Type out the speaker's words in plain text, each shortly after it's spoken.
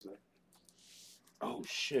Oh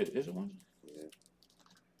shit, is it Wednesday? Yeah.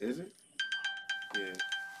 Is it? Yeah.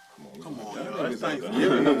 Come on, Y'all yo. niggas That's ain't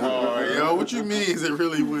Thanksgiving fucking tomorrow, with yo. What you mean is it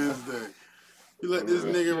really Wednesday? You let this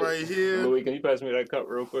nigga right here. Louis, can you pass me that cup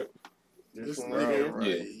real quick? This one nigga right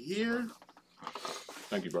right here.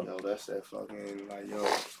 Thank you, bro. Yo, that's that fucking, like, yo,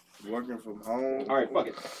 working from home. All right, fuck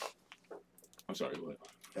it. I'm sorry, what?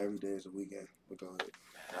 Every day is a weekend. But go ahead.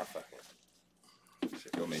 Nah, fuck it.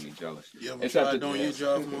 Shit don't make me jealous. You ever It's tried after doing your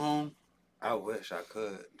job from home? I wish I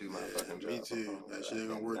could do my fucking job. Me too. That shit ain't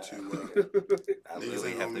gonna work too well. I Niggas really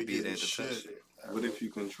ain't have gonna to be be there getting to touch shit. shit. What if you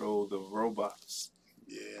control the robots?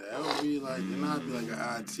 Yeah, that would be like, then I'd be like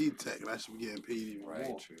an IT tech, and I should be getting paid even Right,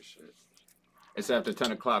 more. true shit. It's after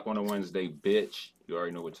 10 o'clock on a Wednesday, bitch. You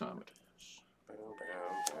already know what time it is.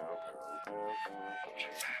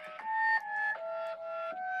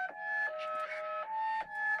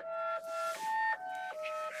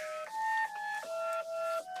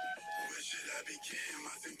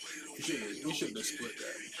 You should have split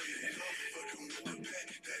that.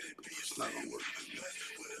 It's not gonna work.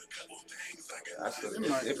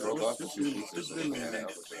 It broke off in two pieces. Just So give me yeah, that. that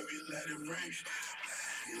was it.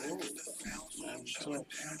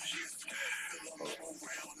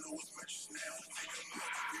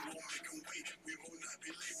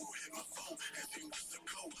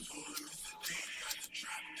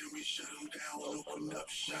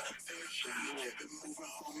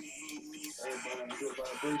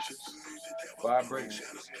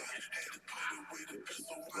 Vibrations.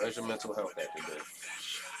 Where's your mental health at today?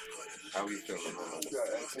 How are you feeling?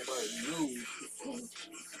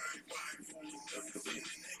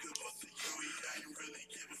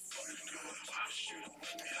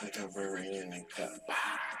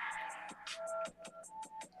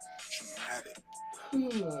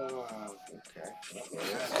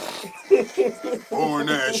 On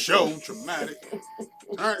that show, dramatic.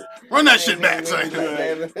 All right, run that shit back, son. I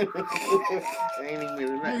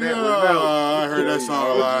heard that song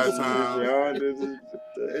a lot of times. This is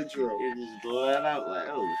the intro. It just let out like,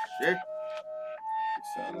 oh shit.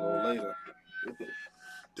 Sound a little later.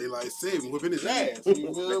 Daylight saving, whipping his ass.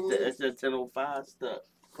 You feel me? That's that 10:05 stuff.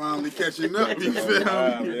 Finally catching up. You feel me?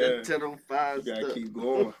 Yeah. That 10:05 You gotta stuff. keep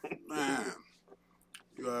going. Man,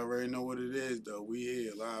 you already know what it is, though. We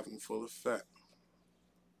here, live in full effect.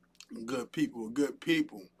 Good people, good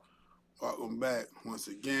people. Welcome back once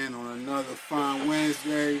again on another fine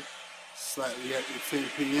Wednesday, slightly after 10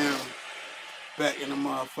 p.m. Back in the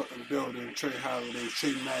motherfucking building, Trey Holiday,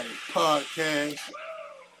 Trey Matic Podcast.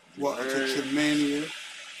 Welcome to Tremania.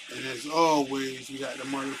 And as always, we got the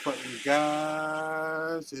motherfucking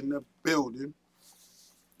guys in the building.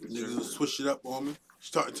 Niggas will switch it up on me.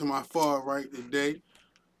 Starting to my far right today,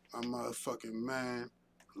 my motherfucking man,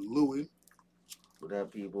 Louis. What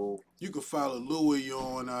up, people? You can follow Louis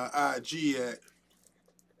on IG at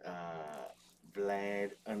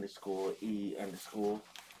Vlad_E_.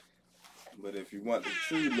 But if you want the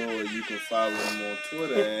true Lord, you can follow him on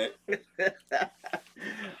Twitter at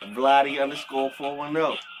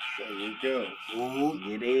Vladdy_410. there you go.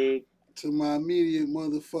 You dig? to my immediate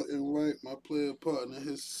motherfucking right, my player partner,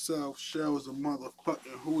 his South Shell is a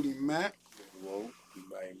motherfucking Hootie Mac. Whoa.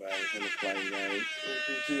 Bang, bang, in the plane, bang.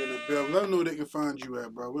 In the bell. Let them know where they can find you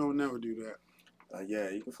at, bro. We don't never do that. Yeah,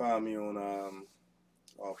 you can find me on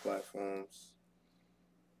all platforms.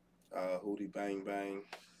 Hootie Bang Bang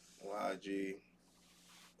on IG.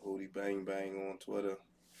 Hootie Bang Bang on Twitter.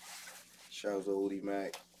 Shows of Hootie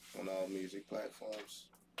Mac on all music platforms.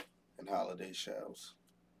 And holiday shows.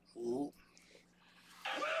 Ooh.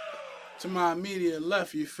 To my immediate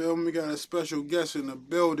left, you feel me? We got a special guest in the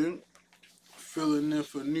building. Filling in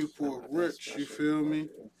for Newport Rich, you feel me?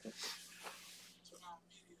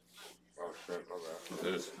 Oh, shit,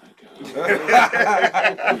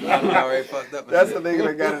 already fucked up. That's the nigga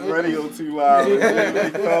that got his radio too loud.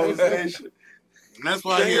 Conversation. And that's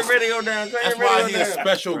why Turn he's your radio down. that's why he's a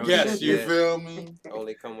special guest, you feel me?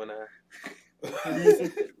 Only come when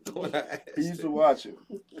He used to watch it.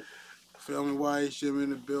 Feel me? Why he's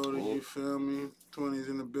in the building, you feel me? 20's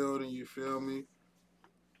in the building, you feel me?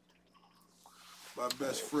 My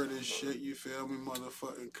best friend and shit, you feel me?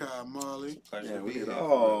 Motherfucking Kyle Marley. Yeah, we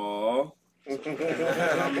aww. It's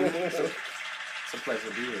a pleasure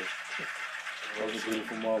to be here. That was a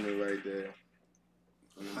beautiful moment right there.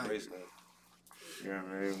 Embrace that. Yeah,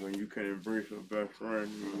 man. When you can embrace your best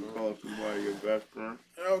friend, you can call somebody your best friend.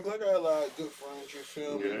 Yo, I got a lot of good friends, you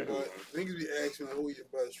feel me? Yeah. But niggas be asking like, who your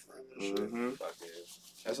best friend and shit. Mm-hmm. Fuck yeah.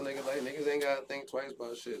 That's a nigga like niggas ain't gotta think twice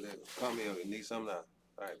about shit. Like, call me up, you need something now.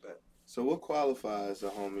 Alright, bet. So what qualifies a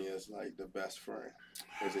homie as like the best friend?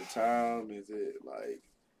 Is it time? Is it like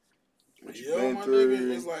what you Yo, been my through.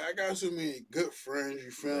 nigga, it's like I got so many good friends,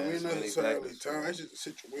 you feel Yeah, me? it's Not many necessarily factors, time, man. it's just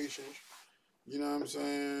situations. You know what I'm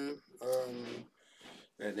saying?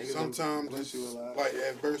 Man, niggas Sometimes bless it's you a lot. like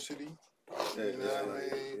adversity. Yeah, You know what I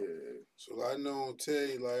like, mean? yeah. So I know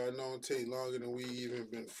Tay, longer than we even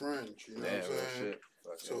been friends. You know Yeah, what I'm real saying? shit.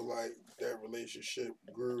 Fuck So yeah. like that relationship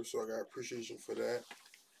grew, so I got appreciation for that.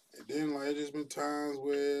 And then like there's been times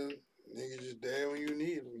where niggas just there when you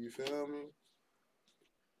need them. You feel me?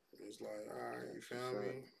 It's like, all right, you feel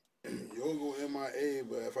me? You'll go MIA,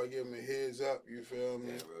 but if I give him a heads up, you feel me?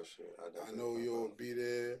 Yeah, real shit. I know you'll be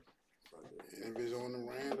there. And if it's on the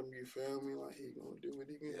random, you feel me? Like he gonna do what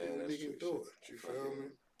he can Yeah, do when that's he can true do shit. it. You Fuck feel yeah. me?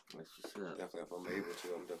 That's what's up. Definitely, if I'm able to,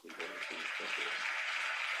 I'm definitely going to this stuff.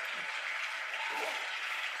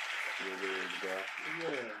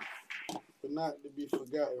 Yeah. But not to be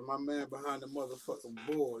forgotten, my man behind the motherfucking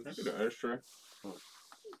boards. Look at the ashtray.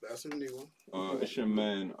 That's a new one. It's your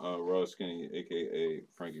man, Raw Skinny, aka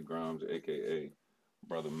Frankie Grimes, aka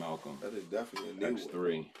Brother Malcolm. That is definitely a new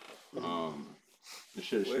one. X3. The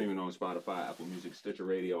shit is streaming on Spotify, Apple Music, Stitcher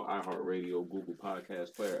Radio, iHeartRadio, Google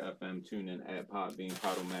Podcasts, Player FM, TuneIn, Podbean,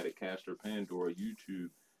 Podomatic, Caster, Pandora, YouTube,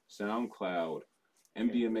 SoundCloud,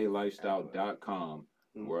 MDMALifestyle.com,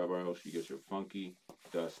 wherever else you get your funky,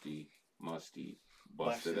 dusty, musty,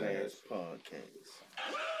 busted ass. podcast.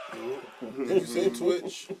 Did you say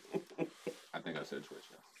Twitch? I think I said Twitch.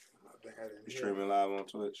 Yeah. I think I didn't You hear. streaming live on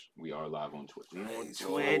Twitch? We are live on Twitch. We on Oh,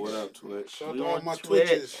 Twitch. what up, Twitch? Shout We out to all on my Twitch.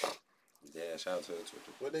 Twitches. Yeah, shout out to the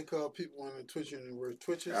Twitter. What they call people on the Twitch and the word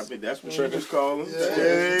Twitches? I mean, that's what triggers call them.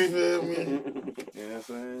 Yeah, you feel me? You know what I'm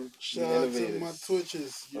saying? Shout out to my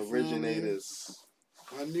Twitches. You feel me? Originators.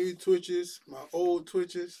 My new Twitches, my old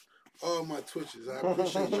Twitches, all my Twitches. I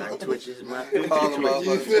appreciate My y'all. Twitches, my All the future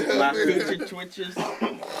motherfuckers. my future Twitches.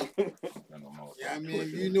 Yeah, I mean,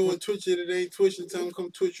 if you know a Twitcher that ain't twitching, tell them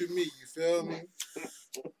come twitch with me. You feel me?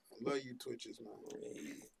 Love you Twitches,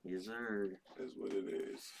 man. Yes, sir. That's what it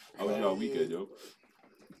is. How was y'all weekend, yo?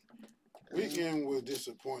 Weekend was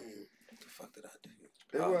disappointing. What the fuck did I do?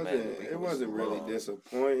 It Oh, wasn't. man, the weekend It was wasn't really long.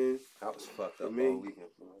 disappointing, I was fucked For up me? all weekend.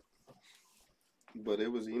 but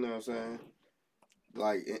it was. You know what I'm saying?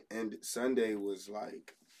 Like, and Sunday was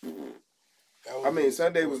like. That was I mean,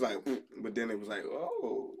 Sunday was disappointing. like, but then it was like,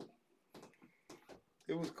 oh,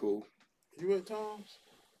 it was cool. You at Tom's?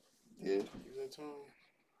 Yeah. You was at Tom's?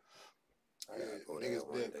 I gotta go there Niggas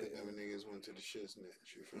one dead day. because them niggas went to the shit snatch.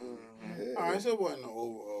 You feel me? Yeah. Alright, so it wasn't no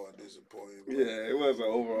overall disappointing. but Yeah, it wasn't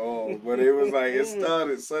overall, but it was like it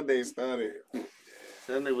started. Sunday started.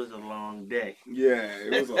 Sunday was a long day. Yeah,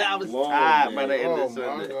 it was a I was long tired by the day. end Oh of my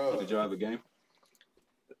Sunday. God. Did y'all have a game?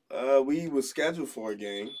 We was scheduled for a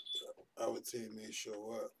game. Our team may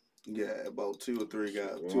show up. Yeah, about two or three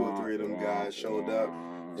of them guys showed up.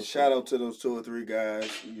 And shout out to those 2 or 3 guys.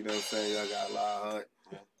 You know what I'm saying? Y'all got a lot of hunt.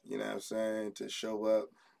 You know what I'm saying? To show up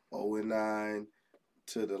 0-9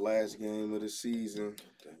 to the last game of the season.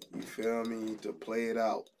 You feel me? To play it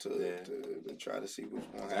out. To try to see what's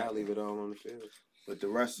going to I'll happen. leave it all on the field. But the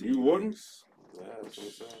rest of You wouldn't? niggas, Yeah, that's what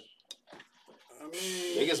I'm saying. I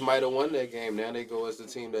mean, Niggas might have won that game. Now they go as the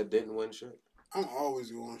team that didn't win shit. I'm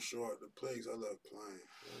always going short the plays. I love playing.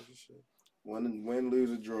 win, lose,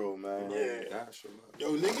 or draw, man. Yeah. Gosh,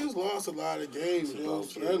 Yo, niggas lost a lot of games, It's yo. about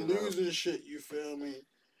So that getting out. losing shit, you feel me?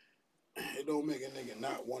 It don't make a nigga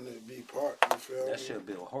not want to be part, you feel me? that shit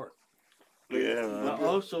build heart. Yeah, But Build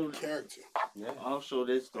also, character. Yeah. also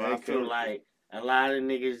this though, Yeah, I feel character. like a lot of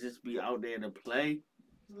niggas just be out there to play,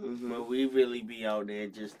 Mhm. but we really be out there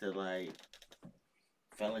just to like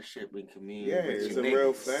fellowship and community. Yeah, with it's your a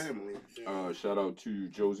real niggas. family. Yeah. Shout out to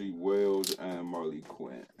Josie Wells and Marley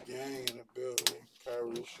Quinn. Gang in the building.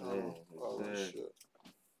 Kyrie Strong. Yeah, All that yeah. shit.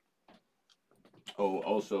 Oh,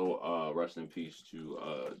 also, rest in peace to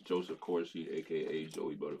Joseph Corsi, aka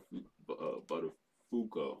Joey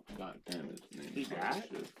Buttafuoco. God damn it, his name He is hard as died?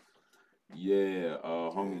 shit. Yeah,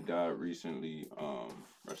 homie died recently.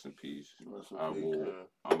 Rest in peace.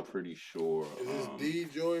 I'm pretty sure. Is this D.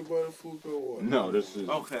 Joey Buttafuoco or? No, this is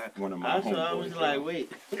Okay. one of my That's what I was homeboys. like,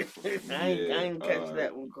 wait. I ain't catch Yeah,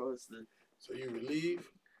 that one close to. So you relieve?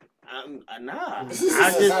 Nah. I just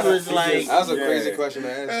was like. That was a Yeah. crazy question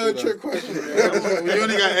to ask. That's a you, trick question, man. You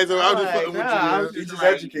only got to answer. I'm just fucking with you, I man. was He just just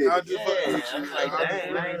like, educated. I just yeah, fucking with I you. was like, I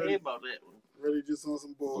dang, I ain't hear about that one. really just on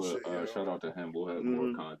some bullshit, But, yo. shout out to him. We'll have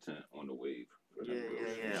more content on the wave. Yeah,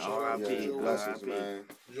 yeah. Shout out R.I.P. to Joe. Blessings, R.I.P. man.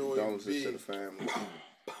 Joey Condolences to B. the family.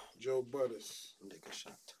 Joe Butters. Nigga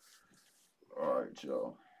shot. All right,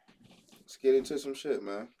 y'all. Let's get into some shit,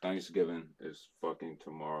 man. Thanksgiving is fucking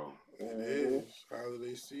tomorrow. It is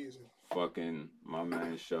holiday season. Fucking my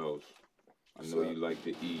man shows. I know What's up? you like to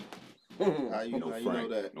eat. How you, No how you Frank.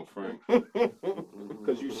 know that? No Frank.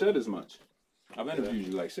 Because you said as much. I've interviewed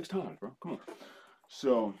you like 6 times, bro. Come on.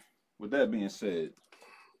 So, with that being said,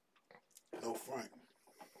 No Frank.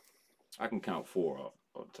 I can count 4 off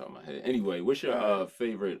the top of my head. Anyway, what's your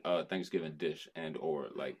favorite Thanksgiving dish and or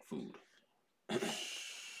like food?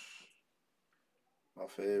 My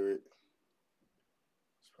favorite.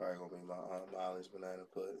 It's probably gonna be my Aunt Molly's banana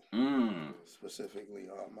pudding. Specifically,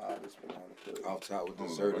 Aunt Molly's banana pudding. Off top with Oh,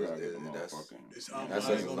 dessert I is gotta get the that's motherfucking- It's That's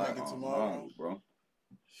Molly's a gonna lot. make it I'm tomorrow. hungry, bro.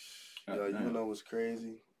 Yo, you Goddamn. know what's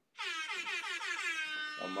crazy?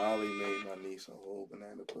 Molly made my niece a whole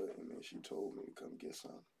banana pudding, and she told me to come get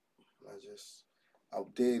some. I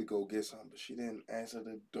did go get some, but she didn't answer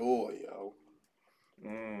the door, yo.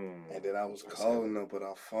 And then I was calling her, but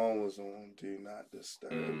our phone was on Do Not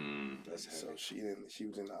Disturb. So she didn't. She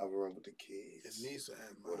was in the other room with the kids. Your niece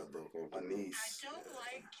and My niece. I don't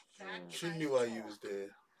like that. She knew why you was there.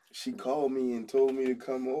 She called me and told me to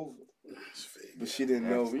come over. It's fake. But she didn't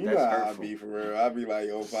know. You That's know how I hurtful. be for real. I'd be like,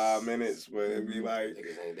 yo, 5 minutes, but it'd be like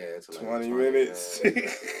niggas ain't there till 20 minutes.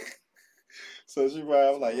 So she probably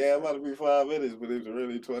was like, yeah, I'm about to be 5 minutes, but it was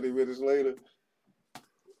really 20 minutes later.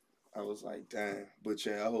 I was like, damn. But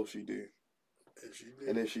yeah, I hope she did. If she did.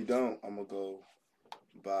 And if she don't, I'm going to go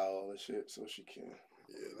buy all the shit so she can.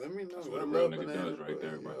 Yeah, let me know. That's what I a real love nigga banana does right there,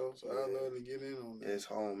 pudding, bro. yo, so I love to get in on that. It's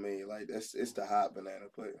homemade. Like, it's the hot banana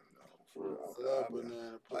pudding. No, for real. I love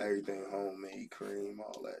banana Like pudding. everything homemade, cream,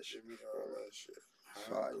 all that shit. Give me all that shit.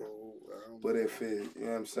 Fire. Cold, I don't But know. if it, you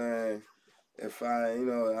know what I'm saying? If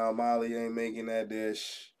Al Molly ain't making that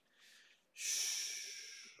dish,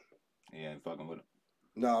 Yeah, ain't fucking with it.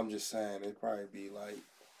 no, I'm just saying it'd probably be like,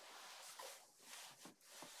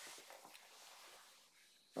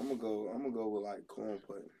 I'm gonna go with like corn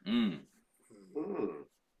pudding. I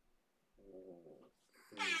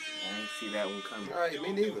didn't see that one coming. All right,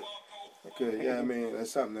 me neither. Okay, yeah, I mean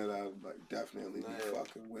that's something that I like definitely be Yeah.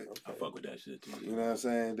 fucking with. I fuck with that shit too. You know what I'm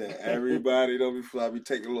saying? That everybody don't be I be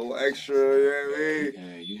taking a little extra. You know what I mean?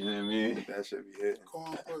 Yeah, you know what I mean? That should be hitting.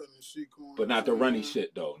 Corn pudding and sweet corn. But not the runny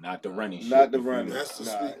shit though. Not the runny shit. Not the You feel runny. me? That's the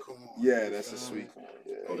Nah. sweet corn. Yeah, that's the sweet corn.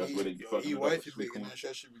 Yeah. Oh, that's what they be fucking with, wife the is sweet making corn. that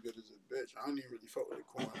shit should be good as a bitch. I don't even really fuck with the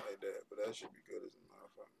corn like that, but that should be good as a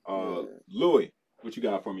motherfucker. Louis, what you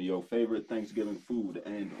got for me? Your favorite Thanksgiving food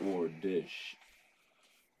and or dish?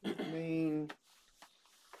 I mean,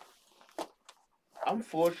 I'm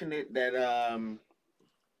fortunate that I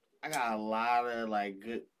got a lot of like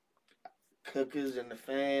good cookers in the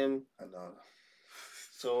fam, I know.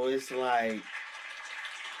 so it's like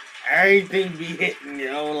everything be hitting,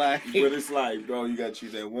 yo. Like, But it's like, bro, you gotta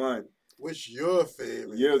choose that one. What's your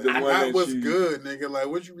favorite? You're the Not one that what's you- good, nigga. Like,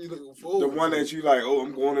 what you be looking for? The one that you like, oh,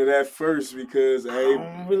 I'm going to that first because I hey,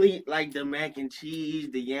 don't really like the mac and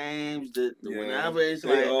cheese, the yams, the yeah, whatever. It's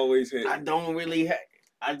they like always hit. I don't really.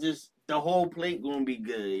 I just the whole plate gonna be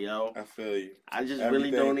good, yo. I feel you. I just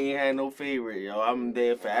Everything. really don't even have no favorite, yo. I'm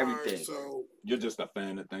there for All right, everything. so, You're just a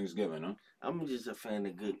fan of Thanksgiving, huh? I'm just a fan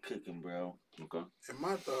of good cooking, bro. Okay. in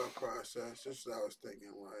my thought process, this is what I was thinking.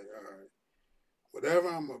 Like, all right, whatever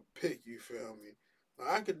I'm gonna pick, you feel me?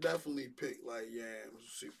 I could definitely pick like yams,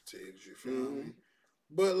 sweet potatoes, you feel me?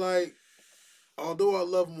 But like, although I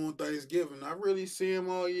love them on Thanksgiving, I really see them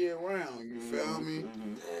all year round. You feel me?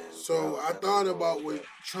 So I thought about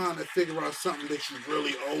trying to figure out something that you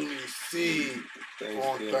really only see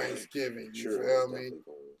on Thanksgiving. You feel me?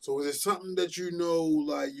 So is it something that you know,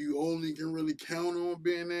 like you only can really count on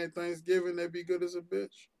being there at Thanksgiving that be good as a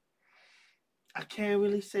bitch? I can't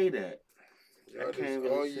really say that. Y'all I just can't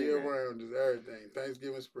all really say year that. everything.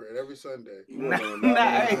 Thanksgiving spread every Sunday. You Not want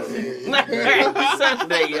another one? not every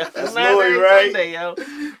Sunday, yo. That's Not Louis, every right? Sunday, yo.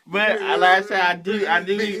 But like I said, I do.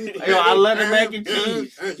 Yo, I love the mac and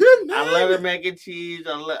cheese. I love the mac and cheese.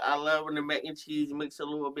 I love when the mac and cheese mix a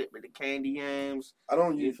little bit with the candy yams. I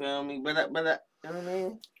don't You use feel me? But you know what I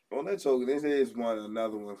mean? on that token. This is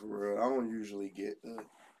another one for real. I don't usually get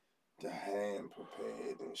the ham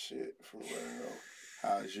prepared and shit for real.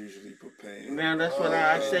 How it's usually prepared. Now that's what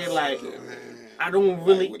I say. Like I don't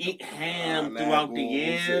really with eat the ham throughout the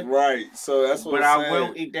pineapples year, and- right? So that's what but I'm I saying.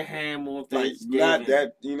 will eat the ham on Like Thanksgiving. not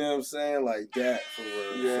that, you know what I'm saying? Like that for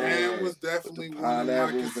real. Yeah, ham was definitely With the one of my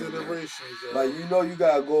pineapples and considerations. yo. Like you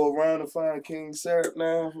gotta go around to find king syrup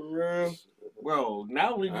now for real. Bro,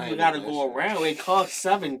 not only do I you ain't gotta eating go that around, it costs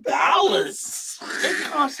 $7.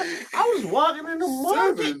 It costs. I was walking in the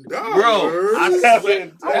market, $7. bro. I was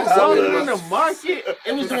walking in the market.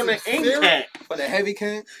 It was on the end Syrup? cap. For the heavy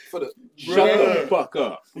can? For the Shut Bruh. the fuck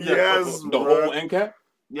up. Yes, The bruh. whole end cap?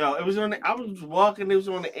 Yo, it was on. I was walking. It was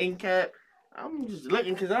on the end cap. I'm just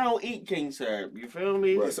looking because I don't eat king syrup. You feel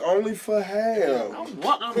me? Right. It's only for ham. I'm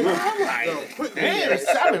walking around Yo, like, quick, damn,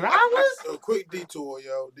 $7? A quick detour,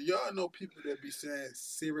 yo. Do y'all know people that be saying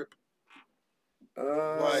syrup?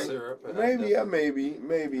 Like, Syrup, and Maybe, I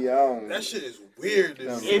maybe I don't. that shit is weird to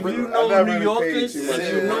No, me. If I you never know really New paid Yorkers, too much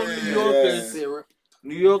if you know attention. New Yorkers, syrup.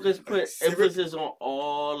 New Yorkers put Syrup. emphasis on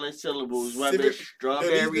all the syllables, whether Syrup. it's Yo, these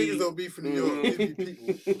strawberry. niggas don't be from New York. These be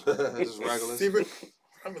people. Just regular. Syrup.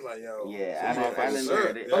 I be like, yo. Yeah, come on, I didn't syrup.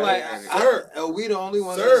 heard it. But like, Syrup. are we the only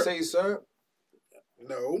ones Syrup. that say syrup?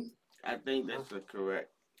 No. I think that's the correct.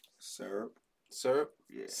 Syrup. Syrup?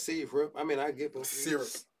 Yeah. Syrup? I mean, I get both. Syrup.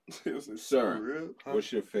 Sir,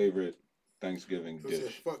 what's your favorite Thanksgiving I said,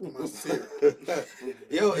 dish? fuck my syrup.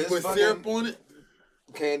 Yo, You it's put fucking syrup on it?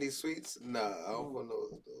 candy sweets. Nah, I don't put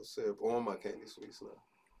no syrup on my candy sweets. Nah.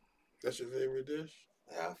 That's your favorite dish?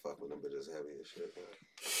 Yeah, I fuck with them bitches heavy as shit.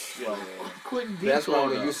 Man. Yo, quick That's why detour,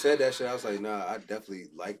 when though. you said that shit, I was like, nah, I definitely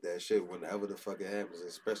like that shit whenever the fuck it happens,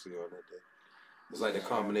 especially on that day. It's like the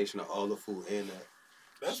combination of all the food and that.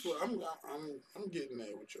 That's what I'm getting at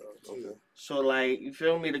with y'all too. Okay. So like, you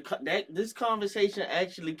feel me? This conversation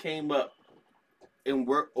actually came up in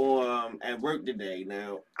work at work today.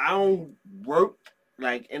 Now I don't work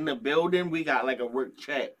like in the building. We got like a work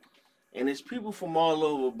chat, and it's people from all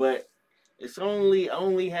over, but it's I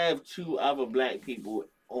only have 2 other black people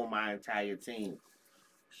on my entire team.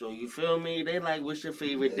 So you feel me? They like, what's your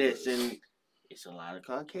favorite dish? And it's a lot of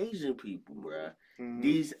Caucasian people, bruh.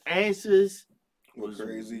 These answers Were was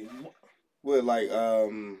crazy. What, like,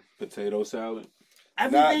 Potato salad?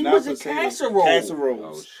 Everything not was a potato- casserole. Oh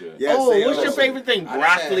Casseroles. shit. Yes, Oh, they what's are. your favorite thing? I done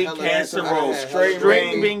had Broccoli hella- casserole, I done had string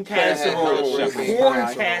hella- bean casserole, hella string bean corn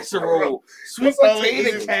casserole. casserole, sweet What's a potato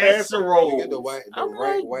Cajun You casserole. get the white, the I'm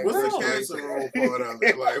right, like, white. What's bro. the rice casserole part of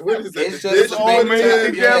it? Like, what is that? It's The just dish a all made made together?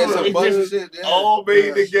 together. Yeah, it's a It's bunch of just shit. Yeah. All made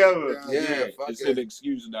Yeah. together. Yeah, fuck It's it. an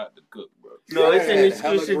excuse not to cook, bro. No, it's an Yeah, excuse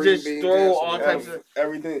hella to green just bean throw all casserole. types of.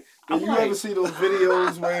 Everything. I'm Did you like- ever see those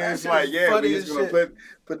videos where it's like, yeah, Funny we're as just gonna shit.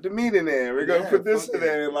 put the meat in there. We're gonna Yeah, put this fuck in it.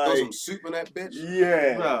 there. Throw Like, some soup in that bitch.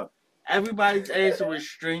 yeah. Bro, everybody's answer was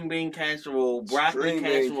string bean casserole, broccoli String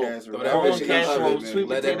bean casserole, casserole. Throw that corn bitch in the casserole, oven, sweet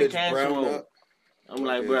let that potato bitch brown casserole. up. I'm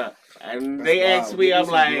like, Okay. bro, and That's they wild. asked me, Give I'm me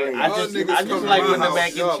some like, green. I Y'all just niggas like from when my the house,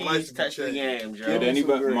 mac y'all and like cheese to touch the check. yams, yo. Did Give me some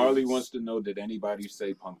anybody? greens. Marley wants to know: did anybody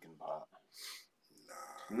say pumpkin pie?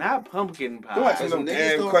 Not pumpkin pie. Don't ask me no Niggas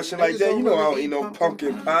damn don't- question like niggas that. You know I don't really eat no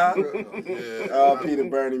pumpkin pie. Yeah. Peter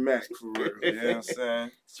Bernie Mac for real. You know what I'm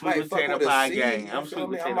saying? Sweet Might fuck potato with a pie seed, gang. you I'm feel sweet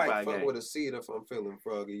me? I potato might pie fuck gang. with a seed if I'm feeling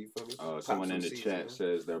froggy. You feel me? Pop Someone some in the seeds, chat man.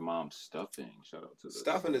 says their mom's stuffing. Shout out to the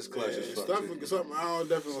Stuffing is clutch as Yeah, fuck. stuffing, too. something I don't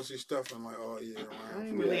definitely see stuffing like all year I round.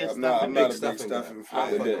 ain't really Yeah, a I'm not stuffing a Big big stuffing stuffing guy. I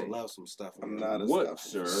fan. fucking love some stuffing. I'm man. not a What,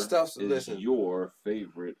 stuffing. sir, Stuff's- is listen. your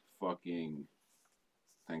favorite fucking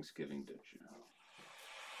Thanksgiving dish? You know?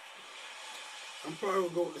 I'm probably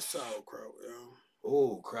gonna go with the sauerkraut, yo.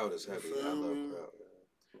 Oh, kraut is heavy. You I feel love me? kraut.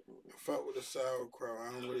 I fuck with the sauerkraut.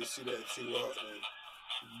 I don't really see that too often.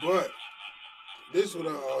 But this is what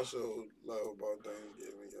I also love about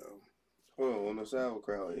Thanksgiving, yo. Well, on the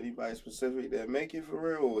sauerkraut, anybody specific that make it for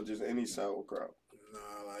real, or just any sauerkraut?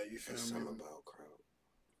 Nah, like you feel There's me? something about kraut.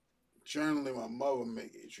 Generally, my mother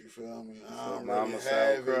make it. You feel me? I So don't mama really have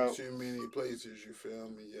sauerkraut. it too many places. You feel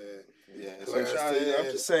me? Yeah. Yeah, Like I said-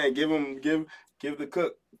 I'm just saying, give the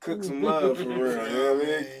cook some love for real. You know what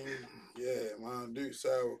I mean? Yeah, Mom Duke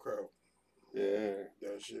sauerkraut. Yeah.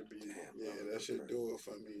 That should be, Damn, yeah, Mama that Duke, should right. do it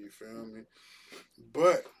for me. You feel me?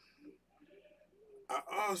 But I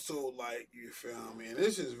also like, you feel me, and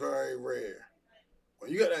this is very rare.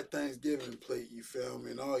 When you got that Thanksgiving plate, you feel me,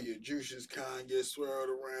 and all your juices kind of get swirled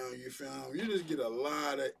around, you feel me, you just get a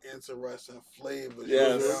lot of interesting flavors.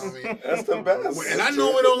 Yes. You feel me? That's the best. And I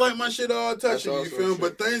normally don't like my shit all That's touching, you also feel me, true.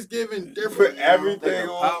 but Thanksgiving Put different. you know? everything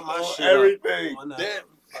Nigga, pop on, my on shit up. everything. That,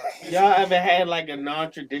 Y'all ever had like a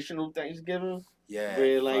non-traditional Thanksgiving Yeah.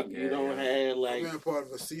 where like fuck you yeah, don't yeah. have I've like been part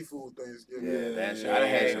of a seafood Thanksgiving. Yeah, that shit. Yeah, I done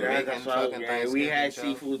had yeah, Jamaican that's why- fucking yeah, Thanksgiving. we had show.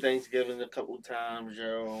 seafood Thanksgiving a couple times,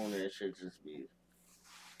 yo, and that shit just be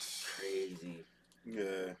crazy.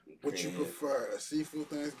 Yeah. What you Crazy. prefer, a seafood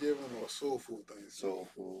Thanksgiving or a soul food Thanksgiving? Soul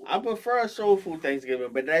food. I prefer a soul food Thanksgiving,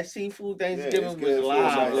 but that seafood Thanksgiving it's was good for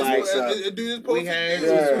live. a Like mix up. we had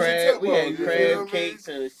Yeah. crab, we had you feel crab me? cakes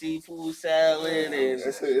and a seafood salad and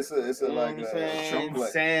It's a you know like what I'm a saying?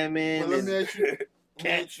 chocolate. Salmon But let me and ask you,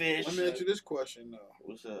 catfish. let me ask you this question though: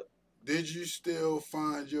 What's up? did you still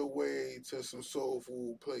find your way to some soul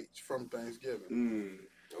food plates from Thanksgiving? Mm.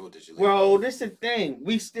 Oh, did you? Well, this the thing.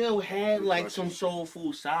 We still had Good like question. some soul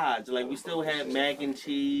food sides. Like we still had mac and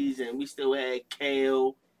cheese and we still had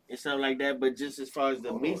kale and stuff like that. But just as far as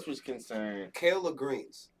the Hold meats on. was concerned, Kale or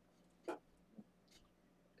greens?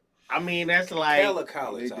 I mean, that's like. Taylor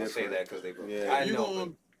College, They I'll say different. that because they broke. Yeah. I You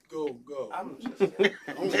know. gonna go. I'm just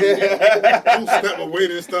Don't step away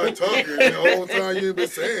and start talking. The whole time you been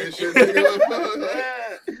saying shit.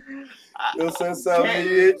 Nigga. Yo, since 7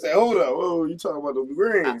 years. Say, hold up. Whoa, you talking about the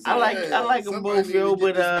greens? I like them Somebody both, need to yo, get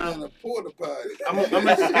but this man a porta potty.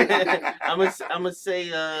 I'm gonna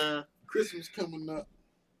say Christmas coming up.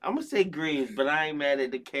 I'm gonna say greens, but I ain't mad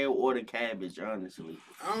at the kale or the cabbage, honestly.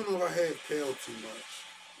 I don't know if I had kale too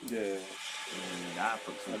much. Yeah. I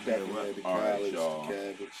put I some kale definitely up. had the All right, college, y'all.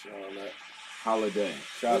 cabbage, all that. Holiday.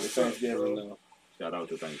 Shout out to What's up, Thanksgiving, bro? though. Shout out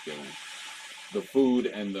to Thanksgiving. The food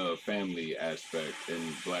and the family aspect in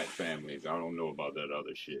black families. I don't know about that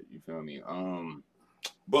other shit. You feel me?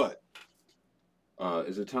 But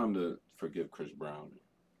is it time to forgive Chris Brown?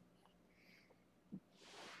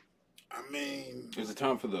 I mean, Is it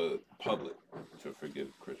time for the public to forgive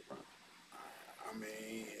Chris Brown?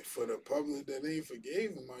 for the public that ain't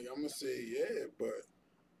forgave him, I'm gonna say yeah, but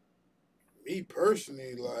me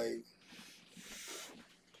personally, like,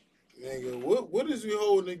 nigga, what is we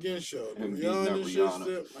holding against y'all? The Him beating up Rihanna Rihanna.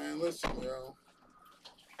 shit, man. Listen, yo.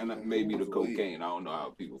 And maybe the cocaine. I don't know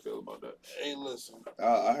how people feel about that. Hey, listen.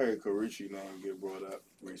 I heard Karuchi name get brought up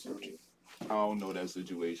recently. I don't know that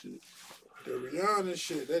situation. The Rihanna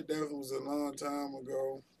shit, that definitely was a long time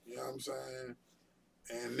ago. You know what I'm saying?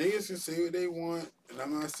 And niggas can say what they want, and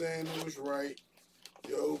I'm not saying it was right,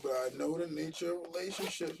 yo, but I know the nature of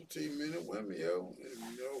relationships between men and women, yo.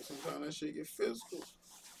 And, sometimes that shit get physical.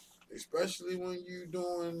 Especially when you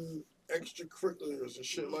doing extracurriculars and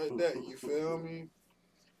shit like that, you feel me?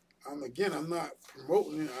 I'm not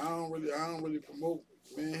promoting it. I don't really promote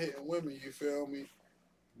men hitting women, you feel me?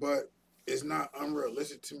 But it's not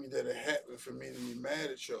unrealistic to me that it happened for me to be mad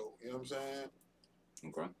at y'all. You know what I'm saying?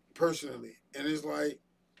 Okay. Personally. And it's like,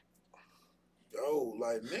 yo,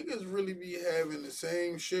 like niggas really be having the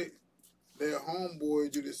same shit. Their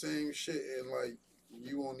homeboy do the same shit and like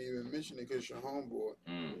you won't even mention it because your homeboy.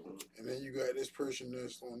 And then you got this person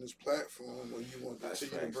that's on this platform where you want to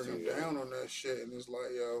continue to bring them down on that shit and it's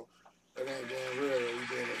like, yo, that ain't being real. You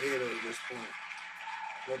being a hater at this point.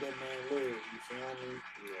 Let that man live, you feel me?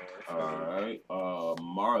 Yeah, All right.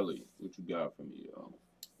 Marley, what you got for me, yo?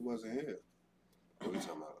 wasn't here. What we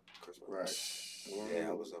talking about? Chris Brown? Right. Yeah,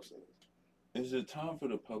 I was upset. Is it time for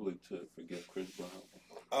the public to forgive Chris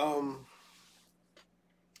Brown?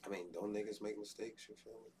 I mean, don't niggas make mistakes, you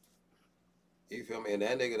feel me? You feel me? And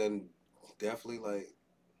that nigga done definitely, like,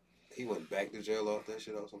 he went back to jail off that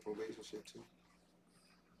shit, off some probation shit, too.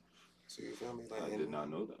 So, you feel me? Like, I did not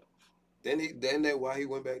know that. Then that why he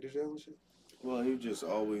went back to jail and shit? Well, he just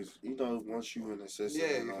always, once you in the system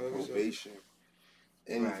Yeah, and you on feel me? probation,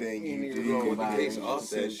 anything Right. you You do, need to go you back. Case can off that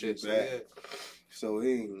send shit, you so back. yeah. So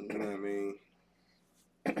he ain't, you know what I mean?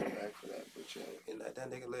 Back for that, but yeah. And let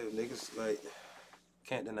that nigga live. Niggas, like,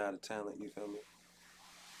 can't deny the talent, you feel me?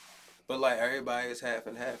 But, like, everybody is half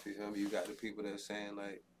and half, you feel me? You got the people that's saying,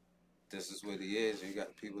 like, this is what he is, and you got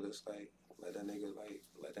the people that's like, let that nigga, like,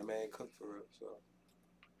 let that man cook for real, so.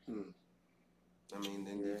 I mean,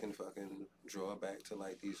 then you can fucking draw back to,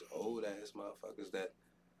 like, these old-ass motherfuckers that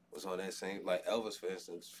was on that same, like, Elvis, for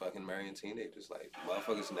instance, fucking marrying teenagers. Like,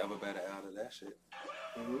 motherfuckers never better out of that shit.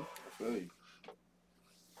 I feel you.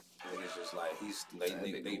 Niggas just like, That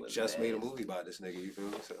they nigga was just made a nasty. movie about this nigga, you feel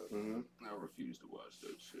me? So, I refuse to watch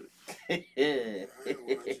that shit. I ain't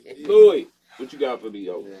watching it. Louis, what you got for me,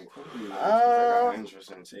 yo? Yeah, I got an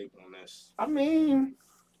interesting take on this. I mean,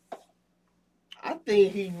 I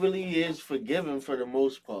think he really is forgiven for the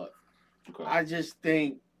most part. Okay. I just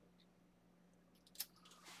think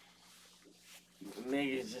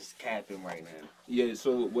niggas just capping right now. Yeah,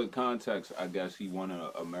 so with context, I guess he won an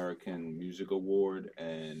American Music Award,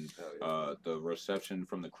 and the reception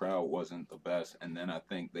from the crowd wasn't the best. And then I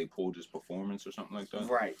think they pulled his performance or something like that.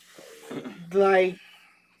 Right. Like,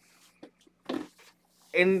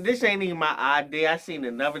 and this ain't even my idea. I seen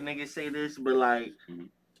another nigga say this, but like,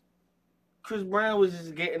 Chris Brown was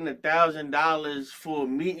just getting $1,000 for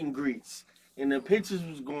meet and greets. And the pictures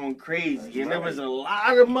was going crazy. And there was a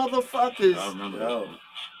lot of motherfuckers. I remember Yo.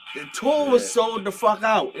 The tour was sold the fuck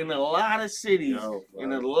out in a lot of cities. Yo,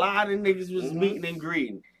 And a lot of niggas was meeting and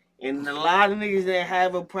greeting. And a lot of niggas didn't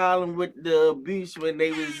have a problem with the abuse when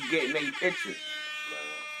they was getting their picture.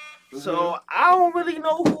 So I don't really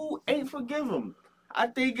know who ain't forgive him. I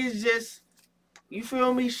think it's just, you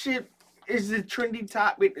feel me, shit is the trendy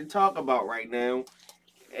topic to talk about right now.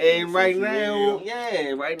 And right now,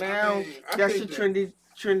 that's the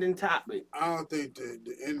trending topic. I don't think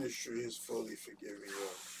the industry is fully forgiving you.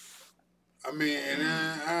 I mean, and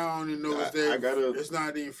I don't even know if I gotta- it's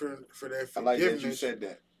not even for their forgiveness. I like that you said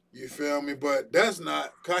that. You feel me? But that's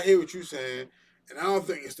not. I hear what you're saying, and I don't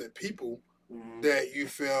think it's the people that you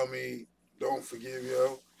feel me don't forgive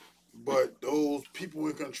yo. But those people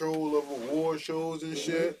in control of award shows and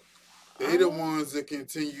shit, they the ones that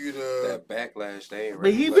continue to. That backlash, they ain't But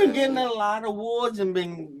ready he for been that getting shit. a lot of awards and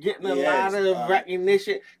been getting a Yes, lot of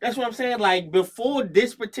recognition. That's what I'm saying. Like before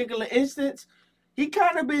this particular instance, he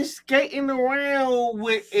kind of been skating around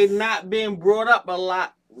with it not being brought up a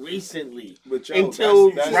lot recently. But yo,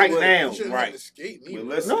 Until that's right what- now. You shouldn't Right. have to skate But neither.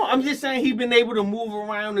 listen, No, I'm just saying he been able to move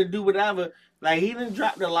around and do whatever. Like he done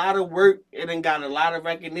dropped a lot of work and done got a lot of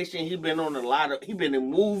recognition. He been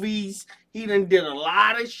in movies. He done did a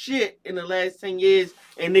lot of shit in the last 10 years.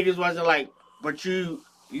 And niggas wasn't like, but you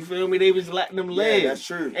feel me? They was letting them live. yeah, that's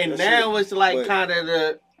true. And That's now true. it's like But- kind of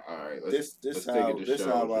the All right, This let's take it to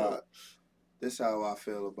this how I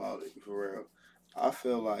feel about it for real. I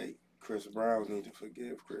feel like Chris Brown need to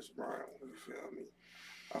forgive Chris Brown. You feel me?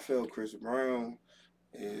 I feel Chris Brown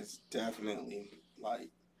is definitely like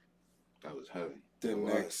That was heavy. the It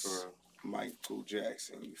was, next for real. Michael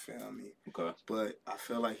Jackson. You feel me? Okay. But I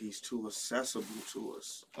feel like he's too accessible to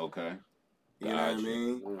us. Okay. You know what I Gotcha.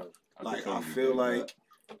 mean? I Like can I feel feel you, like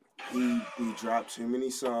he dropped too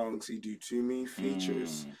many songs. He do too many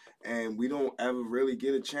features. And we don't ever really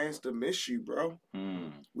get a chance to miss you, bro.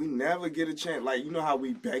 We never get a chance. Like, you know how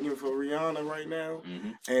we begging for Rihanna right now?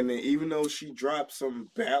 Mm-hmm. And then even though she dropped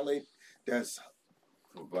some ballad that's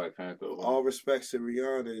For Black Panther. all respects to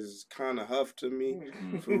Rihanna is kind of huff to me,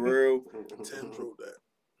 Mhm. for real. Tim wrote that.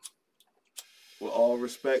 With all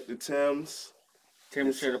respect to Tim's,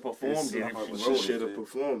 Tim should have performed it. it's- if she she wrote it. should have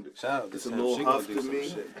performed it. Shout out to It's a Tim. little She gonna huff do to some me.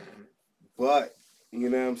 shit. But, you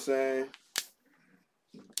know what I'm saying?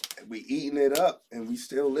 We eating it up and we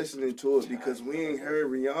still listening to it because we ain't heard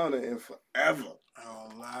Rihanna in forever. I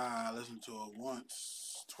don't lie. I listened to it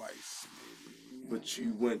once, twice, maybe. But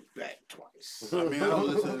you went back twice. I mean, I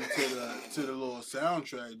was listening to the little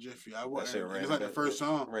soundtrack, Jiffy. I That wasn't. shit ran It's like the that- first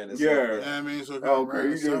song. ran that Yeah. song You back. know what I mean? So it Oh, ran okay,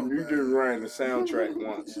 you something just back. ran the soundtrack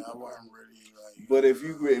once. Yeah, I wasn't really like. But if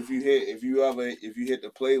you hit the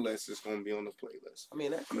playlist, it's gonna be on the playlist. I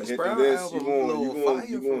mean, that You Chris hit Brown this, album, you gon- little you gon- fire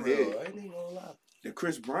you for gon' hit real. it. I ain't even gonna lie. The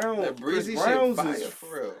Chris Brown, That breezy Chris Brown's shit, fire is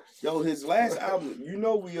for real. yo. His last album, you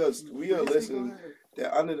know, we are listening.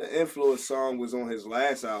 That Under the Influence song was on his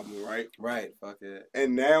last album, right? Right, fuck it.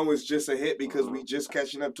 And now it's just a hit because we just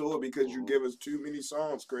catching up to it because you give us too many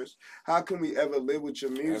songs, Chris. How can we ever live with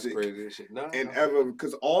your That's music crazy as shit. Nah, and nah. ever?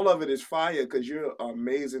 Because all of it is fire. Because you're an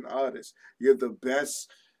amazing artist. You're the best.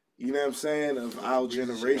 You know what I'm saying, of our Breezy shit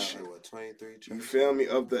got, generation. like, what, 23 You tracks? feel me?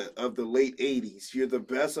 Of the late '80s. You're the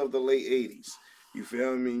best of the late '80s. You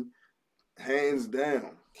feel me? Hands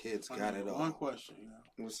down. Kids got it all. One question, you know.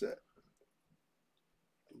 What's that?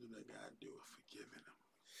 What do that guy do with forgiving him?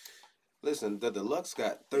 Listen, the Deluxe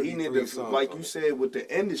got He 33 need to, songs. like on you it. said, with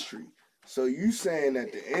the industry. So you saying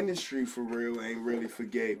that the industry for real ain't really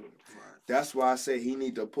forgave him. That's why I say he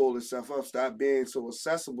need to pull himself up. Stop being so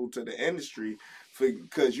accessible to the industry,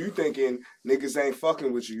 because you thinking niggas ain't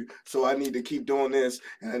fucking with you. So I need to keep doing this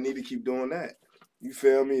and I need to keep doing that. You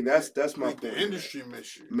feel me? That's my Make point. the industry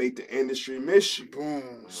miss you. Make the industry miss you.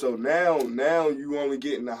 Boom. So now you only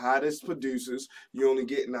getting the hottest producers, you only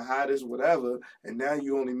getting the hottest whatever, and now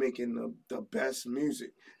you only making the best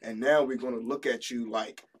music. And now we're gonna look at you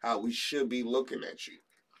like how we should be looking at you.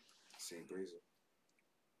 See, Breezy.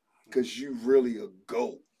 Cause you really a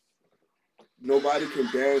GOAT. Nobody can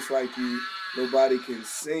dance like you. Nobody can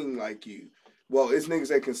sing like you. Well, it's niggas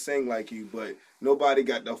that can sing like you, but nobody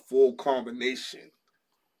got the full combination.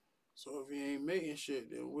 So if he ain't making shit,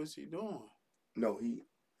 then what's he doing? No,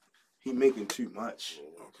 he making too much.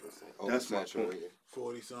 That's my Oversaturated. point.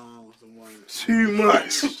 40 songs and one. Too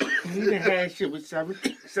much. He done had shit with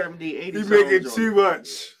 70, 80 He songs making on too it.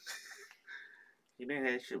 much. He done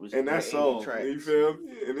had shit with And that's 80 all. tracks. You feel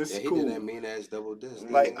me? And it's Yeah, he cool. did that mean ass double disc.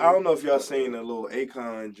 Like, I don't know if y'all seen the little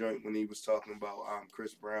Akon joint when he was talking about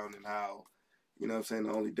Chris Brown and how, you know what I'm saying,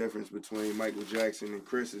 the only difference between Michael Jackson and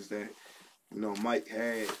Chris is that, you know, Mike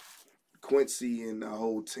had Quincy and the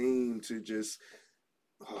whole team to just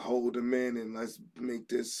hold him in and let's make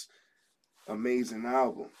this amazing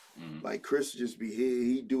album. Mhm. Like, Chris just be here,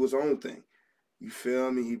 he do his own thing. You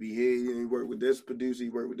feel me? He be here, he work with this producer, he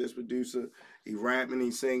work with this producer, he rapping, he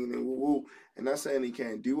singing, and woo-woo. And not saying he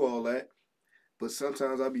can't do all that, but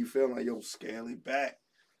sometimes I be feeling like, yo, scale it back.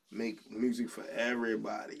 Make music for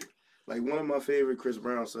everybody. Like, one of my favorite Chris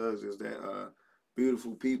Brown songs is that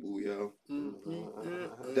Beautiful People, yo.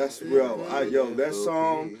 That's real. That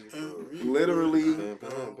song literally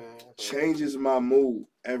changes my mood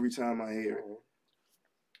every time I hear it.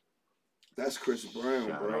 That's Chris Brown,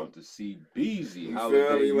 Shout bro. out to CBZ. You Holiday,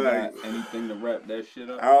 feel me? you Like- got anything to wrap that shit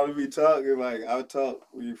up? I don't be talking like I talk.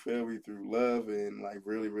 You feel me through love and like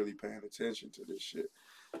really, really paying attention to this shit.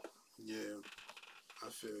 Yeah, I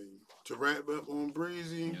feel you. To wrap up on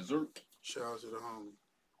Breezy, Yes, sir. shout out to the homie.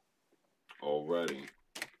 Alrighty.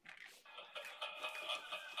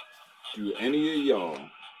 Do any of y'all,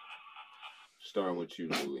 starting with you,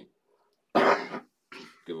 Louis,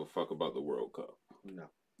 give a fuck about the World Cup? No.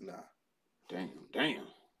 Nah. Damn.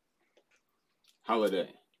 Holiday,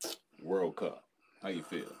 World Cup. How you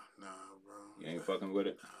feel? Nah, bro. You ain't fucking with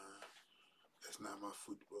it? That's not my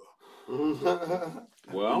football.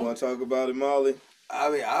 You Well, want to talk about it, Molly? I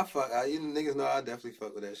mean, you niggas know I definitely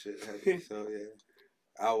fuck with that shit. Heavy. So yeah,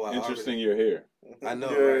 I interesting you're here. I know,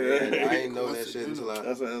 Yeah. right? I ain't know that shit until I.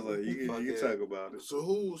 That's what I was like. You Fuck can yeah. talk about it.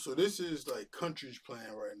 So this is like countries playing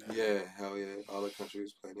right now. Yeah, hell yeah. All the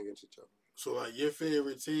countries playing against each other. So like your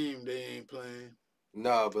favorite team, they ain't playing.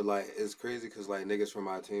 No, but like it's crazy because like niggas from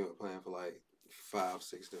my team are playing for like 5,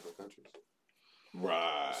 6 different countries.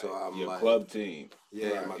 Right. So I'm your like- club team. Yeah,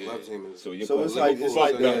 Right, my yeah. club team is So your So club it's like Liverpool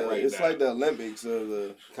suck right it's now. like the Olympics of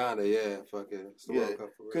the. kinda fuck it. It's the Yeah, World Cup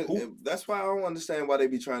for real. That's why I don't understand why they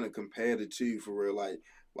be trying to compare the two for real. Like,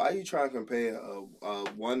 why are you trying to compare a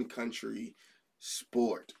one country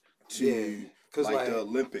sport to Yeah, 'cause like like the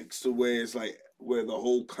Olympics, to where it's like where the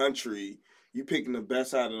whole country you picking the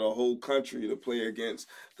best out of the whole country to play against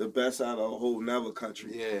the best out of a whole nother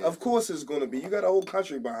country. Yeah. Of course it's gonna be. You got a whole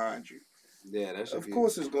country behind you. yeah, that should Of be.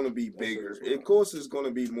 course it's gonna be that shit bigger. is wild. Of course it's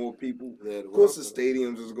gonna be more people. Yeah, Of course the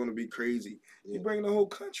stadiums is gonna be crazy. Yeah. You bring the whole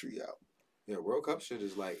country out. Yeah, World Cup shit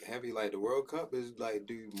is like heavy. Like the World Cup is like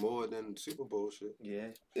do more than Super Bowl shit. Yeah.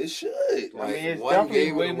 It should. Like, it's one definitely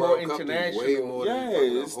game of way the more World Cup do international. Way more Yeah, than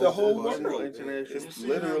fucking it's the whole Super Bowl world. shit. International. It's See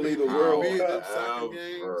literally the how World big Cup. the soccer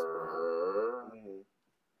games. However,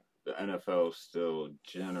 the NFL still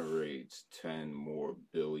generates 10 more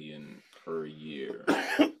billion per year.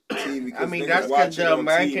 TV, I mean, niggas that's watch because it the on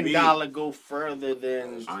American TV. dollar go further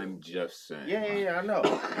than. I'm just saying. Yeah, I know.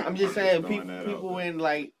 I'm just saying, Throwing that out people there. in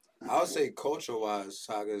like, I would say culture wise,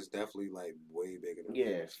 soccer is definitely like way bigger than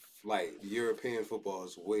yeah. like European football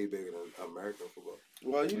is way bigger than American football.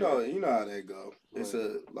 Well, you know how that go. It's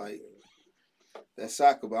a like that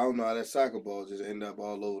soccer ball. I don't know how that soccer ball just end up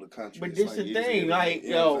all over the country. But It's this like the you just thing, end up- like, you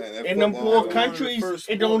know what yo, I'm saying? That in them football poor is one of the countries, first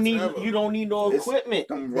it don't sports need ever. you don't need no It's- equipment.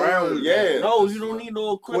 them round, yeah. No, you don't need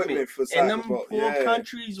no equipment. For In soccer them ball, poor yeah.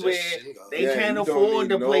 countries Just where shit. they Yeah, can't you don't afford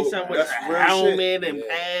need to play no- something with a that's real shit. helmet and Yeah.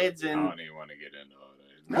 pads I and don't even want to get into all that.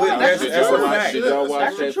 No, that's Did the y'all truth. watch- Did y'all watch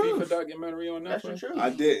That's the that truth. FIFA documentary on that's the Netflix? truth. I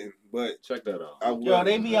didn't, but Check that out. I will. Yo,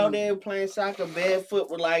 they be out there playing soccer barefoot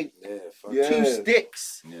with like Yeah, fuck Yeah. 2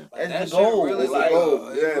 sticks. Yeah. Like, as that the shit goal. Really As the like, goal.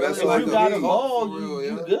 it Yeah, really that's If like you a got a league. ball, for real, you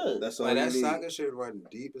yo. good. That's all Like you that need. soccer shit run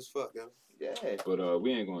deep as fuck, yo. Yeah. But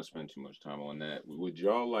we ain't gonna spend too much time on that. Would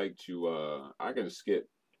y'all like to I can skip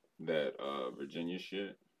that Virginia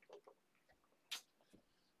shit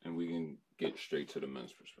and we can get straight to the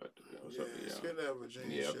men's perspective. Yo. What's Yeah, up to let's y'all? get that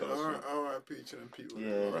Virginia Yeah, I shit. thought so. R.I.P. to them people. Yeah,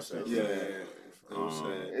 that rest lost in that peace.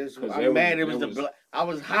 shit. It's, 'cause I'm there mad was- it was there the was- black. I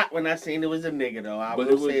was hot when I seen it was a nigga though. I But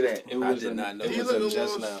will it was say that. It was I did not know He it was look up a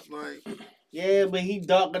just lost, now. like Yeah, but he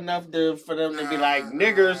dark enough for them to be like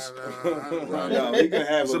niggers. Well, no, he could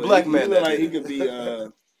have It's a a black he man look that like he did it. could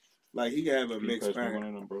be like he could have a Can you mixed pass me one parent.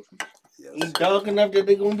 of them, bro? He dark enough that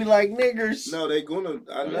they gonna be like niggers. No, they gonna.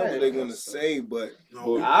 I know Yeah. what they gonna say, but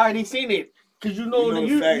no, I already seen it. Cause you know,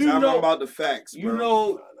 the facts. I'm about the facts, you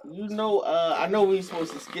bro. know, I know we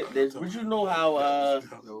supposed to skip this, but you know how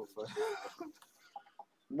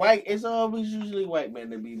white, it's always usually white men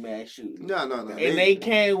that be mass shooting. No. And they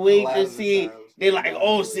can't wait to see it. They like,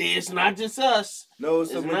 oh, see, it's not just us. No,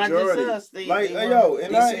 it's the It's not just majority. us. They Yo,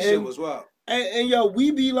 and DC shit was wild. and yo,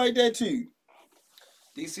 we be like that too.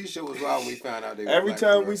 DC shit was wild when we found out they were Every black,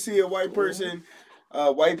 time bro. we see a white person,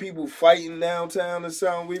 white people fighting downtown or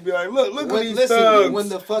something, we be like, look at these thugs. When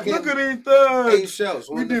the fucking Look at these thugs. eight shells,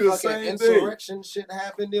 when We the do the fucking same thing. insurrection shit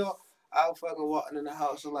happened, yo, I was fucking walking in the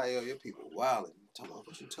house and like, yo, your people wilding. Talking about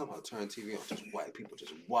what you talking about? Turn TV on, just white people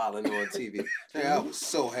just wilding on TV. Nigga, I was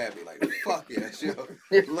so happy, like fuck yes, yo.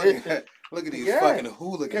 Look at these Yeah. fucking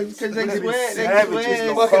hooligans. Cause they Look at these swear, they savages, swear.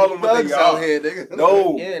 don't fucking call them what they thugs out are. here, nigga.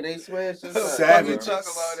 No. Yeah, they swear. It's just What Savage. you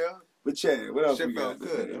talking about, yo? But yeah, what else Shit we got? felt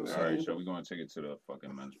good, yo. All right, so we're gonna take it to the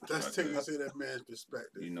fucking men's let's take perspective. us to that man's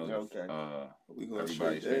perspective. You know, Okay. We going everybody's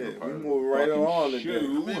straight favorite there. part We of move the right fucking on today.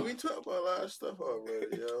 shoe. Man, we talked about a lot of stuff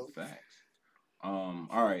already, yo. Facts. All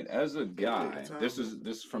right. As a guy, this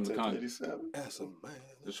is from the That's a man.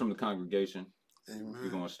 this is from the congregation. Amen. We're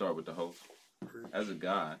gonna start with the host. As a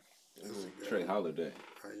guy, That's a Trey guy. Holiday,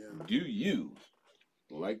 I am. do you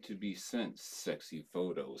like to be sent sexy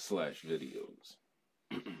photos / videos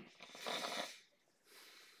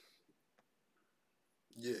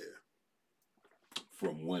Yeah.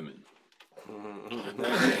 from women? Gotta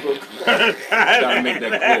make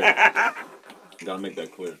that clear. Gotta make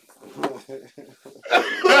that clear.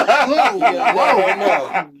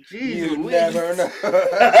 Whoa, Jesus, You never know.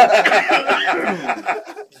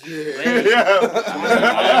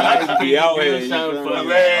 Be out here, you sound feel funny.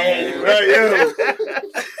 me? Right,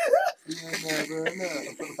 You never know.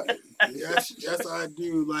 Yes, I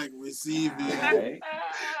do like receiving Alright.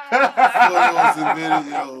 photos and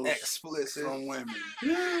videos Explicit. from women.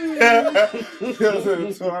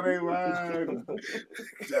 21.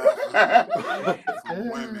 From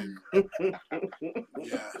women.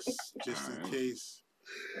 Yes, just in case.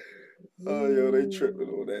 Oh, yo, they tripping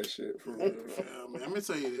on that shit for real. Yeah, man, I'm gonna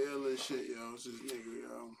tell you the illest shit, yo. It's this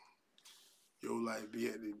nigga, yo, like be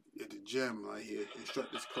at the gym, like he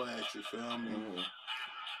instruct this class. You feel me?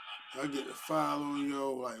 I get the following,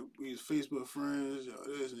 yo, like we was Facebook friends. Yo,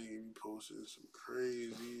 this nigga be posting some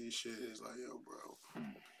crazy shit. It's like, yo, bro,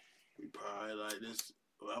 we probably like this.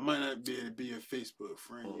 Well, I might not be able to be a Facebook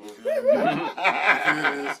friend. You feel me?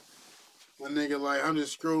 Because my nigga, like, I'm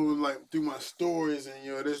just scrolling like through my stories, and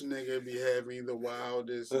yo, this nigga be having the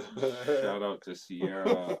wildest. Shout out to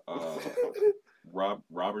Sierra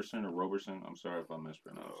Robertson. I'm sorry if I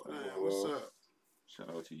mispronounced Oh, that. man, what's up? Shout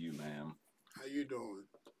out to you, ma'am. How you doing?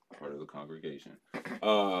 Part of the congregation.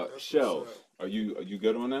 That's Shells, what's up. are you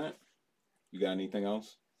good on that? You got anything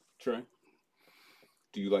else, Trey?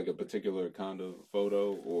 Do you like a particular kind of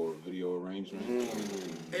photo or video arrangement?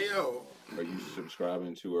 Hey, yo. Are you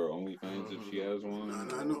subscribing to her OnlyFans if she has one?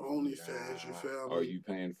 Nah, no OnlyFans, you feel me? Are you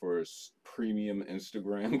paying for premium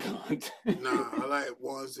Instagram content? Nah, I like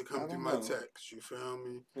ones that come I through don't my know. text, you feel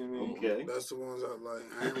me? Okay. That's the ones I like.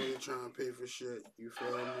 I ain't really trying to pay for shit, you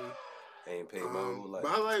feel me? Ain't paid my whole life.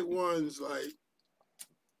 But I like ones like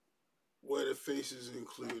where the face is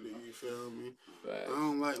included, you feel me? I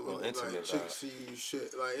don't like when like intimate chicks vibe. see you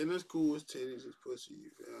shit. Like, and it's cool, it's titties, it's pussy,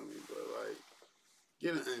 you feel me? But like,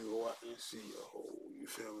 get an angle I can see your whole, you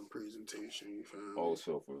feel me, presentation, you feel me?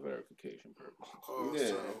 Also for verification purposes. Also,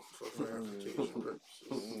 Yeah. for verification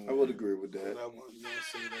purposes. I would agree with But that. I wasn't gonna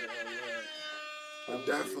say that out loud. But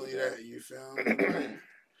definitely that, you feel me? Like,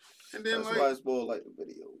 and then That's like, why it's more like the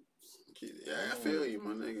video. yeah, I feel you,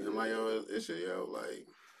 my nigga. And like, yo, it's yo, like,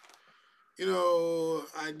 you know,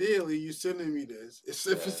 ideally you sending me this. If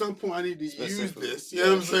at some point I need to use Specifically. this, you know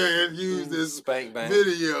what I'm saying? Use this Spank bang.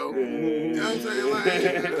 video. You know what I'm saying? Like,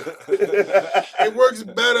 it works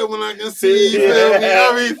better when I can see, you feel me,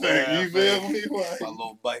 everything. You feel me? Like, My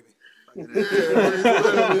little baby. yeah, it works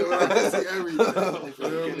better when I can see everything. You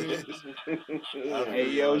feel me? Hey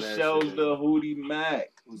yo, shows the Hootie Mac.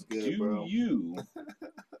 What's good, Do bro? you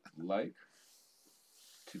like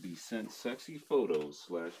to be sent sexy photos /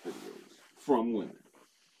 videos from women?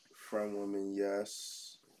 From women,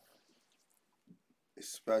 yes.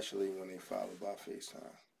 Especially when they follow by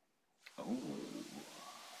FaceTime. Oh.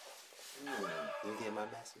 You get my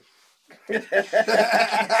message?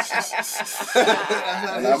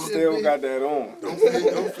 And I still got that on. Don't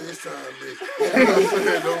FaceTime me. You know what I'm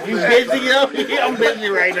saying? Don't You FaceTime busy, yo? I'm busy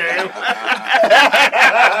right now.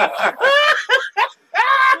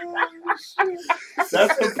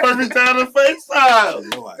 That's the perfect time to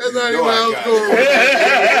FaceTime. That's not even how I was going with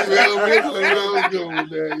that. That's not even how I was going with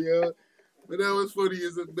that, yo. But that was funny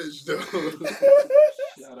as a bitch, though.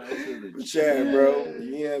 Shout out to the But yeah, bro.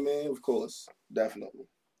 Yeah, man. Of course. Definitely.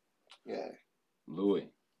 Yeah. Louis,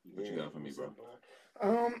 what you got for me, bro?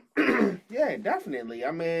 Yeah, definitely.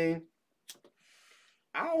 I mean,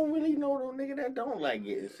 I don't really know no nigga that don't like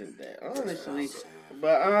getting sent that, honestly.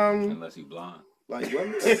 But Unless he blind. Like,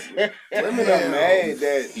 women are mad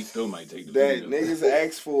that He still might take the that video. niggas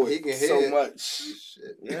ask for He it can so hear. much.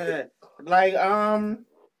 yeah, like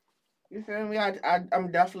you feel me?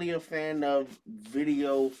 I'm definitely a fan of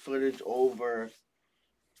video footage over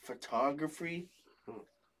photography.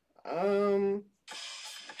 But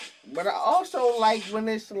I also like when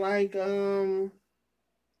it's like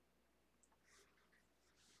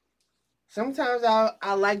sometimes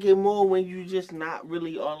I like it more when you just not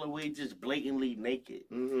really all the way just blatantly naked.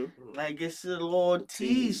 Mm-hmm. Like it's a little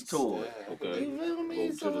tease to it. Okay. You feel me?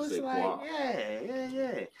 Little So to the it's say like, quoi.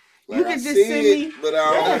 yeah. Like, You I can just see send it, me, but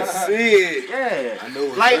I don't see it. yeah. I know.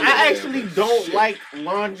 Like I actually don't like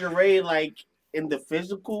lingerie like in the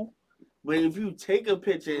physical, but if you take a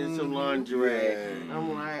picture in some lingerie, Yeah.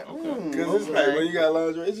 I'm like, Okay. Cause it's like when you got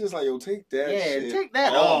lingerie, it's just like, yo, take that yeah, shit. take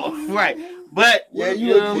that off. off, right? But Yeah, What if- you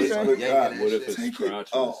know look what I'm good, saying? but Yeah, God, yeah, What if it's take it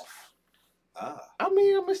crotchless? off. Ah. I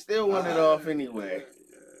mean, I'ma still want it off anyway.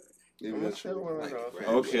 Eventually.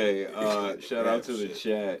 Okay, shout out to the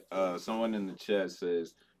chat. Someone in the chat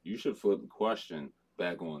says you should flip the question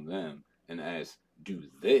back on them and ask, do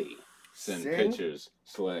they send pictures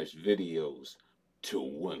 / videos to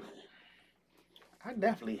women? I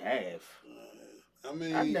definitely have. I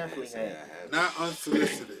mean, I definitely have. not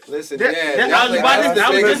unsolicited. Listen, I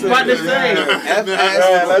was just about to say.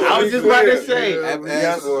 I was just about to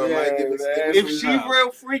say. If she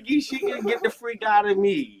real freaky, she can get the freak out of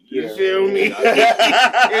me. You feel me? You know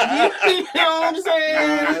what I'm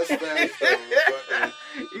saying?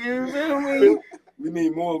 You feel me? We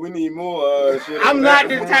need more. Shit. I'm not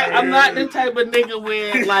the type of nigga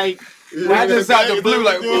where like. I just out the blue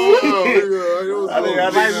like,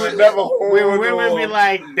 when women be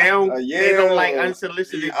like, they don't like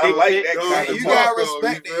unsolicited dick pics. Like that kind of you talk. gotta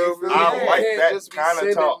respect it. I like that kind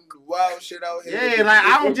of talk. Wild shit out here. Yeah, like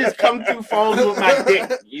I don't just come through phones with my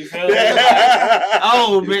dick. You feel me?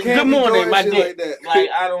 Oh, man, good morning, my dick. Like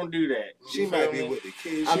I don't do that. She might be with the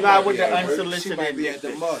kids. I'm not with the unsolicited She might be dick at the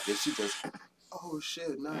pics. market. She just, oh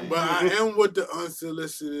shit, nice. But I am with the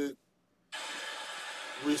unsolicited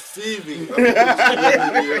receiving of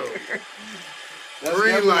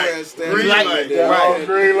Green light. Green light.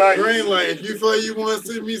 Green light. If you feel like you want to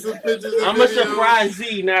send me some pictures, I'm a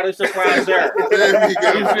surprisee, not a surpriser. There we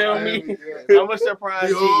go. You feel me? I'm a surprisee,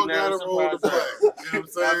 We all not gotta a roll the surpriser. dice. You know what I'm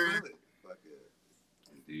saying?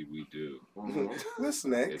 Indeed, we do. What's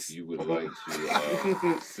If next? you would like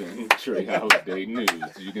to send Trey Holiday news,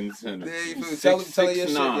 you can send it There you to go. Tell her your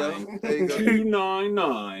shit, yo. There you go.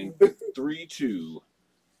 299-3282.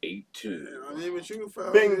 I mean, but you can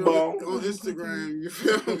find Bing me bong. on Instagram. You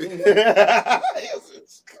feel me?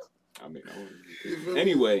 I mean, You feel me?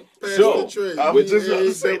 anyway, Pass so the tray. I was just about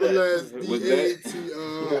to say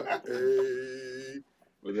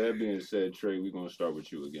with that being said, Trey, we're gonna start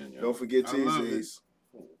with you again, yo. Don't forget I love Tuesdays.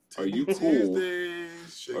 Are you cool?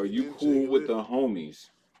 Are you cool with the homies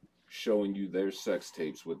showing you their sex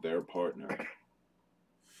tapes with their partner?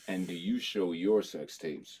 And do you show your sex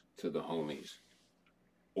tapes to the homies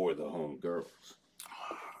or the home girls?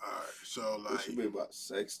 Alright, so It should like, be about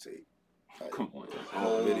sex tape. Like, Come on.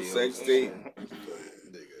 whole Video. sex tape.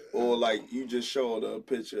 Or like you just showed a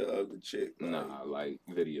picture of the chick. Like, Nah, like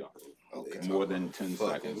video. Okay. More than 10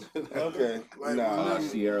 seconds. Okay. Like, Nah.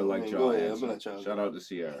 Sierra like Go y'all ahead, I'm answer. gonna let y'all Shout go. out to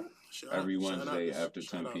Sierra. Every Wednesday after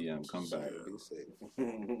 10 p.m. Come back. Shout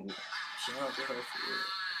out to her for real.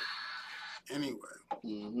 Anyway,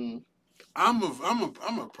 Mm-hmm. I'm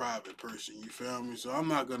a private person. You feel me? So I'm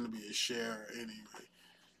not gonna be a sharer anyway.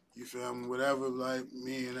 You feel me? Whatever like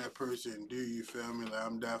me and that person do, you feel me? Like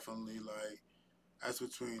I'm definitely like that's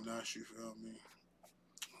between us. You feel me?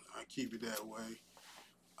 I keep it that way.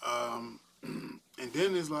 And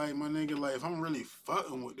then it's like my nigga, like if I'm really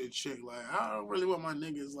fucking with the chick, like I don't really want my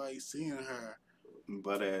niggas like seeing her.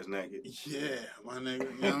 Butt ass naked. Yeah, my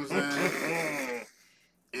nigga. You know what I'm saying?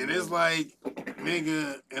 And it's like,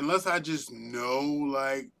 nigga, unless I just know,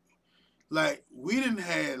 like we didn't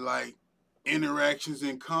had like interactions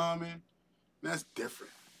in common. That's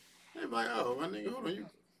different. They're like, oh, my nigga, hold on, you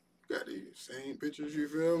got the same pictures. You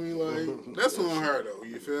feel me? Like that's on her though.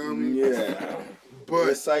 You feel me? Yeah. But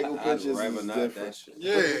Recycle I'd pictures rather is not different. that shit.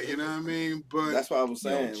 yeah, you know what I mean. But That's what I was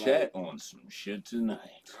saying. Yo, like, chat on some shit tonight.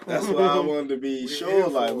 that's why I wanted to be We sure. here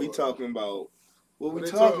Like for we it. talking about what we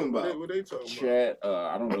they talking about. What they talking about? Chat,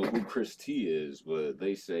 I don't know who Chris T is, but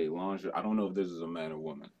they say lingerie. I don't know if this is a man or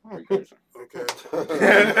woman. Precursor. Okay. Putting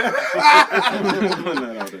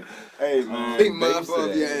that out there. Hey man. Be They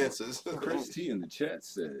mindful of your said- answers. Chris T in the chat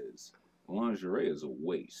says lingerie is a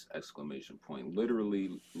waste! Exclamation point.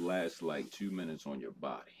 Literally lasts like 2 minutes on your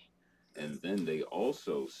body. And then they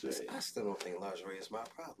also say, I still don't think lingerie is my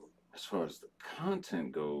problem. as far as the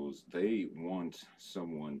content goes, they want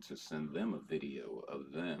someone to send them a video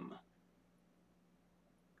of them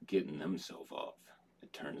getting themselves off.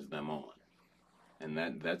 It turns them on. And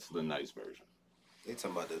that's the nice version. They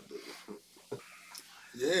talking about the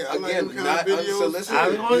Yeah, I like Again, them kind not of videos. unsolicited. I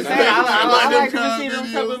was too. gonna say, I like to see them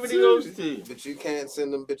type of videos too. But you can't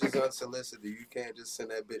send them bitches unsolicited. You can't just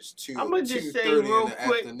send that bitch to I'ma just say 2:30 real in the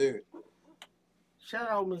quick. afternoon. Shout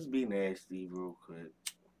out Miss B Nasty real quick,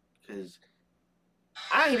 cause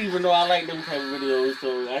I didn't even know I like them type of videos,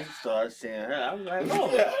 so I started seeing her. I was like,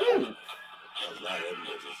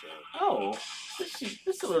 oh,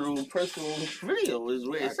 this little personal video is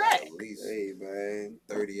where it's at. At least Hey man.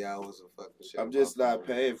 30 hours of fucking shit. I'm just not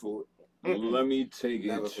paying for it. Let me take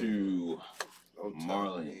Never it to Don't tell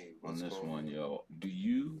Marley me on what's this going one, yo. Do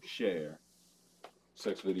you share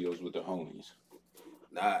sex videos with the homies?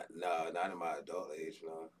 Not in my adult age,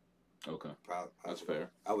 no. Okay, Probably, that's fair.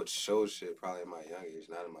 I would show shit probably in my young age,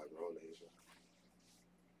 not in my grown age.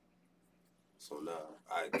 So no,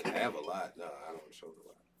 I have a lot. No, I don't show a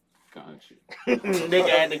lot. Got you. Nigga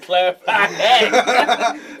had to clarify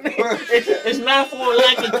that. it's not for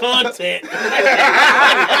lack of content.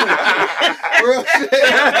 Real shit.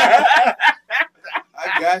 I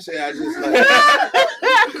got you. I just like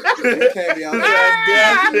you can't be out there. I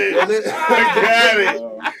got it.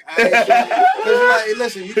 Cause like,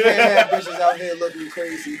 listen, you can't have bitches out here looking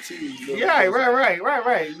crazy too. You know? Yeah, right. I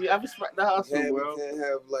respect the hustle, You bro. can't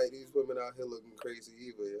have like these women out here looking crazy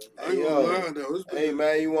either. Yo. I ain't gonna lie, though. It's been- Hey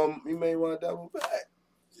man, you may want to double back.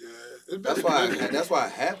 Yeah, it's been That's why I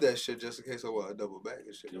have that shit just in case I want to double back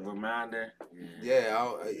and shit. The reminder. Yeah,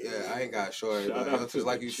 I ain't got to show everybody Shout out else. to Just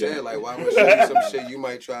like the you chat. said, like why would I show you some shit you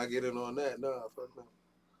might try to get in on that? Nah, fuck no.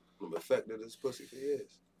 I'm affected this pussy for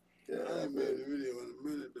years. Yeah, I ain't made a video in a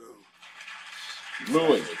minute though.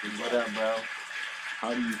 Louis, What up, bro?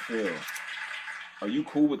 how do you feel? Are you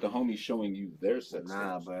cool with the homies showing you their sex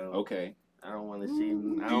Nah, tapes? bro. Okay. I don't want to see. I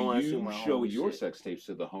don't Do want to see you my show homie your shit. sex tapes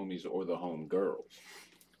to the homies or the home girls?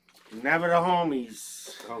 Never the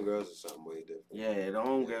homies. Homegirls is something way different. Yeah, the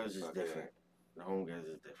homegirls is Fuck different. The homegirls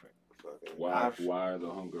is different. Fuck it. Why are the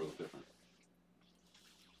home girls different?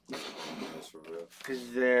 That's for real.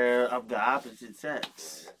 Because they're of the opposite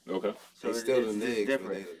sex. Okay. So They still the it's niggas,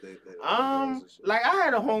 different. but they the homegirls and shit. Like I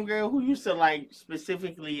had a homegirl who used to like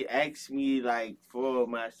specifically ask me like for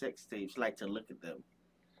my sex tapes, like to look at them.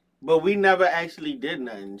 But we never actually did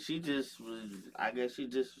nothing. She just was, I guess she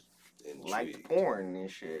just liked Intrigued. porn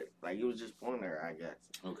and shit. Like it was just porn to her, I guess.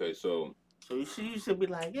 Okay, so So she used to be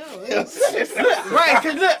like, yo, Yes. right?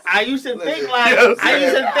 Cause look, I used to think like, Yes.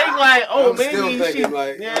 oh, I'm still maybe she, thinking,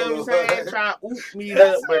 like, you know what I'm oh. saying, try to oop me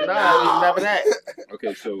up, but no, it was never that.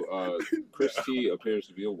 okay, so Chris T appears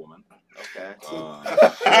to be a woman. Okay.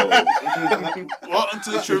 Welcome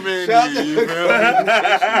to Tremaine. Shout out You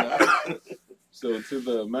feel me? So to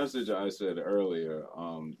the message I said earlier,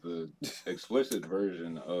 the explicit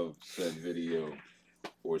version of said video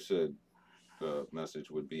or said message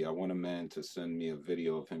would be, I want a man to send me a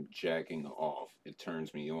video of him jacking off. It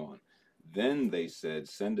turns me on. Then they said,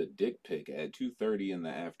 send a dick pic at 2:30 in the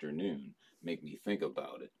afternoon. Make me think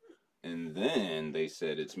about it. And then they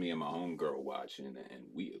said, it's me and my homegirl watching, and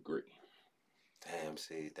we agree. Damn,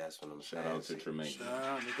 see, that's what I'm saying. Shout out to See. Tremaine.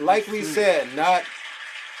 Like we said, not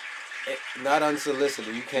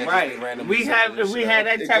unsolicited. You can't just be Right. randomly We sending this have we shit had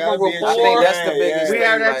out. that It type gotta of be a rapport. I think that's the Yeah, biggest We thing.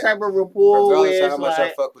 have that like, type of rapport regardless where of how it's much I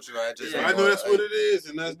like, fuck with you, I just Yeah. I know that's what it is,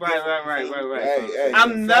 and that's right. Hey, hey,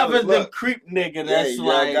 I'm never fellas, the look. creep nigga Hey, that's y'all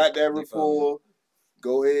like, got that rapport.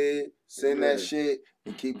 Go ahead, send that Yeah. shit,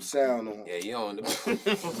 and keep the sound on. Yeah, you on the.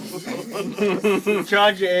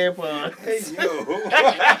 charge your AirPods. Hey, yo.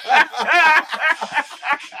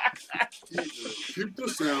 Keep the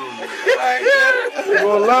sound. You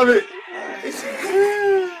gonna love it.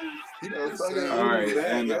 Keep Yo, the fucking sound. All right, back,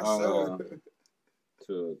 and yes, sir.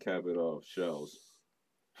 to cap it off, Shells.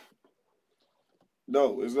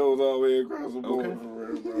 No, it's those all the way across the board Okay. for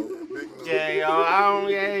real, bro. Yeah, yo, I don't.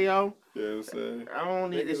 Yeah, yo, You know what I'm saying? I don't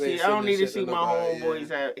need to Niggas see. ain't I don't sending need to shit see to my nobody,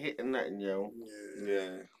 homeboys out hitting nothing, yo. Yeah.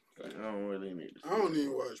 Yeah. I don't really need to. I don't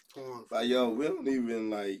even watch porn. Like, yo, we don't even,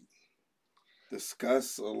 like,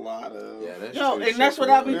 discuss a lot of... Yeah, that's Yo, true. and that's shit what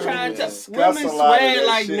for I be real. trying to. Yeah. Discuss Women a lot of swear that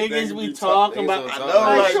like shit, niggas niggas be be talking niggas about. don't I talk know, about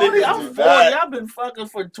Like, like, shit. shorty, niggas I'm do 40. not. Y'all been fucking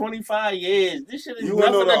for 25 years. This shit is You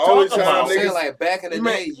nothing know to the talk only That's what time I'm about. saying, niggas- like back in the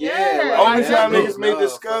Man, day, yeah, yeah. Only like, time that's niggas may nah,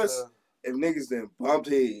 discuss fuck if niggas then bumped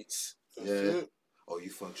heads. That's Yeah. it. Oh, you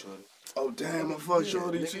fuck shorty? Oh, damn, I fucked Yeah,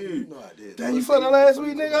 Shorty nigga, too. You know I did. Damn, you fucked her last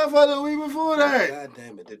week, nigga? I fucked her the week before that. God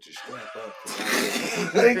damn it, did you strap up?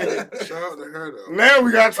 Nigga. Shout out to her though. Now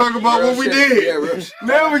we gotta talk about Real what we shit. did. Yeah, real shit.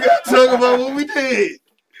 Now we gotta talk about what we did.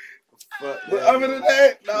 Fuck But that. other than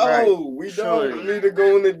that, no, Right. we Sure. don't need to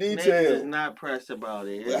go into Niggas is detail. not pressed about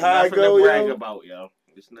it. But It's how I nothing go, to brag yo? about, yo.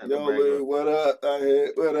 It's nothing Yo, to brag about. what up? I had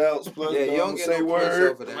what else? Plus, Yeah, you don't get say no points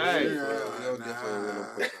word. over that Right. shit, bro. You don't definitely get no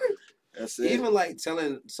points. That's it. Even like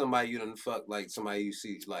telling somebody you done fuck, like somebody you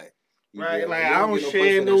see, like you Right, real- like you I don't get share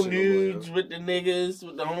points for no that shit no more, nudes with the niggas,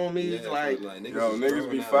 with the homies. Yeah, like, niggas Yo, is niggas grown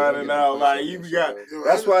be now, finding you don't get no out, points like, for you that got- shit, Yo,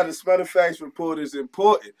 That's I- why the smell of facts report is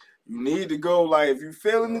important. You need to go, like, if you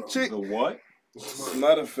feeling the chick, The what?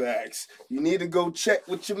 smell of facts. You need to go check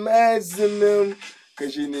with your mans in them.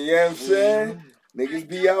 Cause you know what I'm saying? Niggas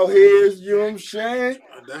be out here, you know what I'm saying?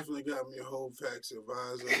 I definitely got me a whole facts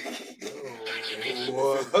advisor.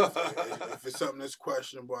 What? If it's something that's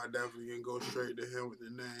questionable, I definitely can go straight to him with the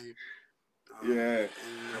name. Yeah. And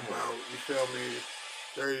about, you feel me,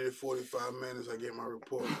 30 to 45 minutes, I get my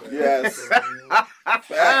report back. Yes.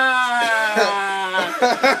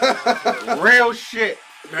 Real shit.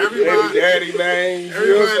 Everybody, Daddy, man. You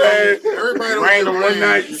know what I'm saying? everybody don't Random get one paid,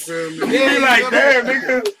 night. you feel me? You be like, damn,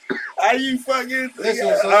 nigga. How you fucking? Listen,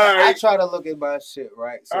 All so I right. try to look at my shit,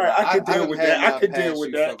 right? So All right, I could deal done with had that. I my could deal past, with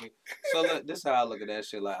you that. feel me? So look, this is how I look at that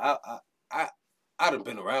shit. Like I done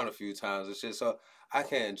been around a few times and shit, so I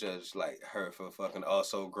can't judge like her for fucking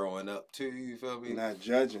also growing up too. You feel me? Not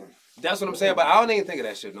judging. That's what I'm saying. But I don't even think of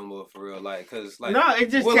that shit no more for real. Like, cause like No, it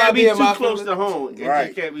just will I can't be be in too my close to feelings? home. It Right.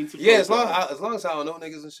 just can't be too close yeah, as to home. long as I don't know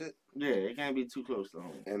niggas and shit. Yeah, it can't be too close to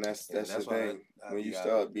home. And that's Yeah, the that's why thing. I When you got-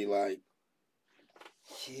 start be like,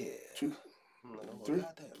 Yeah. 2, I'm like, oh, 3.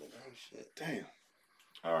 goddamn, nigga, oh, shit. damn.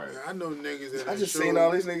 All right. Man, I know niggas that I done just showed- seen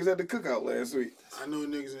all these niggas at the cookout last week. I know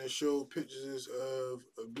niggas that showed pictures of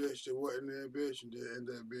a bitch that wasn't that bitch and then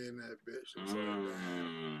ended up being that bitch. It's like,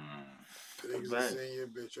 niggas Right. that seen your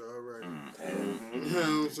bitch already. Mm-hmm. You know what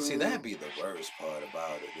I'm saying? See, that'd be the worst part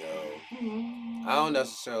about it, yo. I don't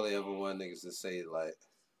necessarily ever want niggas to say like,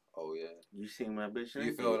 oh yeah. You seen my bitch?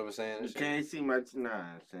 You feel what I'm saying? You can't see my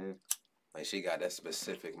son. Like she got that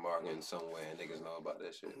specific marking somewhere and niggas know about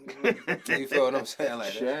that shit. You feel what I'm saying?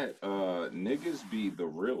 Like that? Chat, niggas be the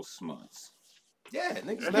real smuts. Yeah,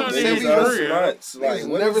 niggas That's never not said niggas we are agree. nuts. Like, Niggas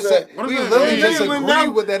what never is said that? What we does that literally mean? just Niggas agree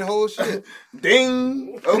know. with that whole shit.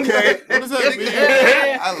 Ding. Okay. What does that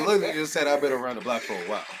mean? I literally just said I've been around the block for a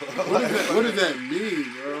while. What does that mean,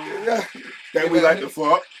 bro? That we like to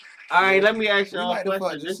fuck. All right, let me ask We y'all like a to fuck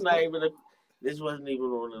question. just- This wasn't even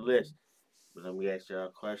on the list, but let me ask y'all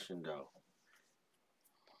a question though.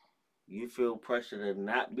 You feel pressure to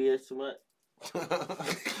not be a smut?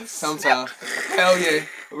 Sometimes. Hell yeah.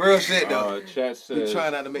 Real shit though. Chat We says, try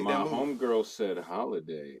not to make my that move. homegirl said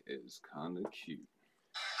Holiday is kind of cute.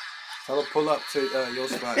 Tell her pull up to your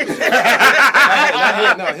spot. No,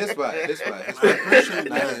 his spot. His spot. Appreciate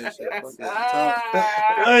Not that. his shit. Fuck that.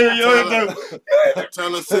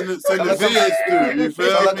 Tell her send the vids through. You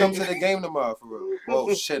Tell her feel come me? to the game tomorrow for real.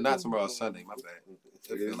 Whoa, shit, not tomorrow, Sunday. My bad. It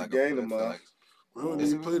It is feel like the game it feel tomorrow. like- We don't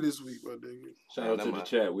even play this week, my nigga. Shout out to the never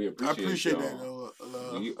chat. We I appreciate y'all. that though,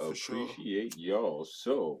 We for sure. appreciate y'all.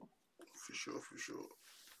 So, For sure.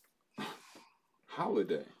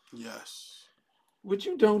 Holiday, Yes. would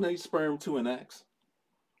you donate sperm to an ex?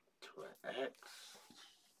 To an ex.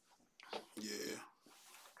 Yeah.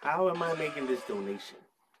 How am I making this donation?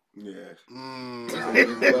 Yeah.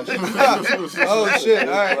 Oh shit!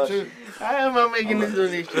 All right, true. How am I making this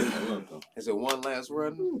donation? Is it one last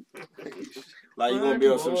run? Like you gonna be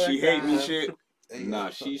on some she hate me shit. Hey, Nah,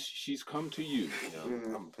 she's come to you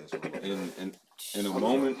I'm pissed. in a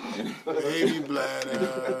moment. Baby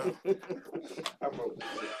bladder.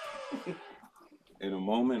 In a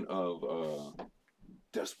moment of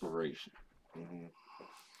desperation.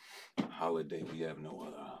 Holiday, we have no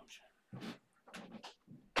other option.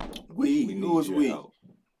 We. We Who is your we? help.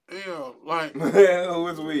 Yeah, like Who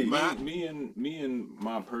is we? Me and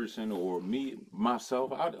my person or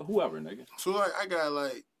myself, whoever, nigga. so like I got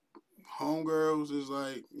like homegirls is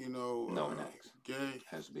like, you know, No, an ex. gay.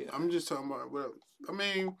 Has to be. I'm just talking about what I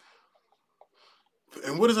mean.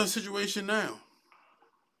 And what is our situation now?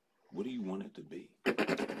 What do you want it to be?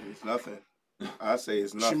 It's nothing. I say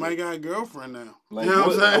it's nothing. She might got a girlfriend now. Like, you know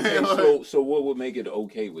what I'm saying? okay, Like, so what would make it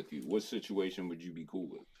okay with you? What situation would you be cool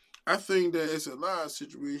with? I think that it's a lot of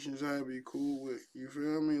situations I'd be cool with. You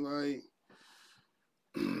feel me? Like,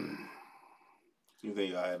 You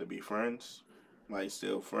think y'all had to be friends? Like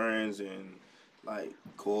still friends and like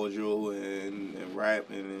cordial and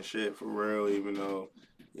rapping and shit for real, even though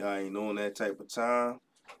y'all ain't on that type of time?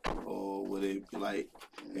 Or would it be like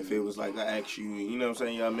if it was like I asked you, you know what I'm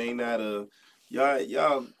saying? Y'all may not have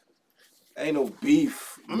y'all ain't no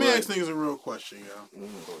beef. let me but- ask niggas a real question, y'all.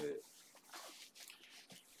 Go ahead.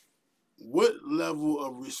 What level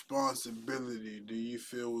of responsibility do you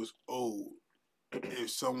feel is owed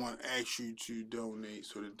if someone asks you to donate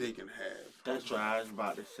so that they can have? That's what I was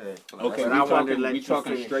about to say. Okay, But we I wanted to talking, let we you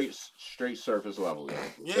talking finish. straight surface level.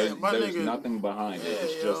 Yeah, my there's nigga. nothing behind it.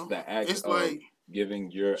 It's Yeah, just yo. the act It's of like,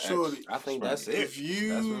 giving your shorty, ex. I think sperm. that's it. if That's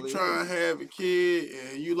you really try it. to have a kid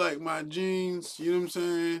and you like my jeans, you know what I'm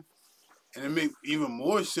saying? And it make even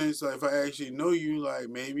more sense like if I actually know you, like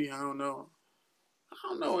maybe, I don't know,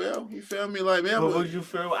 yo. You feel me? Like, man, But would you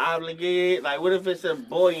feel obligated? Like, what if it's a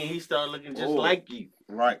boy and he start looking just Oh. like you?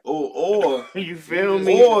 Right. Or You feel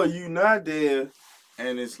me? or you not there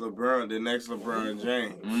And it's LeBron, the next LeBron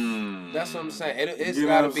James. That's what I'm saying. It's You know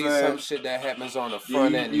gotta what be I'm saying? some shit that happens on the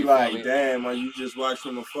front end. You You feel like, me? damn, man, you just watch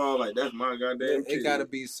from afar. Like, that's my goddamn kid. It gotta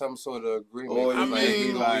be some sort of agreement. Or I you mean, just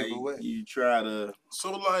be like, either way. you try to.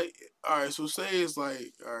 So like, all right. So say it's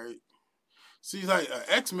like, all right. See, like an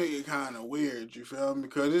ex make it kind of weird. You feel me?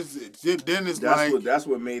 Because then it's like That's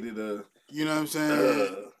what made it a you know what I'm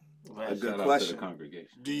saying. a good Shout out to question. the congregation.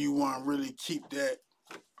 Do you want to really keep that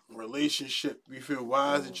relationship? You feel?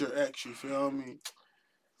 Why is it your ex? You feel me?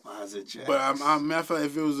 Why is it your But ex? I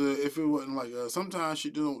feel like if it wasn't like sometimes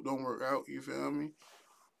shit don't work out. You feel me?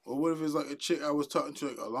 Or what if it's like a chick I was talking to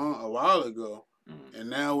like a while ago, and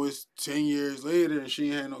now it's 10 years later and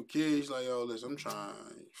she ain't had no kids. She's like, yo, listen, I'm trying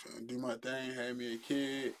to do my thing, have me a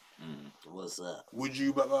kid. What's up? Would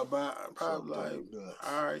you blah blah blah? Probably like,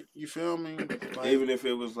 all right, you feel me? Like, Even if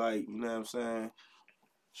it was like, you know what I'm saying,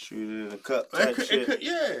 shoot it in a cup it type could, shit.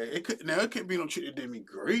 it could. Now it could be no chick that did me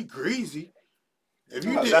greasy. If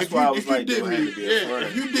you No, did, that's if why you, I was if you like, did you had me, to be a friend.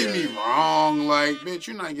 if you did me wrong, like bitch,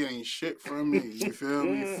 you're not getting shit from me. You feel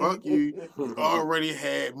me? Fuck you. You already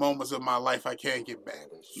had moments of my life I can't get back.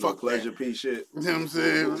 No Fuck pleasure that. P shit. You know what I'm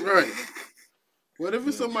saying? Right. What if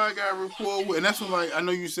it's somebody I got rapport with? And that's when, like, I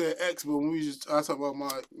know you said ex, but when I talk about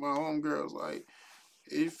my homegirls, like,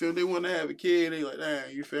 you feel they want to have a kid, they like,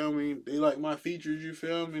 damn, you feel me? They like my features, you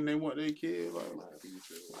feel me? And they want their kid, like, why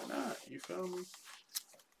not? You feel me?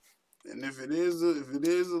 And if it is a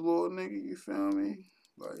little nigga, you feel me?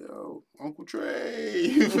 Like, yo, Uncle Trey,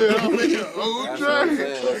 you feel me? Uncle That's what I'm Trey.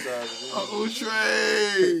 saying. That's how it is. Uncle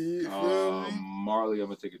Trey, you feel me? Marley, I'm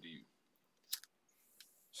gonna take it to you.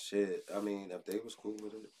 Shit, I mean, if they was cool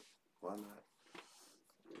with it, why not?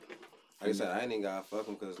 Like I said, I ain't even gotta fuck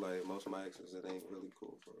them because, like, most of my exes, it ain't really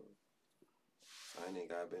cool for them. I ain't even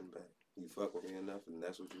gotta bend back. You fuck with me enough, and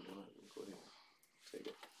that's what you want, go ahead. Take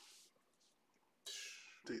it.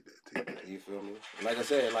 Take that. You feel me? Like I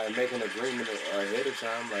said, like, make an agreement ahead of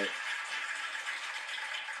time, like,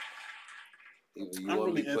 either you I'm want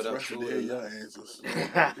really me to put up interested to to it hear or your not. answers.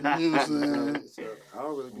 You know what I'm saying? So, I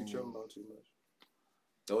don't really be tripping about too much.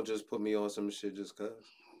 Don't just put me on some shit just cause.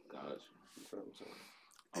 Gotcha. You feel what I'm saying?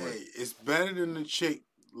 Hey, it's better than the chick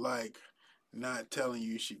like not telling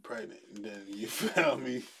you she pregnant than you feel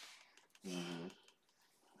me. Having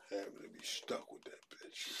to be stuck with that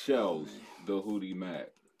bitch. Shells, the Hootie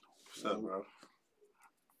Mac. What's up, bro?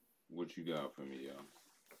 What you got for me, yo?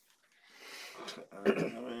 I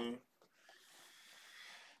mean,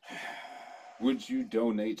 Would you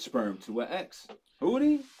donate sperm to an ex?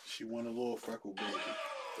 Hootie? She want a little freckle baby.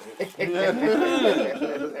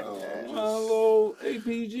 Hello,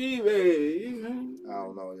 APG, baby. I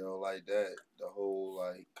don't know, yo, like that. The whole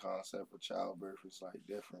like concept of childbirth is like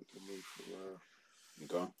different to me for real.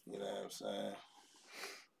 Okay. You know what I'm saying?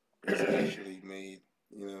 It's actually made,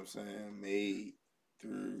 you know what I'm saying, made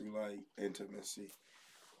through like intimacy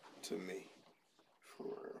to me, for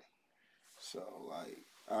real. So like,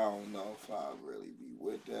 I don't know if I'll really be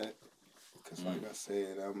with that, cause like I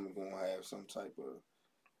said, I'm gonna have some type of,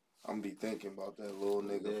 I'm gonna be thinking about that little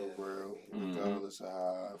nigga for real, regardless of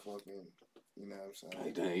how I fucking, you know what I'm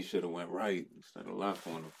Hey, saying? dang, he should have went right instead of left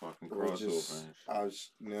on the fucking Or crossover. just, I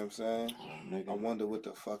was, you know what I'm saying? Nigga. I wonder what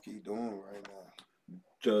the fuck he doing right now.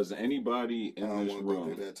 Does anybody I in don't this want to go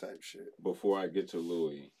room, through that type shit. before I get to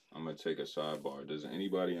Louis, I'm going to take a sidebar. Does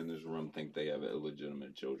anybody in this room think they have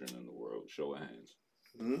illegitimate children in the world? Show of hands.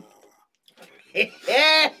 Who's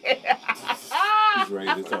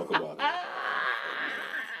ready to talk about it?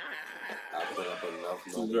 I put up enough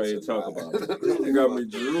Who's money ready to talk about it? You got me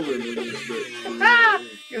drooling in this shit.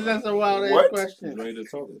 Because that's a wild ass What? question. Who's ready to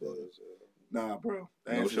talk about it? Nah, bro.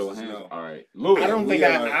 The No answer show of is hands. no. All right, Louis. I don't think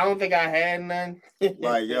I had none.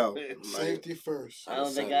 like, yo, Safety first. I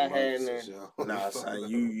don't think I had none. nah, son,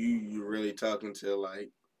 you really talking to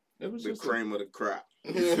like It was the just cream of the crop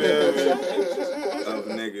You feel me? Of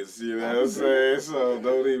niggas, you know what I'm saying? So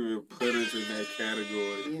don't even put it in that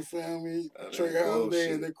category. You feel me? That Trey ain't Holiday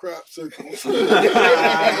bullshit. in the crop circle.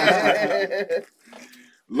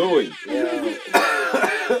 Louis. Yeah.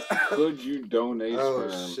 Could you donate Oh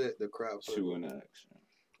sperm shit, the crowd to an ex?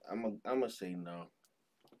 I'm gonna say no.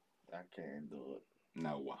 I can't do it.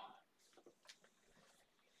 Now why?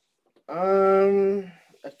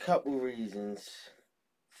 A couple reasons.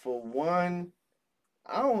 For one,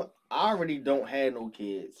 I already don't have no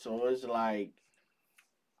kids, so it's like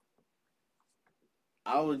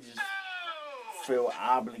I would just feel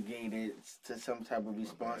obligated to some type of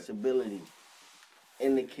responsibility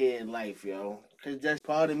in the kid life, yo, cause that's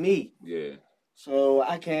part of me. Yeah. So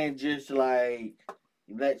I can't just like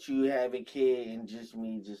let you have a kid and just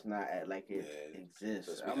me just not act like it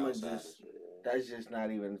exists. I'm gonna just That's just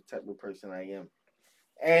not even the type of person I am.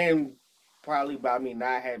 And probably by me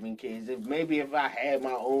not having kids, if I had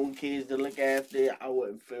my own kids to look after, I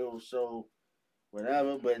wouldn't feel so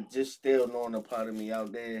whatever. But just still knowing a part of me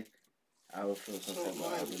out there, I would feel some So, type of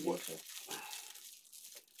like, obligation.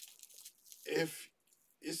 If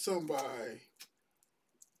it's somebody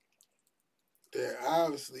that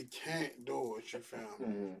obviously can't do it, you feel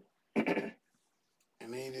me? Mm-hmm.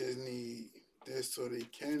 And they just need this so they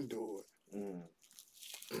can do it.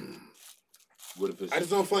 Mm-hmm. What if it's I just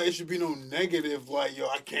don't feel like it should be no negative, like, yo,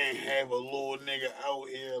 I can't have a little nigga out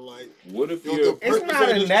here, like, what if yo, you're the purpose not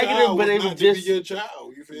of a this negative, child but was it was not to just- be your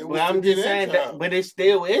child, you feel me? But I'm just saying that, but it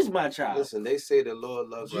still is my child. Listen, they say the Lord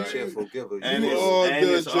loves a Right. cheerful giver. And You it's, are and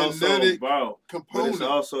the it's also, genetic bro. But component.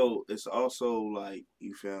 it's also like,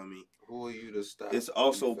 you feel me? Who are you to stop? It's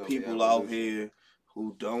also You feel me? people out Evolution. here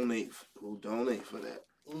who donate for that.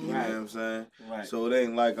 You know Right. what I'm saying? Right. So it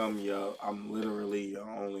ain't like I'm literally your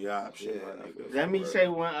only option, Yeah, my nigga. Let me for real. say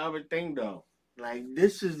one other thing though. Like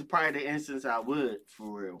this is probably the instance I would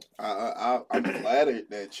for real. I'm flattered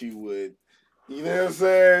that you would. You know what I'm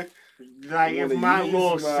saying? Like You if wanna my use little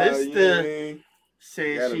my- you know what I sister mean?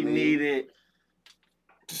 said Gotta she leave. needed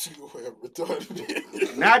This nigga wear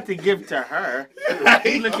retarded. not to give to her.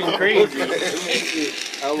 You looking crazy.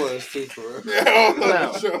 I was too, for real.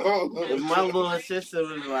 Yeah, If my little sister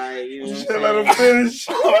was like, you know, Just what let I'm him saying? finish.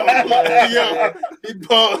 Yo, he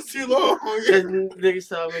paused too long. Cause niggas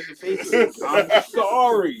start making faces. I'm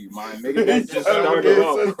sorry, my nigga. That just started Okay,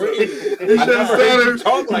 off sister. crazy. He I should never heard you started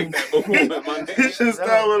talk like that before, my He nigga. should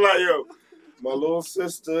start with like, yo, my little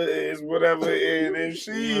sister is whatever, and if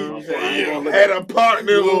she You know what I'm saying? had a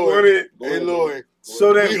partner who Lord. wanted, Hey, Lloyd.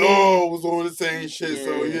 so that We all was on the same shit,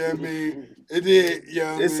 so Yeah. you know what I mean? It did,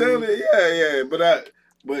 yeah. it sounded, yeah, but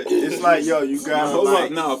it's like, yo, you gotta Hold like,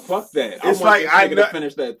 up, no, fuck that. It's I want like this I nigga know- to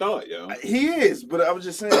finish that thought, yo. he is, but I was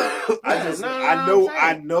just saying,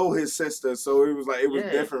 I know his sister, so it was like, it was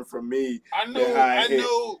Yeah. different from me. I know, Yeah, I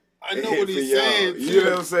know Hit what for he's y'all. saying. You know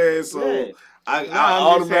what I'm saying? So Yeah. I No, I'm just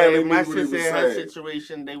automatically saying, knew if my what he was sister in her saying.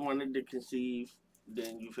 situation, they wanted to conceive,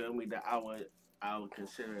 then you feel me? That I would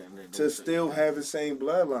consider it. under To those still circumstances. have the same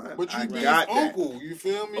bloodline. But you I be his got that. uncle, you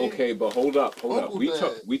feel me? Okay, but hold up. Uncle We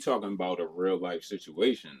Dad. we talking about a real life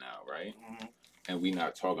situation now, right? Mhm. And we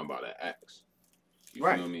not talking about an ex. You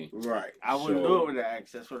Right. feel me? Right. I wouldn't So- do it with an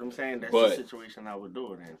ex. That's what I'm saying. That's But- the situation I would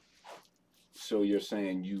do it in. So you're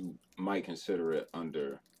saying you might consider it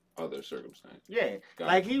under other circumstances? Yeah, Got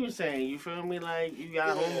like he was saying, you feel me? Like you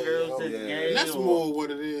got Yeah, homegirls that's yeah. gay. And that's or- more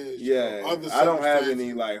what it is. Yeah. Other I don't have circumstances.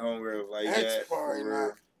 any like homegirls like That's that. probably for real.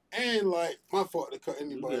 not. And like, my fault to cut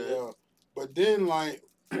anybody good. out. But then like,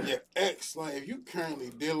 your ex, like if you currently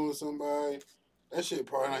dealing with somebody, that shit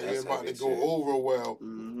probably not That's even about to heavy go shit. over well.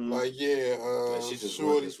 Mhm. Like yeah, Like, she just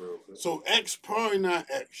shorty. this real quick. So ex probably not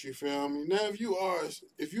ex, you feel me? Now if you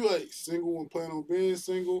like single and plan on being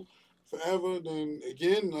single forever, then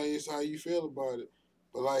again, like it's how you feel about it.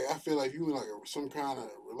 But like I feel like you in like some kind of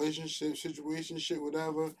relationship, situation, shit,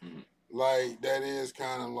 whatever, Mhm. like that is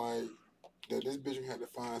kind of like that this bitch had to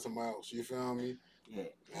find somebody else, you feel me? Yeah,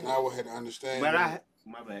 And I would have to understand. but that.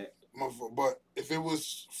 my bad. But if it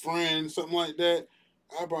was friends, something like that,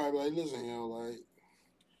 I'd probably be like, listen, like,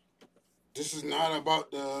 this is not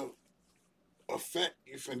about the effect.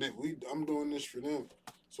 You feel that I'm doing this for them,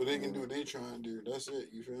 so they can do what they trying to do. That's it.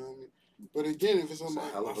 You feel me? But again, if it's It's a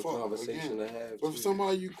somebody, hell of a conversation again, to have. but if too.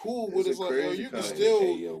 somebody you cool with, It's it's a like, yo, crazy you can conversation. still,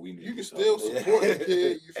 Hey, yo, we need you can to still talk about support that. the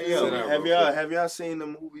kid. You Hey, feel yo, me? Sit down have real y'all quick. have y'all seen the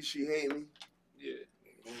movie She Hate Me? Yeah.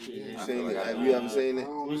 Yeah. You I seen feel it? like I Have know. you ever seen I it?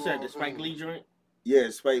 don't Who's know that? The Spike Lee joint? Yeah,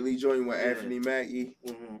 Spike Lee joined with Yeah. Anthony Mackie,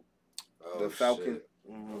 Mm-hmm. the Falcon. Shit.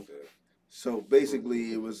 Mm-hmm. Okay. So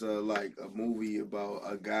basically, it was like a movie about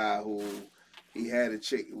a guy who he had a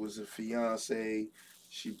chick. It was a fiance.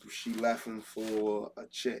 She left him for a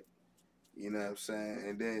chick. You know what I'm saying?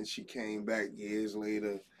 And then she came back years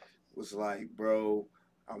later. Was like, bro,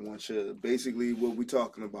 I want you. Basically, what we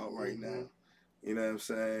talking about right now. You know what I'm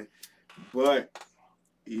saying? But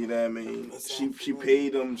you know what I mean. That She sound she familiar.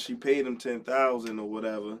 paid him $10,000 or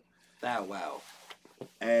whatever, That wow.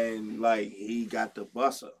 and like he got the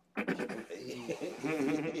busser.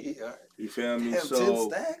 You feel me? Damn, 10 So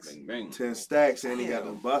stacks? Bang, bang. 10 stacks, and he got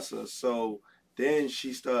the Damn. busser. So then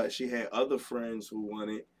she had other friends who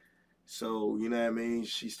wanted. So you know what I mean.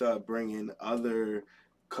 She started bringing other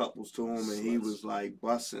couples to him, and he was like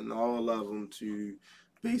busting all of them to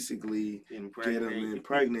basically get him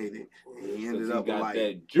impregnated. And he ended He up with got like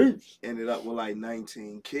that juice.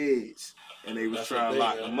 19 kids, and they was That's trying a to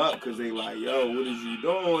lock thing, him up because they like, yo, what is you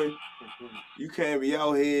doing? You can't be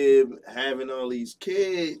out here having all these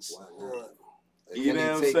kids. Right. You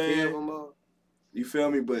know what I'm saying? You feel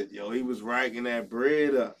me? But yo, he was racking that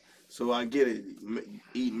bread up. So I get it.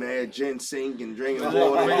 Eat mad ginseng and drinking Yo,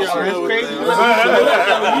 water. and that's shit. crazy.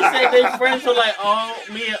 Yo, You say they friends are like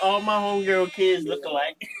me and all my homegirl kids look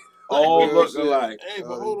alike. All Real look shit. alike. Hey,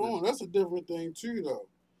 but hold on, that's a different thing too, though.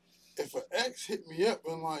 If an ex hit me up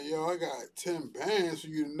and like, yo, I got 10 bands for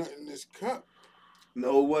you to nut in this cup.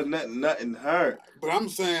 No, it wasn't nothing hurt. But I'm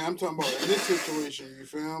saying, I'm talking about in this situation, you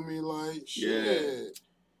feel me? Like, shit,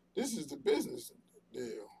 this is the business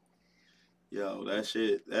deal. Yo, that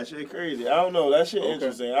shit crazy. I don't know. That shit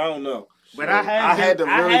interesting. I don't know. But I had to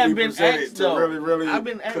really be been presented asked, to though. really. I've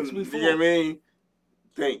been asked before. You know what I mean?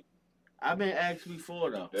 Think. I've been asked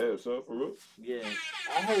before though. Damn, so for real? Yeah.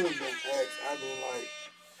 I haven't been asked. I've been like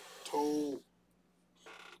told,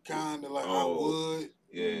 kind of like I would.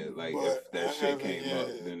 Yeah, like But if that I shit haven't came up,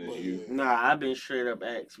 yet, then it's but you. yeah. Nah, I've been straight up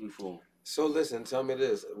asked before. So listen, tell me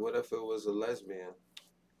this: what if it was a lesbian?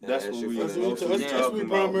 And That's asked what you we for was the that's mostly what talking we about.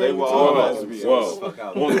 primarily They were talking all about. lesbians. Well, Fuck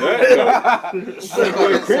out. on that note,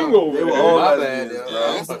 Segway King over They were there. all My lesbians, bad, yo.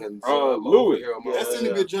 bro. I'm fucking Louis. That's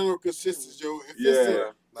in the general consistency, yo.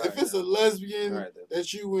 If it's a lesbian Alright, then.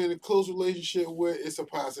 that you in a close relationship with, it's a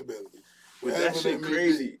possibility. But that Whatever shit may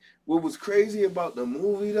crazy. What was crazy about the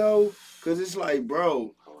movie though, cause it's like,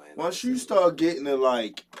 bro, Oh, and once that's you it. start getting to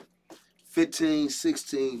like 15,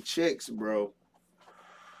 16 chicks, bro,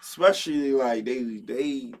 especially like they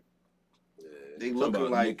Talking looking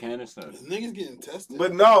about like, Nick Cannon. be. Niggas getting tested.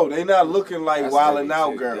 but no, they not looking like That's wilding heavy,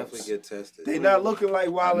 out too. girls. Definitely get tested. They not looking like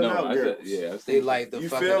wilding out I girls. said, yeah, They like the You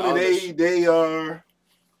fucking feel me? Amish. They are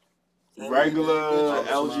regular Amish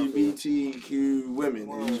LGBTQ women.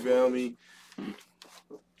 You feel me?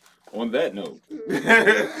 On that note,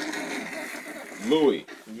 Louis,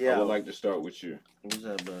 I Yeah. would like to start with you. What's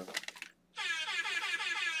up, bro?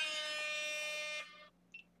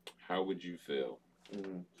 How would you feel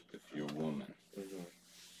Mhm. if your woman Mhm.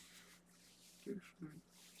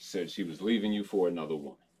 said she was leaving you for another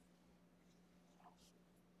woman?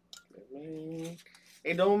 I mean,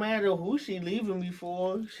 it don't matter who she leaving me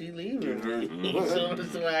for. She leaving me. Mhm. So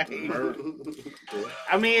it's like,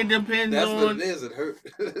 I mean, it depends That's what on. it is. It hurt.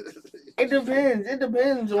 It depends. It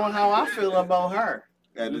depends on how I feel about her.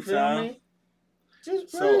 At You the feel time. me? Just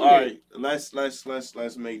So bring all it. right,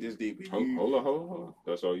 let's make this deeper. Hold on.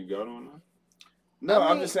 That's all you got on that? No, I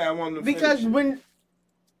I'm mean, just saying I want to Because finish.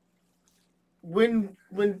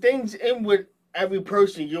 when things end with every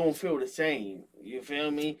person, you don't feel the same. You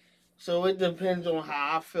feel me? So it depends on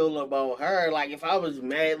how I feel about her. Like if I was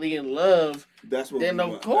madly in love, That's what then we of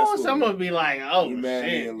want. course That's what I'm gonna be like, oh we madly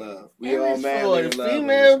shit. in love. We And all it's madly for in the love. in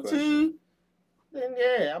female this question. too. Then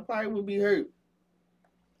yeah, I probably would be hurt.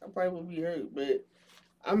 But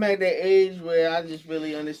I'm at that age where I just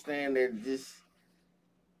really understand that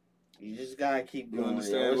you just gotta keep You going.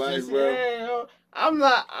 understand It's life, just, bro? yeah, yo, I'm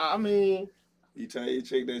not. I mean, You tell your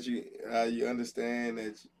chick that you understand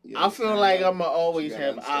that. You I feel understand like life. I'ma always You gotta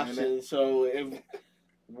have understand that. options. So if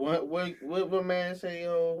what man say,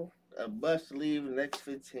 yo, a bus leave next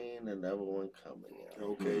 15, another one coming. Yo.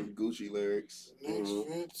 Okay, Gucci lyrics. Next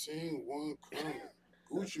 15, one coming.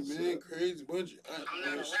 Gucci man, crazy budget. I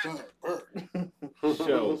can't stop her.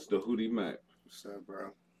 Shells, the Hootie Mac. What's up,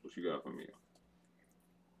 bro? What you got for me?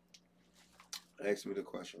 Ask me the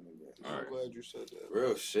question again. All I'm right. glad you said that.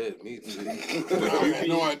 Real shit. Me too. I had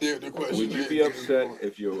no idea what the question Would you is. be upset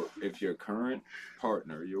if your current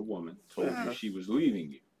partner, your woman, told you she was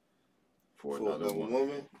leaving you for another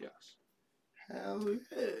woman? Yes. Hell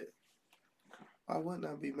yeah. Why wouldn't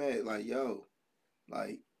I be mad? Like, yo,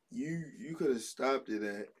 like you could have stopped it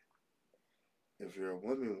at if your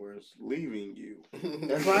woman was leaving you.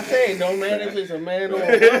 That's why I say it don't matter if it's a man or a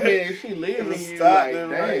woman. If she leaving you, Stop like it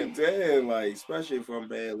damn. right there. Like, especially if I'm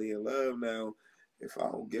badly in love now. If I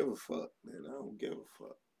don't give a fuck, then I don't give a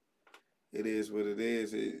fuck. It is what it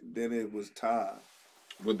is. Then it was time.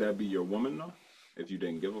 Would that be your woman though? If you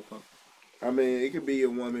didn't give a fuck? I mean, it could be a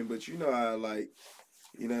woman, but you know how, like,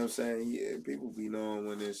 you know what I'm saying? Yeah, people be knowing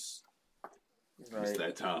when it's It's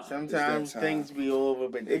that time. Sometimes time. things be over,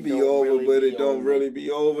 but they it be don't over, really but be it don't over. really be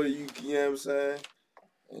over. You know what I'm saying?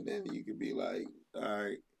 And then you could be like, all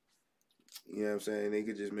right, you know what I'm saying? They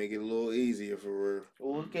could just make it a little easier for real.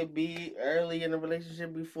 Or it could be early in the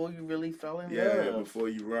relationship before you really fell in Yeah, love. before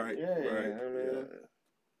you right. Yeah, right. I mean- Yeah.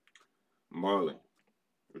 Marley,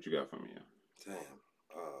 what you got for me? Damn.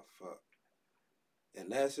 Oh, fuck. In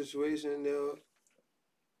that situation, yo,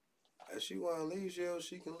 if she want to leave, yo,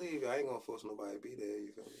 she can leave. I ain't going to force nobody to be there,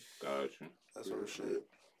 you feel me? Gotcha. That's what I'm saying.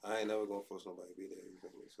 I ain't never going to force nobody to be there, you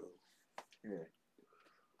feel me? So,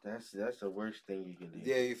 That's the worst thing you can do.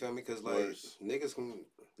 yeah, you feel me? Because, like, Worse. niggas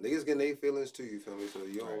Niggas getting their feelings too, you feel me? So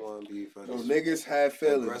you don't want to be No, funny. niggas have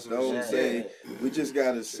feelings. Aggressive Don't shit. say. We just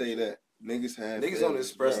gotta say that niggas have. Niggas feelings, don't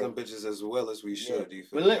express bro. them bitches as well as we should. You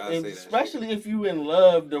feel But me? look, I say that especially shit. if you in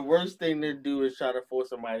love, the worst thing to do is try to force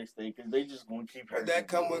somebody to stay because they just gonna keep But hurting. that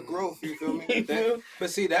come with growth. You feel me? You feel? But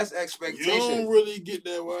see, that's You expectation. don't really get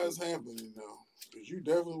that while it's happening, though. Because you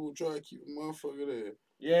definitely will try to keep a motherfucker there.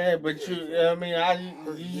 Yeah, but Yeah, I mean, I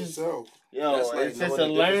Hurt you just, yourself. yo, That's like it's just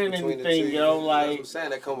knowing a the difference learning between the thing, two, you yo. feel me? That's what I'm Like, saying.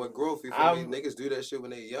 That come with growth. You feel I'm- me? Niggas do that shit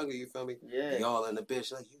when they younger. You feel me? yeah, Y'all in the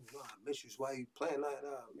bitch like, you know, I miss you. So why you playing like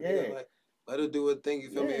that? Yeah. Like, let her do a thing. You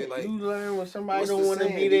feel me? yeah, Like, you learn when somebody what's don't the want to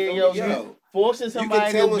saying? be You there, feel yo. me? You forcing you somebody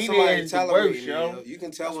can tell to when be there somebody is the tolerating worst, you, yo. yo. You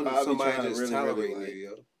can tell That's when why I be somebody trying to just really, tolerating like, you,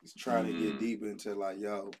 yo. He's trying to get deep into like,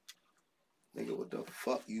 yo, nigga, what the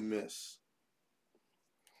fuck you miss?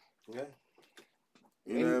 Yeah.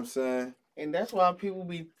 You know what I'm saying? And that's why people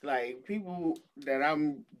be like, people that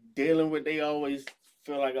I'm dealing with, they always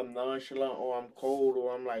feel like I'm nonchalant or I'm cold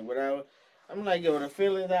or I'm like whatever. I'm like, yo, the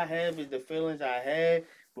feelings I have is the feelings I had.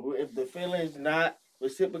 But if the feelings not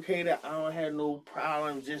reciprocated, I don't have no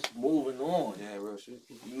problem just moving on. Yeah, real shit.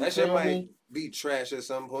 You That shit feel might me? be trash at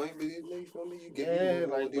some point, but you feel me? You get, Yeah, you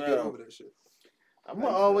move on, like, you bro. get over that shit. I'm How gonna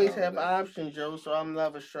you feel always about have that? options, yo. So I'm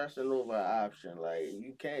never stressing over an option. Like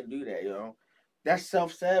you can't do that, yo. That's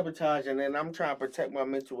self sabotaging, and I'm trying to protect my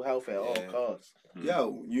mental health at all Yeah. costs.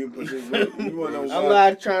 Yo, you You wanna know I'm what?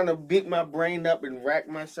 not trying to beat my brain up and rack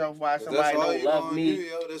myself why 'Cause somebody that's all don't you love gonna me. do,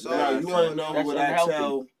 yo. That's Nah, all you you wanna doing, know yo. That's what I unhealthy.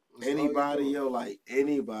 tell That's all you anybody, doing. yo, like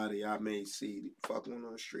anybody I may see fucking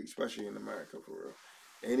on the street, especially in America for real.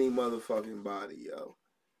 Any motherfucking body, yo.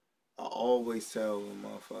 I always tell them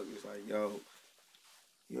motherfuckers like, yo,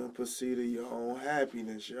 you're in pursuit of your own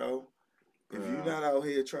happiness, yo. If you're not out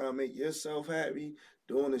here trying to make yourself happy,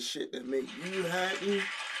 doing the shit that make you happy,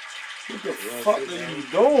 what the Real fuck shit, are man. you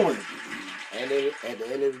doing? And then at the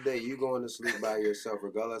end of the day, you going to sleep by yourself,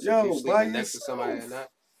 regardless Yo, if you by sleeping next to somebody or yourself. not.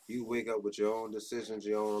 You wake up with your own decisions,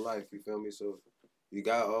 your own life. You feel me? So you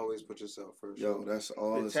gotta always put yourself first. Yo, that's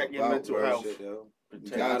all Protect it's your about, mental bro. health. Shit, yo. Protect You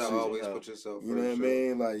your gotta mental always health. put yourself first. You know what I yo.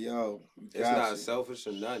 mean? Like, yo, you It's got not to. selfish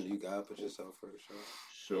or nothing. You gotta put yourself first, yo.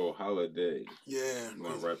 So holiday. Yeah. You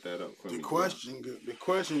want to wrap that up for The me?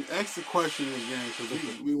 question, ask the question again,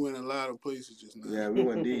 because we went a lot of places just now. Yeah, we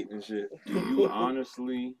went deep and shit. Do you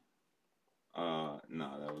honestly? No,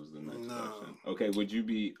 that was the next No. question. Okay, would you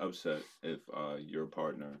be upset if your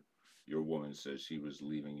partner, your woman, said she was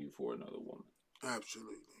leaving you for another woman?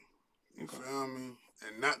 Absolutely. You Okay. feel me?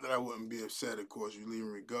 And not that I wouldn't be upset, of course, you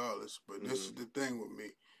leaving regardless, but this is the thing with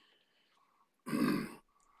me.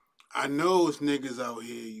 I know it's niggas out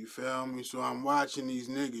here, you feel me? So I'm watching these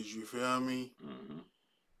niggas, you feel me? Mm-hmm.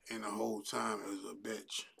 And the whole time it was a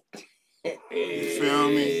bitch. You feel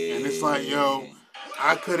me? And it's like, yo,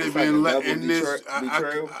 I could have It's like been a letting double this.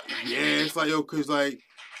 betrayal? Yeah, it's like, yo, because, like,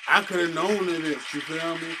 I could have known of this, you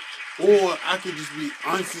feel me? Or I could just be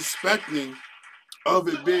unsuspecting of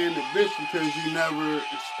it being the bitch because you never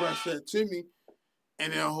expressed that to me.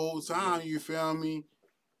 And the whole time, you feel me?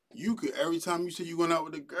 You could, every time you say you going out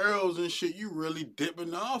with the girls and shit, you really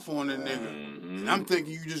dipping off on the nigga. Mm-hmm. And I'm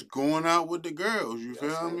thinking you just going out with the girls, you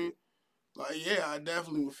That's feel me? heavy. Like, yeah, I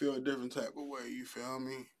definitely would feel a different type of way, you feel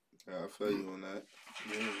me? Yeah, I feel you on that.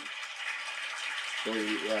 Yeah. So,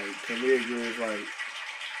 like, can we agree with,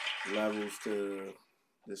 like, levels to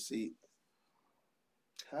deceit?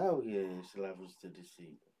 Hell yeah, it's levels to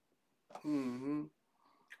deceit. Mm-hmm.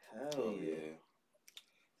 Hell yeah.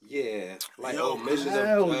 Yeah, like Yo, omission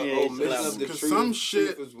hell of yeah, omission it's of the levels. truth. Some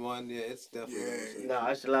shit- Truth is one. Yeah, it's definitely. Yeah. No,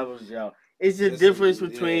 it's levels, yo. It's the It's- difference yeah,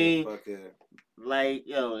 between fuck yeah. like,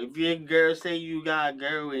 yo, if your girl say you got a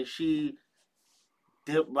girl and she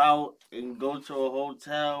dip out and go to a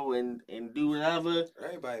hotel and do whatever,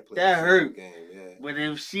 Everybody plays That the hurt. game. Yeah. but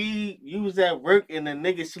if you was at work and the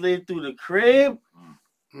nigga slid through the crib,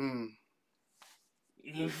 Mm.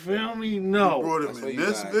 you feel me? You No. brought him That's in when you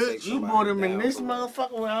this gotta take bitch? You somebody brought him in down this for real.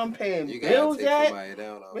 motherfucker where I'm paying You gotta bills take at? somebody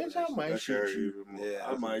down off Bitch, of I that might That's shoot very you. even more. Yeah,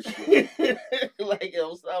 I might that's- shoot. Like,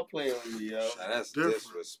 yo, stop playing with me, yo. shit. That's Different.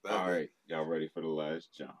 disrespect. All right, y'all ready for the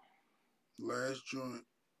last jump? Last joint.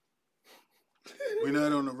 We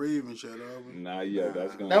not on the Ravens yet, are we? Nah, yeah,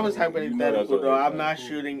 that's gonna. That was you know that's hypothetical, what though. it's I'm like. not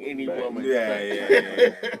shooting any Back. woman.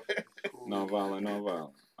 Yeah. Cool. No violent, no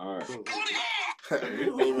violent. All right, We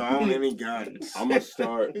don't even own any guns. I'm gonna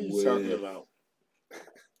start What you talking with about?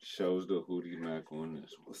 shows the Hootie Mac on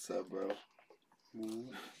this one, What's up, bro?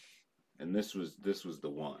 and this was the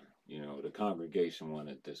one. You know, the congregation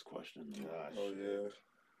wanted this question. the most. Oh,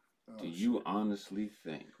 yeah. Do you honestly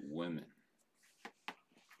think women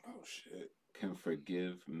Oh, shit. can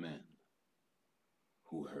forgive men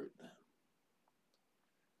who hurt them?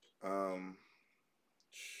 I'm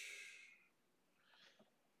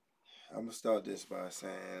gonna start this by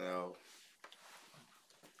saying,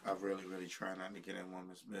 I really, really try not to get in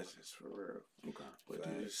women's business for real. Okay. But for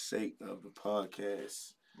the sake of the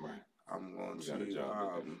podcast, Right. I'm going We got a to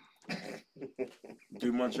job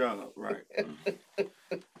do my job, right?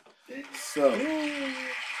 So,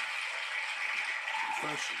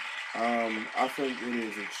 I think it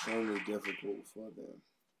is extremely difficult for them.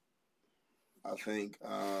 I think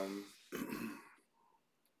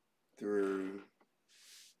through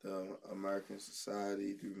the American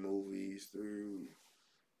society, through movies, through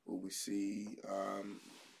what we see on,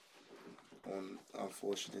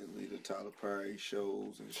 unfortunately, the Tyler Perry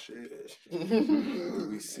shows and shit. What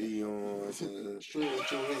we see on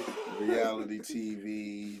reality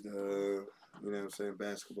TV, the, you know what I'm saying,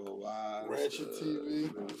 Basketball Wives. Ratchet TV.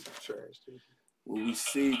 You know, trash TV. What we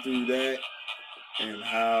see through that and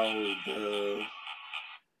how the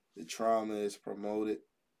trauma is promoted,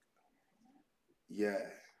 yeah,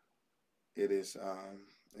 it is,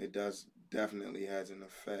 it does definitely has an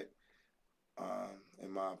effect,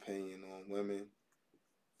 in my opinion, on women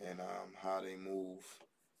and how they move.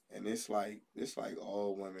 And it's like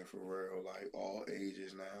all women for real, like all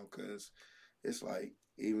ages now, cause it's like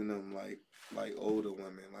even them like older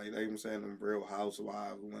women, like I'm saying, them real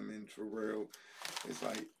housewife women for real. It's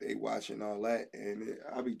like they watching all that, and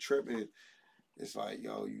I be tripping. It's like,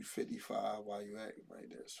 yo, you 55, why you acting like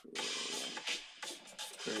this for real? Like,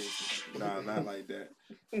 crazy. Nah, not like that.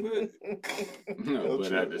 No,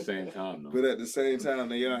 but at the same time, But at the same time,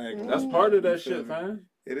 they are acting. That's like part of you that feel shit, me? man.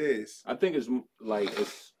 It is. I think it's like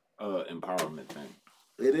it's empowerment thing.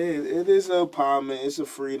 It is. It is a empowerment. It's a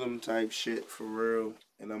freedom type shit for real,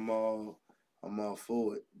 and I'm all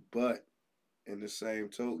for it. But in the same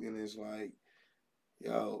token, it's like,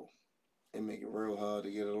 yo, it make it real hard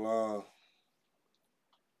to get along.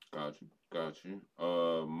 Got you.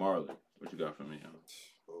 Marley, what you got for me?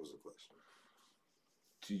 What was the question?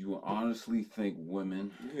 Do you honestly think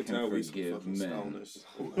women You can forgive men?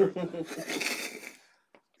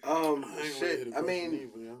 Shit. I mean,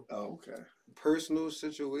 Oh, okay. personal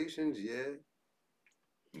situations, yeah.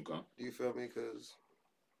 Okay. Do you feel me? Cause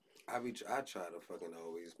I try to fucking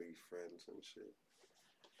always be friends and shit.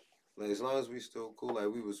 Like as long as we still cool, like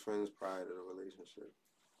we was friends prior to the relationship.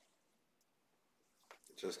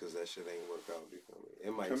 Just cause that shit ain't work out, you feel me?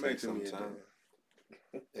 It might Come take back to some me time.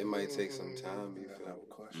 again. It might take some time, you I feel have me?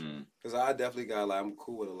 a question. Cause I definitely got like I'm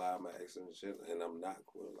cool with a lot of my exes and shit, and I'm not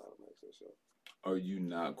cool with a lot of my exes and shit. Are you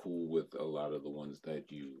not cool with a lot of the ones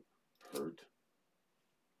that you hurt?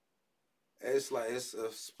 It's like it's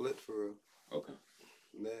a split for real. Okay.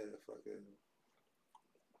 Yeah, fuck it.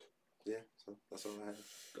 Yeah, so that's all I have.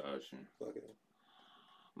 Gotcha. Fuck it.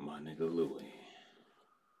 My nigga Louis.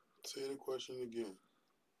 Say the question again.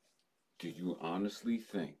 Do you honestly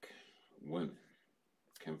think women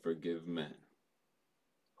can forgive men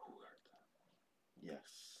who hurt them?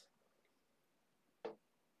 Yes.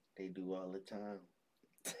 They do all the time.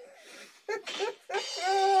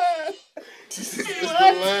 This is the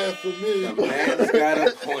laugh for me. The man's got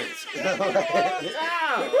a point.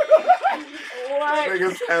 What?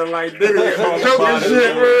 Niggas sound like this. Joking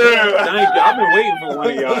shit, real. Thank you. I've been waiting for one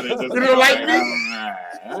of y'all to just. You don't like me?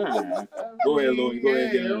 Alright. Go ahead, Louis. Go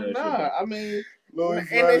ahead. Get into that shit, bro. I mean, Louis and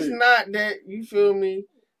it's funny. not that, you feel me,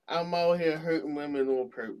 I'm out here hurting women on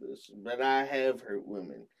purpose, but I have hurt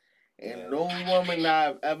women. And no woman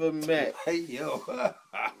I've ever met, Hey, yo.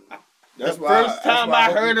 That's the why first that's time why I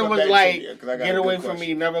hope heard you it come was back to like, me, 'cause I got get a away good from me,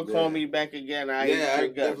 question. never call Yeah. me back again. I Yeah, hate I've your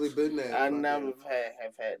guts. definitely been there. I Fuck never it.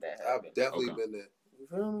 have had that happen. I've definitely Okay. been there. You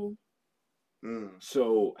feel me?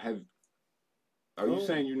 So, are you Oh.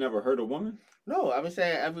 saying you never hurt a woman? No, I'm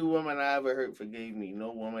saying every woman I ever hurt forgave me.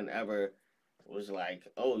 No woman ever was like,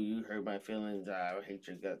 oh, you hurt my feelings. I hate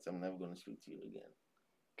your guts. I'm never going to speak to you again.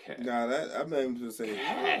 Okay. Nah, that I'm not even just saying.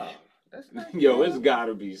 No, that's not Yo, true. it's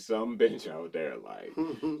gotta be some bitch out there like,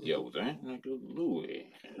 yo, that nigga Louis.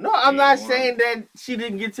 No, I'm He not want- saying that she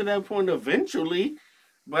didn't get to that point eventually,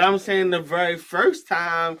 but I'm saying the very first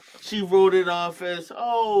time she wrote it off as,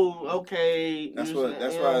 oh, okay. That's you what. know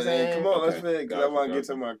That's what why. I'm saying? Come on, let's Okay. finish because I Gotcha, want to get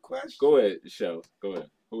gotcha. to my question. Go ahead, Shell. Go ahead.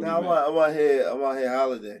 Who Now I'm out here.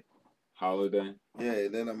 Holiday. Holiday. Yeah,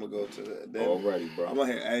 then I'm gonna go to the. Then Already, bro. I'm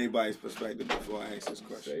gonna hear everybody's perspective before I ask this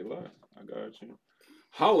question. Say less. I got you.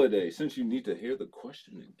 Holiday, since you need to hear the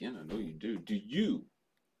question again, I know you do. Do you,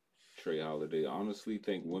 Trey Holiday, honestly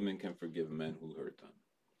think women can forgive men who hurt them?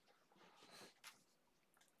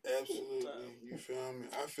 Absolutely. You feel me?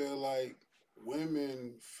 I feel like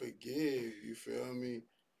women forgive, you feel me,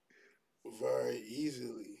 very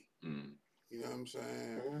easily. Mm. You know what I'm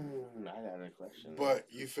saying? I had a question. But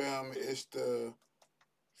you feel me? It's the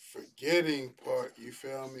forgetting part. You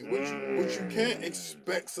feel me? Which you can't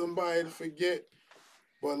expect somebody to forget,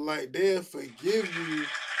 but like they'll forgive you,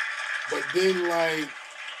 but then like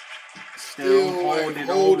still like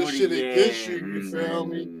hold the shit against you. You feel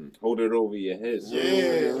me? Hold it over your head. So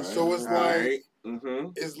Yeah. So it's like Mm-hmm.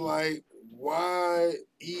 it's like why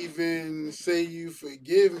even say you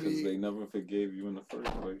forgive because they me? never forgave you in the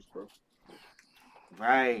first place, bro.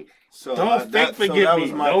 Right. So Don't fake forgive that me.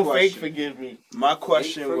 was my Don't question. fake forgive me. My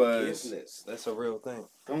question was, Forgiveness. That's a real thing.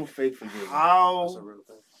 Don't fake forgive me. That's a how real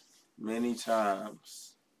thing. many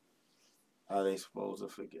times are they supposed to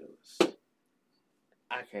forgive us?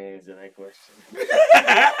 I can't answer that question.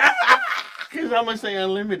 Because I'm going to say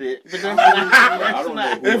unlimited. But that's I don't know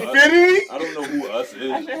not. who us, Infinity? I don't know who us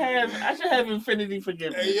is. I should have infinity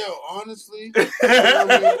forgiveness. Hey yo, honestly, you know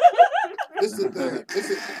what I mean? It's the thing.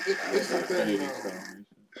 It's the thing.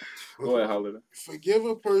 Go ahead, Holiday. Forgive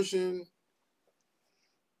a person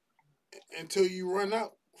until you run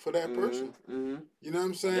out for that person. Mm-hmm. You know what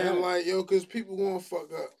I'm saying? Yeah. Like, yo, because people gonna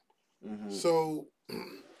fuck up. Mm-hmm. So,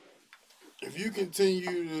 if you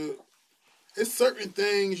continue to, it's certain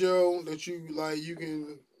things, yo, that you like, you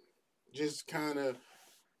can just kind of.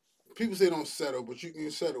 People say don't settle, but you can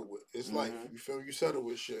settle with. It's life. You feel me? You settle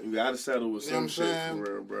with shit. You gotta settle with You know some what shit I'm for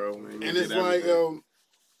saying? real, bro. Man, you And get it's like, everything.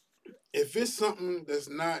 if it's something that's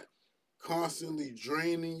not constantly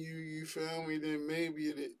draining you, you feel me, then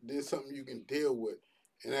maybe there's something you can deal with.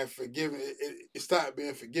 And that forgiving, it stop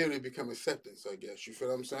being forgiving, it become acceptance, I guess. You feel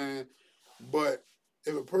what I'm saying? But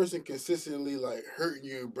if a person consistently, like, hurting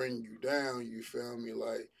you and bringing you down, you feel me,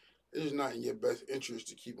 like, it's not in your best interest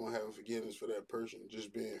to keep on having forgiveness for that person,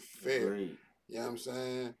 just being fair. Great. You know what I'm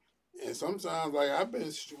saying? And sometimes, like, I've been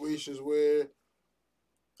in situations where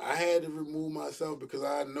I had to remove myself because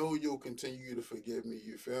I know you'll continue to forgive me,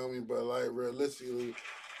 you feel me? But, like, realistically,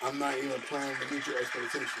 I'm not even planning to meet your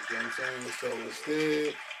expectations, you know what I'm saying? So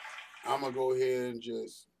instead, I'm going to go ahead and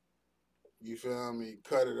just, you feel me,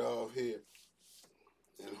 cut it off here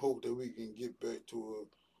and hope that we can get back to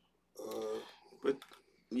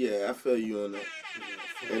Yeah, I feel you on that.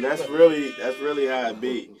 And that's really how it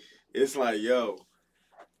be. It's like, yo,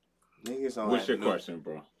 niggas don't What's have your no- question,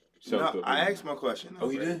 bro? No, I asked my question. Oh,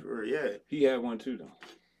 you did? Yeah. He had one too,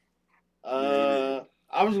 though.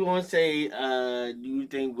 I was going to say, do you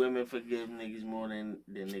think women forgive niggas more than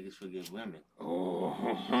niggas forgive women? Oh.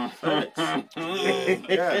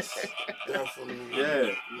 Yes. definitely. Yeah.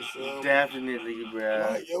 You feel me? Definitely, bro.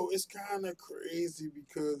 Like, yo, it's kind of crazy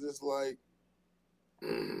because it's like,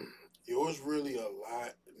 yo, it's really a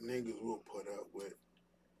lot niggas will put up with.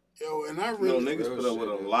 Yo, and I No, really, niggas put up with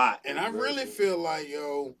a lot. and I really feel like,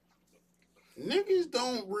 yo, niggas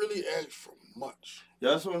don't really ask for much.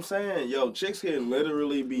 That's what I'm saying. Yo, chicks can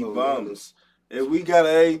literally be bums. If we got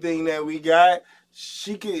everything that we got,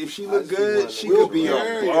 she can. If she look good, she could be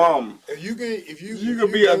a bum. If you can, You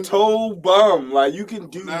could be a total bum. Like you can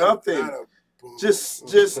do nothing. Not a bum.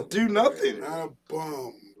 Just do nothing. Not a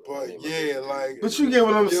bum, but yeah, like. But you get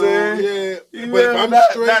what I'm yo, saying? Yeah, You but if know, I'm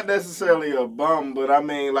not straight, necessarily a bum, but I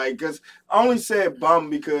mean, like, cause I only said bum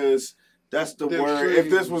because that's the They're word. free, If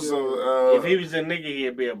this was a, if he was a nigga,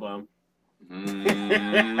 he'd be a bum.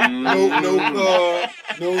 no car,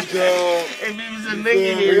 no job. If he was a You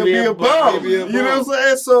nigga, feel me? he'll be a bum. He'll be a You know what I'm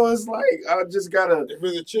saying? So it's like I just gotta. If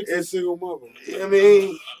it's a chick, it's a single mother. I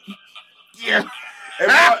mean, Yeah.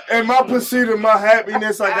 in my pursuit of my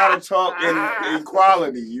happiness, I gotta talk in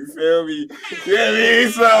equality. You feel me? You know what I mean?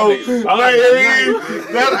 So, like, I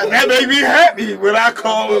mean, that made me happy when I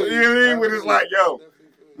call it. You know what I mean? When it's like, yo,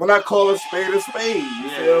 when I call a spade, you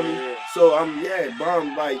feel me? So I'm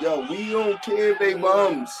bum. Like, yo, we don't care if they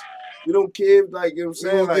bums. We don't care, like, you know what I'm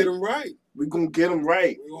saying? We gonna Like, get them right. we gonna get them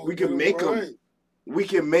right. We can make them. Right. We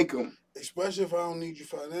can make them. Especially if I don't need you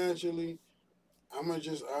financially. I'm gonna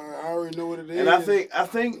just, I already know what it is. And I think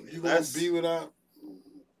you gonna that's be without.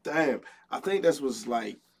 damn. I think that's what's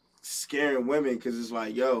like scaring women because it's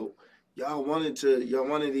like, yo, y'all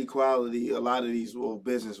wanted equality. A lot of these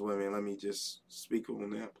business women. Let me just speak on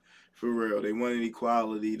them for real. They wanted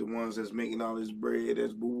equality. The ones that's making all this bread,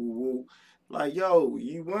 that's boo boo boo. Like, yo,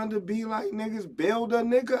 you want to be like niggas? Build a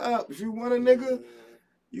nigga up. If you want a nigga,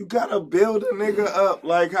 you gotta build a nigga up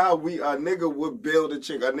like how a nigga would build a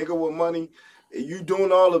chick. A nigga with money. You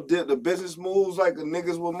doing all of the business moves like the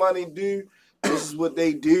niggas with money do. This is what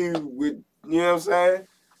they do with, you know what I'm saying?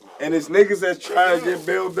 And it's niggas that's trying to get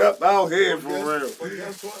built up out here for real. But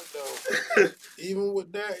guess what, though? Even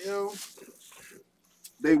with that, yo.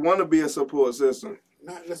 They want to be a support system.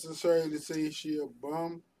 Not necessarily to say she a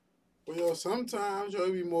bum. But, yo, sometimes, yo,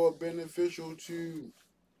 it be more beneficial to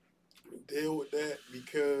deal with that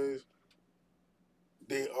because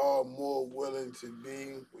they are more willing to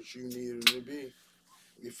be what you need them to be.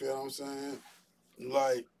 You feel what I'm saying?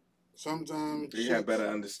 Like, sometimes They have better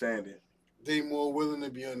understanding. they more willing to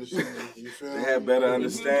be understanding. You feel They me? have better If you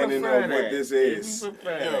understanding prefer of what that, this if is. you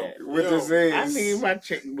prefer Yo, that. What this is. I need my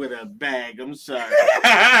chick with a bag. I'm sorry.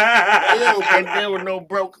 Yo, Can't deal with no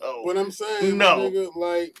broke hoe. What I'm saying, No. my nigga,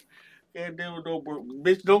 like, Can't deal with no broke.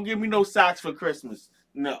 Bitch, don't give me no socks for Christmas.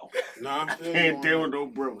 No. nah, I feel you Can't on deal that. with no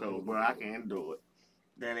broke hoe, bro. I can't do it.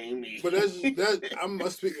 That ain't me. But I'm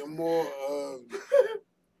speaking more of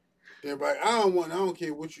everybody. I don't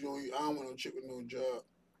care what you doing. I don't want no chick with no job.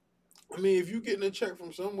 I mean, if you getting a check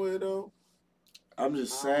from somewhere though, I'm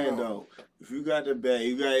just I don't saying know. though, if you got the bag,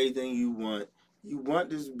 you got everything you want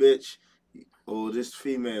this bitch or this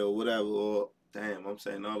female, whatever, or damn, I'm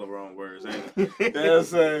saying all the wrong words, ain't I? You know what I'm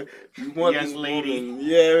saying? You want Young this lady. woman,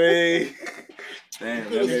 yeah, I mean.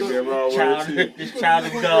 Damn, that may be a wrong word Child, too. this child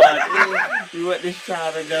of God. You want this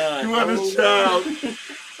child of God. You want this child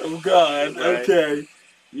of God, Right. okay.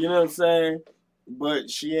 You know what I'm saying? But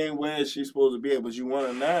she ain't where she's supposed to be at, but you want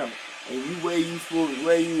her now. And you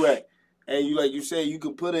where you at. And you like you said, you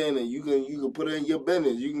can put her in it. You can put her in your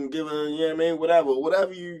business. You can give her, you know what I mean,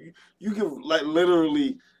 whatever you can like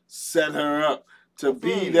literally set her up to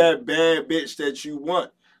be that bad bitch that you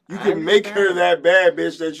want. You I can make her understand. that bad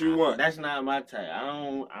bitch that you want. That's not my type.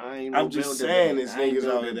 I ain't no I'm just builder saying, bitch. there's I ain't niggas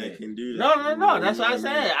out builder here that bitch. can do that. No. That's You know what I I mean?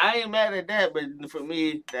 said. I ain't mad at that, but for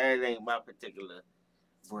me, that ain't my particular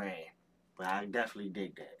brand. But I definitely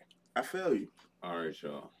dig that. I feel you. All right,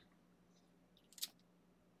 y'all.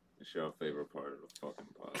 It's your favorite part of the fucking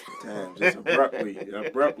podcast. Damn, just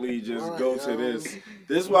abruptly just All right, go to y'all. this.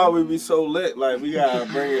 This is why we be so lit. Like, we gotta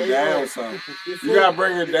bring it Hey, down yo, some. before- You gotta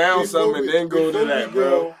bring it down before some and we- then go to before we that, bro.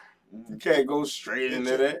 go, You can't go straight the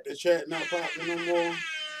into that. The chat not popping no more.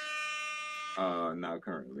 Not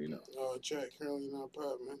currently, no. Chat currently not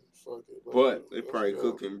popping. Fuck it. But They probably Let's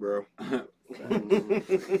go. cooking, bro.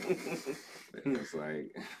 It's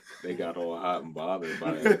like they got all hot and bothered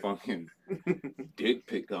by that fucking dick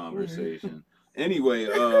pic conversation. Anyway,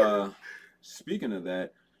 speaking of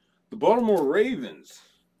that, the Baltimore Ravens.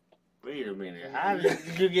 Wait a minute. How did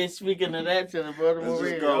you get speaking of that to the Baltimore Let's just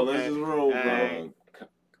Ravens? go. Okay. Let's just roll, bro. Alright.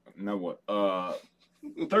 Now what?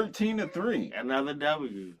 13-3. Another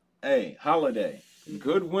W. Hey, Holiday.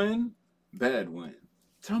 Good win, bad win.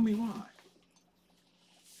 Tell me why.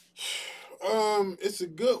 It's a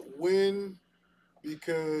good win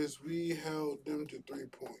because we held them to 3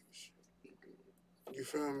 points. You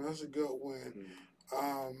feel me? That's a good win.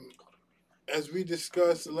 As we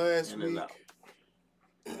discussed last In and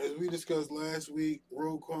week,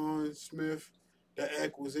 Roquan Smith, that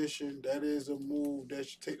acquisition, that is a move that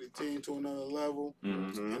should take the team to another level.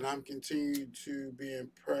 Mm-hmm. And I'm continued to be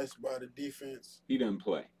impressed by the defense. He didn't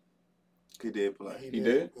play. He did play. He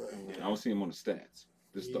did? play. I don't see him on the stats.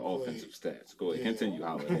 This is He the played. offensive stats. Go ahead. Yeah. Continue,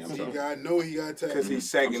 Holiday. I'm sorry. I know he got tackled. Because he's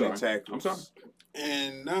second in I'm sorry. tackles. I'm sorry.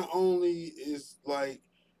 And not only is like,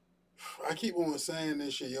 I keep on saying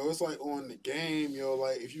this shit, yo. It's like on the game, yo.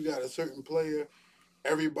 Like if you got a certain player,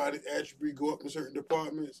 everybody's attribute go up in certain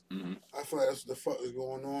departments. Mhm. I feel like that's what the fuck is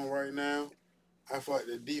going on right now. I feel like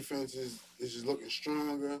the defense is just looking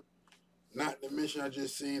stronger. Not to mention, I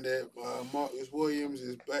just seen that Marcus Williams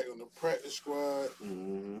is back on the practice squad.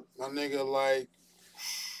 Mm-hmm. My nigga, like,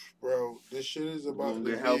 bro, this shit is about to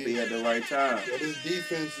Get be healthy at the right time. Yeah, this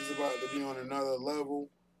defense is about to be on another level,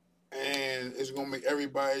 and it's gonna make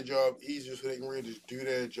everybody's job easier so they can really just do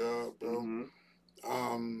their job, bro.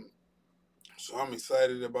 Mm-hmm. So I'm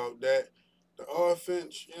excited about that. The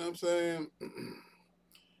offense, you know what I'm saying?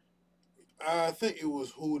 I think it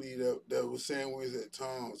was Hootie that was saying we was at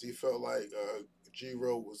times he felt like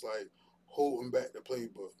G-Ro was like holding back the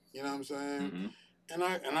playbook. You know what I'm saying? Mhm. And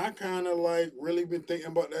I kind of like really been thinking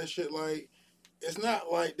about that shit. Like, it's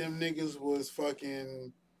not like them niggas was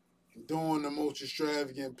fucking doing the most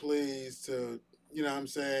extravagant plays to, you know what I'm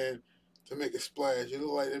saying, to make a splash. It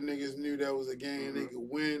looked like them niggas knew that was a game they could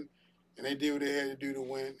win, and they did what they had to do to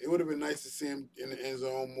win. It would have been nice to see him in the end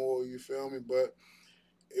zone more, you feel me? But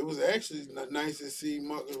it was actually nice to see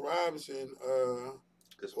Marcus Robinson, or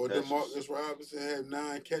DeMarcus Robinson have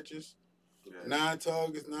 9 catches. Yeah. 9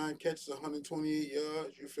 targets, 9 catches, 128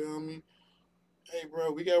 yards. You feel me? Hey,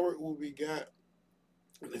 bro, we got to work with what we got.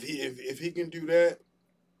 If he can do that,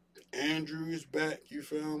 Andrews back. You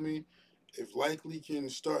feel me? If Likely can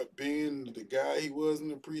start being the guy he was in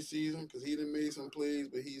the preseason, because he done made some plays,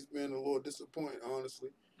 but he's been a little disappointed, honestly.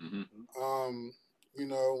 Mm-hmm. You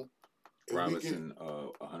know, if Robinson,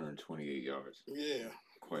 128 yards. Yeah,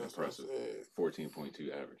 Quite that's impressive. what I said.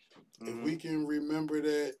 14.2 average. If we can remember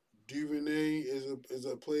that Duvernay is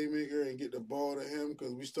a playmaker and get the ball to him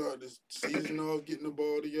because we start the season off getting the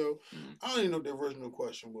ball to yo. I don't even know what the original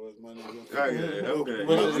question was, my nigga. Okay.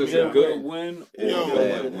 Was this a good win or Yo, a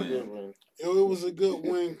bad win? It was a good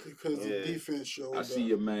win because the defense showed I see up.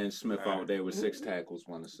 your man Smith out there with 6 tackles,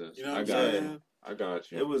 1 assist. You know what I I'm got saying? you. I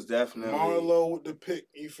got you. It was definitely Marlowe with the pick,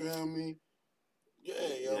 you feel me? Yeah,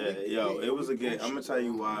 it was a good. I'm gonna tell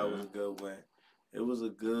you why it was a good win. It was a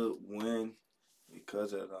good win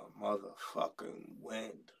because of the motherfucking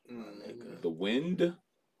wind, my nigga. The wind,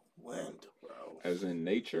 Bro. as in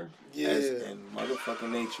nature. Yeah. As in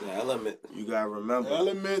motherfucking nature. The element. You gotta remember.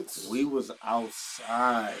 Elements. We was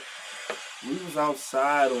outside. On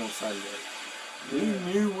Sunday. We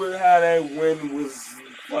knew how that wind was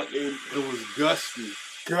fucking. It was gusty.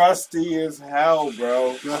 Gusty as hell,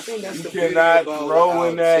 bro. I think that's You the beauty cannot about throw in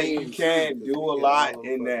our that. team, You too, can't because do we a get lot all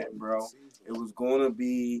in of that, fucking bro. seasons. It was going to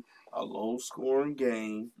be a low-scoring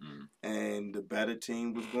game, Mm. and the better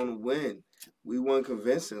team was going to win. We won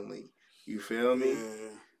convincingly. You feel me? Yeah.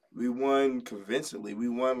 We won convincingly. We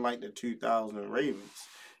won like the 2000 Ravens.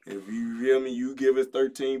 If you feel me, you give us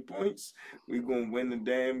 13 points, we're going to win the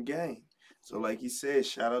damn game. So like you said,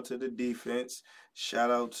 shout out to the defense. Shout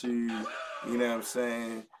out to, you know what I'm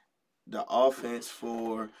saying, the offense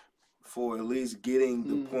for at least getting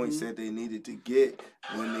the points that they needed to get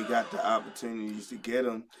when they got the opportunities to get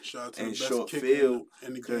them Shout out to in the best short kicker field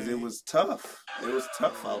in the because it game. was tough. It was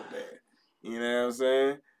tough out there. You know what I'm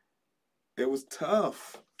saying? It was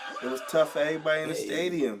tough. It was tough for everybody in the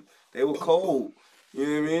stadium. They were cold. You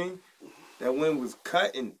know what I mean? That wind was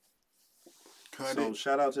cutting. Cut So it.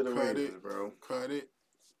 shout out to the Cut Ravens, it. bro. Cut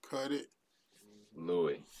it.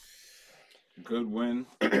 Louis. Good win,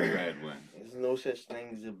 bad win. There's no such thing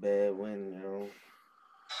as a bad win, you know.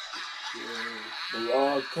 Yeah. They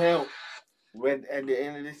all count. When at the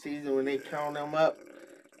end of the season, when they count them up,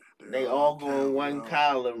 they all go in one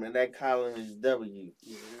column, and that column is W.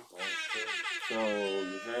 Yeah. So,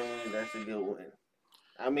 you feel me? That's a good win.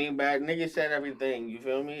 I mean, bad nigga said everything. You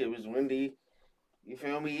feel me? It was windy. You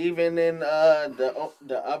feel me? Even in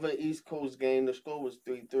the other East Coast game, the score was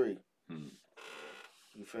 3-3.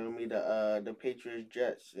 You feel me? The Patriots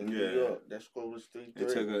Jets in New York, that score was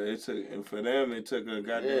 3-3. And for them, it took a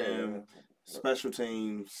goddamn special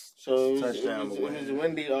teams So touchdown to it win. was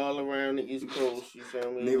windy all around the East Coast. You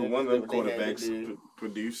feel me? Neither one of them Niggas did what they had to quarterbacks do.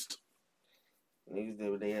 produced. Niggas did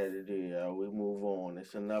what they had to do, yo. We move on.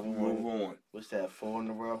 It's another Move one. on. What's that? 4 in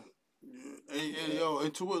a row. Hey, yo,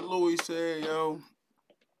 and to what Louis said, yo,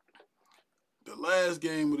 the last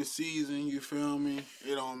game of the season, you feel me?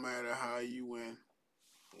 It don't matter how you win.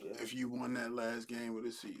 Yeah. If you won that last game of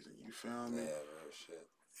the season, you feel me? Yeah, real shit.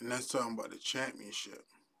 And that's talking about the championship.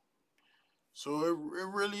 So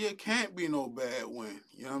it can't be no bad win.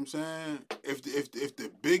 You know what I'm saying? If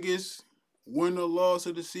the biggest win or loss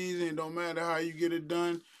of the season, it don't matter how you get it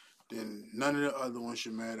done, then none of the other ones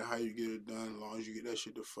should matter how you get it done as long as you get that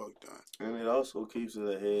shit the fuck done. And it also keeps it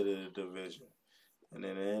ahead of the division. And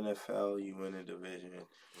in the NFL, you win the division.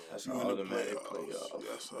 That's You an in the automatic playoffs. playoff.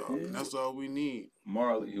 That's all. That's all we need.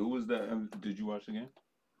 Marley, who was that? Did you watch the game?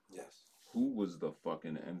 Yes. Who was the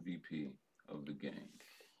fucking MVP of the game?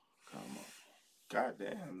 Come on. God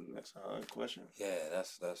damn, that's a hard question. Yeah,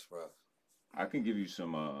 that's rough. I can give you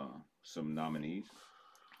some nominees.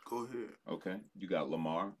 Go ahead. Okay. You got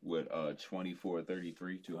Lamar with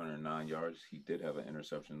 24-33, 209 yards. He did have an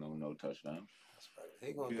interception though, no touchdown. That's right.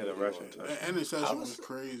 He gonna You do had a what he rushing gonna do. That interception I was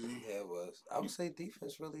crazy. Yeah, it was. I would say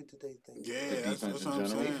defense really did they thing. Yeah, The that's defense what in I'm general?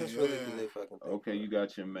 saying. Defense really did Yeah. they fucking thing. Okay, you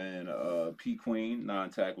got your man P. Queen, 9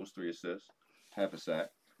 tackles, 3 assists, half a sack.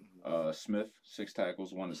 Smith, 6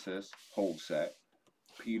 tackles, 1 assist, whole sack.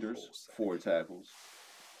 Peters, 4 tackles,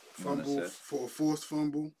 1 Fumble assist. for a forced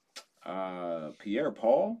fumble. Pierre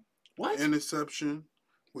Paul? What? Interception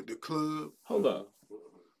with the club. Hold up.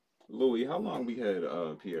 Louis, how long we had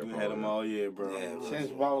Pierre We Paul? had him all year, bro. Yeah, it was.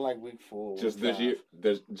 Since about like week 4. Just week this 5. year?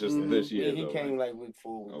 This year, Yeah, he though, came right? like week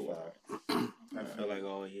 4, week Oh, 5. I feel like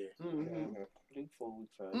all year. Week 4, week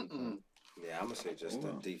 5. Yeah, I'm gonna say just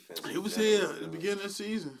the defense. He in was general, here at the dude. beginning of the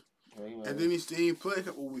season, He and then he stayed play a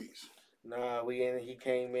couple weeks. Nah, he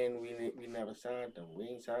came in. We never signed him. We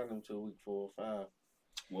ain't signed him till week 4 or 5.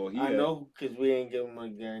 Well, he I had, know because we ain't give him a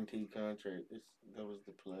guaranteed contract. That was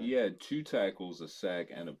the plan. he had 2 tackles, a sack,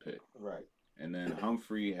 and a pick. Right. And then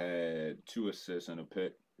Humphrey had 2 assists and a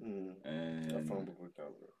pick. A And fumble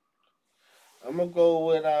recovery. I'm gonna go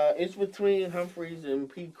with it's between Humphreys and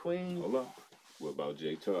P. Queen. hold up. What about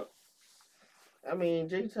Jay Tuck? I mean,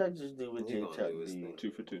 J Tuck just do what He J gonna Tuck do his do. thing.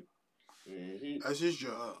 2 for 2. Yeah, That's his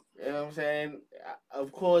job. you know what I'm saying?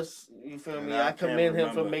 Of course, you feel And me? I I can't commend him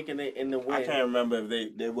for remember. making it in the I win. can't remember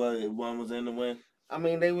if one was in the win. I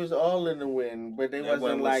mean, they was all in the win, but they That one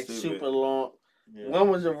wasn't was like stupid. super long. Yeah. One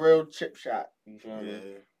was a real chip shot. You feel me?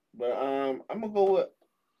 Yeah. But I'm gonna go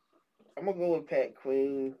with Pat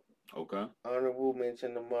Queen. Okay. Honorable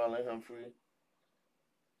mention to Marlon Humphrey.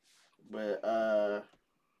 But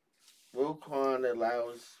Roquan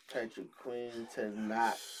allows Patrick Queen to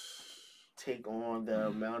not take on the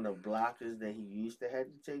amount of blockers that he used to have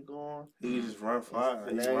to take on. He just run fire.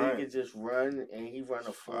 So He's now running. he can just run, and he run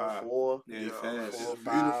a Fire. 4-4, Yeah, he fast. 4-5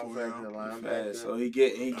 Beautiful, as yo. the He linebacker. fast. So he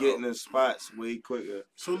getting in spots way quicker.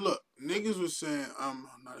 So look, niggas was saying, I'm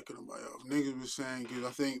not cutting nobody off. Niggas was saying, because I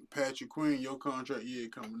think Patrick Queen, your contract year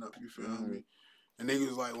coming up, you feel Mhm. me? And niggas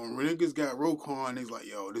was like, when niggas got Roquan, niggas like,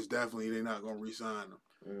 yo, this definitely, they not going to re-sign him.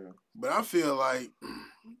 Mm. But I feel like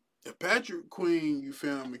if Patrick Queen, you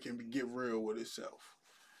feel me, can get real with himself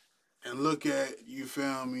and look at, you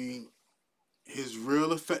feel me, his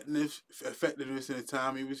real effectiveness in the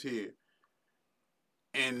time he was here,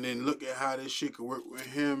 and then look at how this shit could work with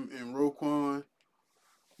him and Roquan,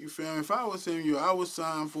 you feel me? If I was him, I would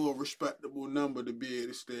sign for a respectable number to be able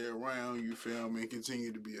to stay around, you feel me, and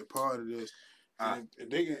continue to be a part of this. And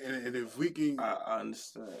if we can I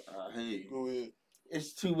understand. I hear you. go ahead,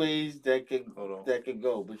 It's two ways that could Hold on.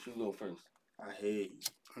 go, but you go first. I hear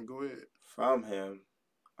you. go ahead. If I'm him,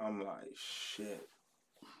 I'm like, shit.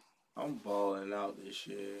 I'm balling out this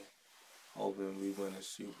year, hoping we win a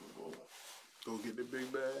Super Bowl. Go get the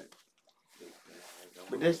big bag.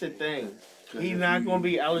 But that's the thing. 'Cause He's if not you- going to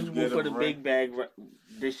be you eligible get for a the big bag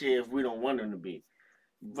this year if we don't want him to be.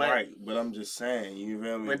 But, Right, but I'm just saying, you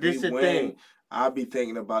feel me? But If this we the win, thing. I'll be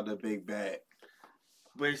thinking about the big bag.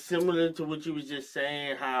 But similar to what you was just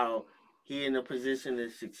saying, how he in a position to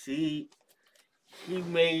succeed, he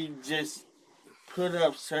may just put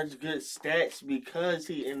up such good stats because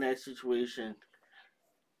he in that situation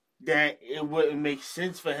that it wouldn't make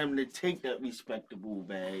sense for him to take that respectable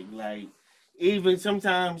bag. Like, even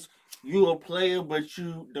sometimes you a player, but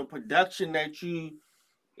the production that you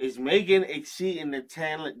is making exceeding the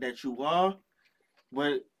talent that you are,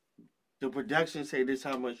 but the production say this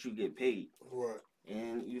how much you get paid. Right.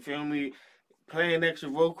 And you feel me? Playing next to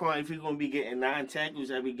Roquan, if he's gonna be getting 9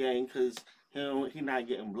 tackles every game because he not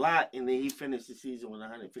getting blocked, and then he finished the season with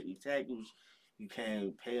 150 tackles, you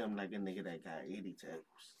can't pay him like a nigga that got 80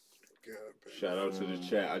 tackles. God, Shout out to the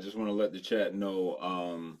chat. I just want to let the chat know.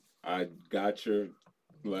 I got your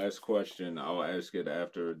last question. I'll ask it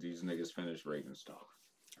after these niggas finish Ravens talk.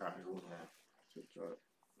 All right.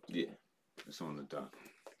 Yeah, it's on the dock.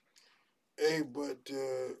 Hey, but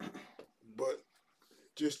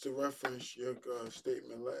just to reference your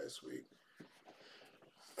statement last week,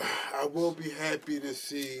 I will be happy to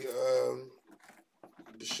see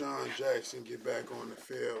Deshaun Jackson get back on the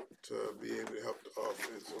field to be able to help the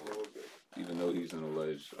offense a little bit. Even though he's an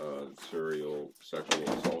alleged serial sexual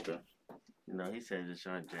assaulter. No, he said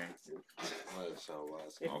Deshaun Jackson. My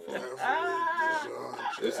fault. Deshaun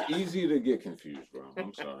It's Jackson. easy to get confused, bro.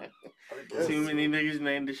 I'm sorry. Too many niggas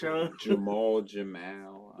named Deshaun. Jamal.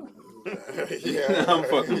 Yeah, I'm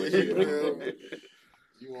fucking with you.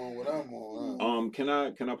 You on what I'm on? Can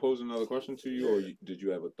I pose another question to you, or did you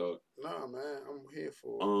have a thought? Nah, man, I'm here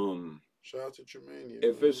for it. Shout out to Tremaine.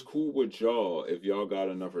 If it's cool with y'all, if y'all got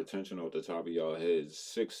enough retention off the top of y'all heads,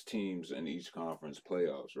 6 teams in each conference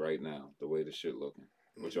playoffs right now, the way the shit looking.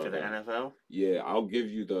 What y'all To the got? NFL? Yeah, I'll give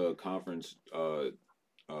you the conference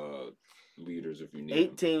leaders if you need 8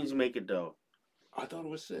 them. teams make it though. I thought it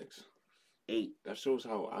was 6. 8. That shows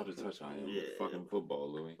how out of touch I am with Yeah. fucking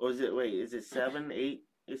football, Louis. Or is it 7, 8?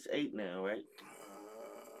 It's 8 now, right?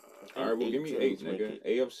 All right, well, give me 8, teams make nigga. it.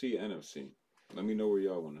 AFC, NFC. Let me know where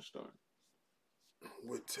y'all want to start.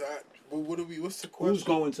 With Todd, what's the question? Who's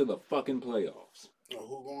going to the fucking playoffs? Oh,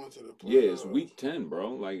 who going to the playoffs? Yeah, it's week 10,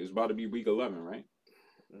 bro. Like, it's about to be week 11, right?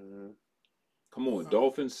 Mm-hmm. Come on,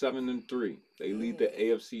 Dolphins 7-3. They lead the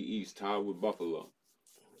AFC East, tied with Buffalo.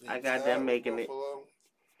 I got them making it.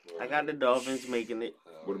 I got the Dolphins making it.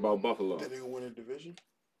 What about Buffalo? They gonna win the division?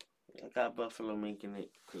 I got Buffalo making it.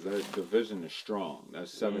 Because that division is strong.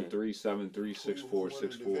 That's 7-3, 7-3, 6-4, Who won the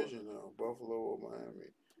 6-4. division now? Buffalo or Miami?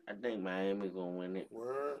 I think Miami gonna win it.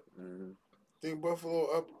 Word. Mm-hmm. Think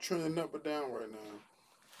Buffalo trending up or down right now?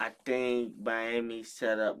 I think Miami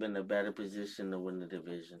set up in a better position to win the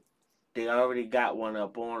division. They already got one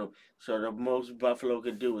up on them, so the most Buffalo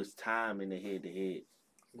could do is time in the head-to-head.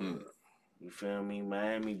 Mm. You feel me?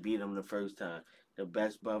 Miami beat them the first time. The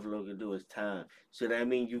best Buffalo could do is time. So that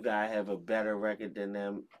means you gotta have a better record than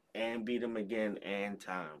them and beat them again and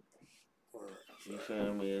time. Wow. You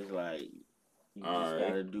feel me? It's like you All just right.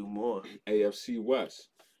 gotta do more. AFC West,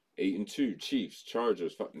 8-2 Chiefs,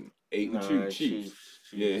 Chargers, fucking 8-2 Chiefs.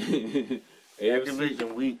 Yeah. That AFC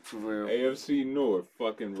division weak for real. AFC North,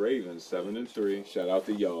 fucking Ravens, 7-3. Shout out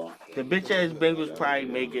to y'all. The bitch ass Bengals Yeah. probably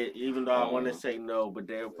make it, even though I want to say no, but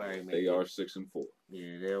they'll probably make They it. are 6-4.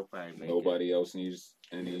 Yeah, they'll probably make Nobody else needs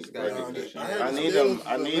any It's gotta be recognition. I heard I the need them. Steelers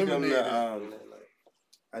I need them eliminated. to.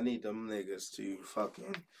 I need them niggas to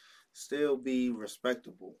fucking still be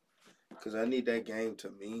respectable, cause I need that game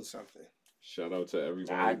to mean something. Shout out to I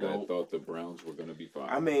everybody that don't. thought the Browns were gonna be fine.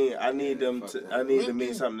 I mean, I need them fuck to. that. I need to When mean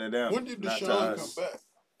did- something to them, When did not to Deshaun us. come back?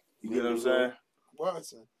 You get what I'm saying?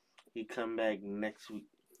 Watson He come back next week.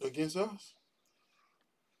 against us?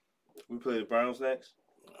 We play the Browns next.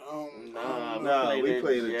 Nah, we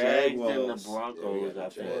play the Jags and the Jaguars. Broncos. I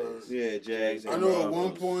think. Yeah, Jags. I and know at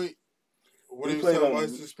one Broncos. point when We they was played talking on- about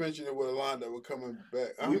suspension, it would have lined up with coming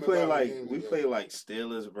back. I We remember play how the like games we go. play like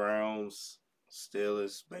Steelers, Browns,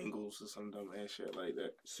 Steelers, Bengals, or some dumb ass shit like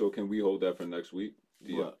that. So can we hold that for next week?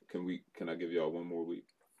 What? Can I give y'all one more week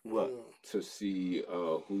What? Yeah. to see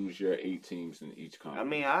who's your 8 teams in each I conference?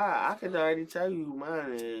 mean, I could already tell you who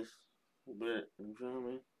mine is, but you feel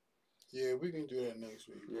me? Yeah, we can do that next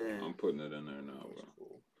week. bro. Yeah. I'm putting it in there now, That's bro.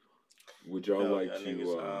 cool. Would y'all Hell like yeah, to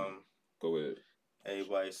niggas, go ahead?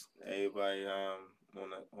 everybody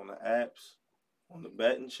on the apps, on the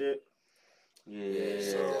betting shit. Yeah.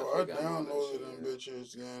 So definitely I got all that downloaded shit, them yeah.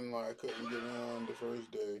 bitches again. Like I couldn't get on the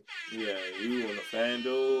first day. Yeah, you on the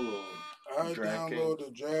FanDuel or I DraftKings.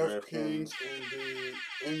 downloaded DraftKings DraftKings. and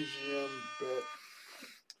the MGM bet.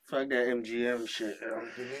 Fuck that MGM shit.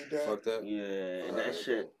 Delete that. Fuck that. Yeah, that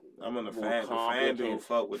shit. I'm on the More FanDuel. complicated. FanDuel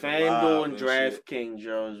fuck with the FanDuel live and shit. DraftKings,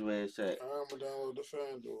 yo, is where it's at. I'm gonna download the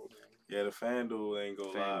FanDuel. Then. Yeah, the FanDuel ain't go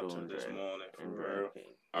live FanDuel till and this Draft- morning for And real.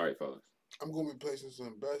 DraftKings. All right, fellas. I'm gonna be placing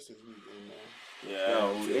some bets this weekend now. Yeah,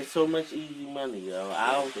 Yo, it's so much easy money, yo.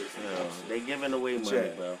 I don't, yo, they giving away money,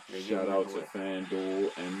 Check. bro. They Shout giving out it to away.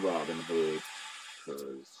 FanDuel and Robinhood,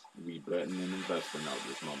 because we betting and investing out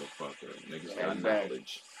this motherfucker. Niggas got That's right.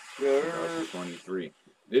 knowledge. Yeah. 2023.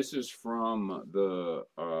 This is from the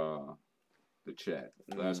chat.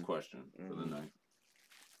 Last Mhm. question for the Mhm. night.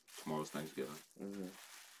 Tomorrow's Thanksgiving. Mhm.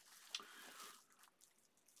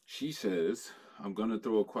 She says, I'm gonna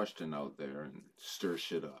throw a question out there and stir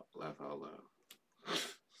shit up. Laugh out loud.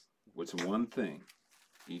 What's one thing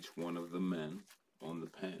each one of the men on the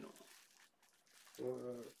panel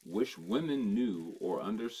wish women knew or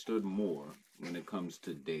understood more when it comes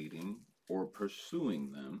to dating or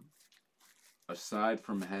pursuing them, aside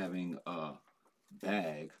from having a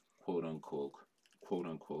bag, quote unquote,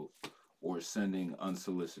 or sending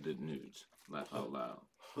unsolicited nudes? Laugh out loud.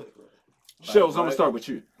 Shells, I'm gonna start with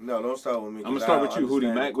you. No, don't start with me. I'm gonna 'cause start I with you, don't Hootie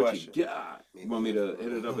understand Mac. the What you question. got? You want me to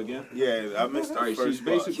hit it up again? Yeah, I missed the All right, first she's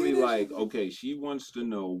part. basically like, okay, she wants to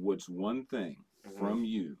know what's one thing from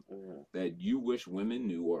you Mhm. that you wish women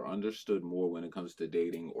knew or understood more when it comes to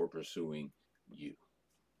dating or pursuing you.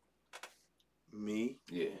 Me.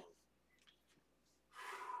 Yeah.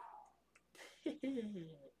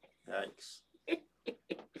 Yikes.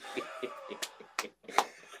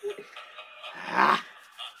 Ah.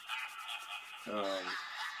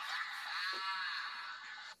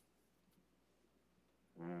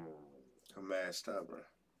 Mm. I'm mad stubborn.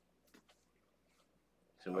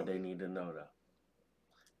 So what they need to know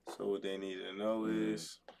though? So what they need to know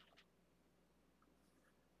is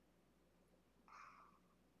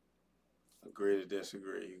agree to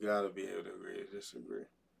disagree. You gotta be able to agree to disagree.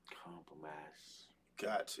 Compromise.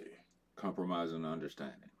 Got to. Compromise and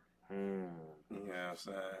understanding. Mm. You know what I'm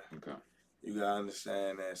saying? Okay. You gotta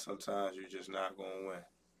understand that sometimes you're just not gonna win.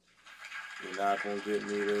 You're not gonna get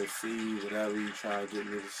me to see whatever you try to get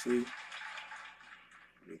me to see.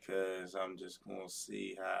 Because I'm just gonna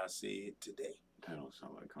see how I see it today. That don't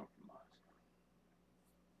sound like compromise.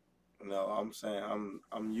 No, I'm saying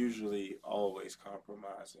I'm usually always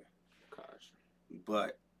compromising. Gosh.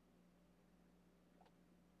 But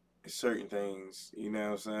certain things, you know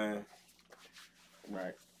what I'm saying?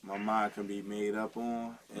 Right. My mind can be made up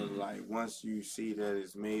on, and like once you see that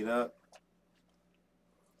it's made up,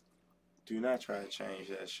 do not try to change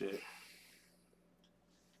that shit.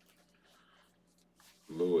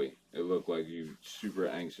 Louis, it looked like you super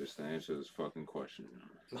anxious to answer this fucking question.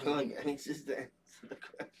 I'm like anxious to answer the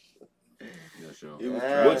question. Yes, yo. It was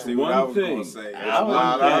Yeah. What's crazy what I one was gonna thing? say. What's I one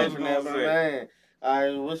was thing? laughing at my man. All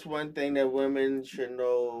right, what's one thing that women should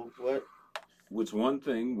know? What? What's one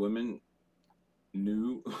thing women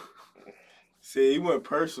knew? See, he went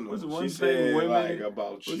personal. What's She one said thing women- like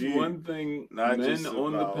about What's you. one thing Not men just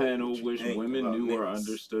on the about panel what you wish think women about knew or niggas.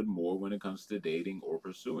 understood more when it comes to dating or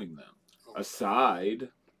pursuing them, aside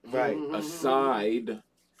Right. aside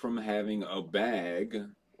from having a bag,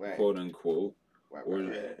 Right. quote unquote, Right. or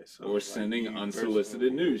Right. Yeah, so or like sending you unsolicited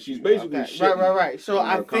personally, news. She's basically Okay. shitting Right. So on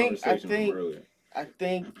I our think conversation from earlier.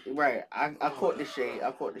 right. I caught the shade.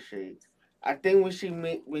 I think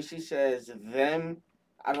when she says them,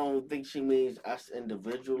 I don't think she means us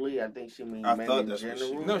individually. I think she means I men thought in that's what she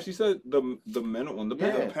general. No, she said the men on the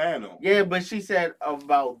Yeah. panel. the panel. Yeah, but she said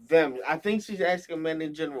about them. I think she's asking men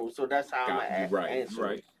in general, so that's how I'm Got you gonna right, answer.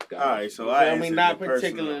 right. All Got right, you. so You I feel me? answered Not it personally.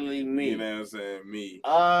 particularly me. You know what I'm saying? Me.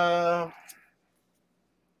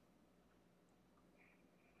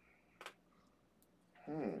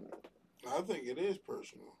 I think it is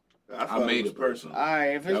personal. I made it was it personal. All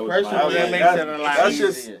right, if it's That was personal, my- that makes that's- it a lot that's easier.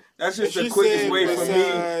 just- That's just If the she quickest said way for me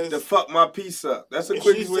besides- to fuck my piece up. That's the If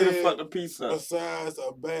quickest she way to said fuck the piece up. Besides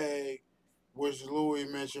a bag, which Louis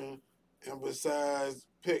mentioned, and besides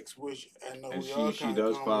pics, which I know And we all she kind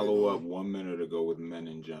does of follow up 1 minute ago with men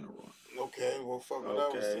in general. Okay, well, fuck what I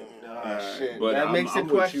was Okay. saying. Oh, shit. But That I'm, makes I'm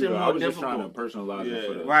the with you, question though. I more was just trying to difficult. personalize it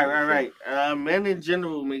for the Right. Men in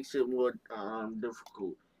general makes it more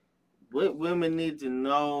difficult. What women need to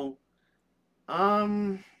know,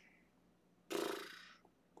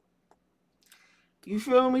 you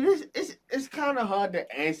feel me? It's kind of hard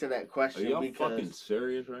to answer that Are question y'all because fucking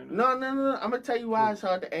serious right now? no. I'm gonna tell you why it's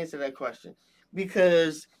hard to answer that question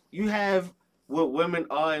because you have what women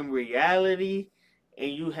are in reality,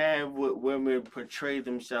 and you have what women portray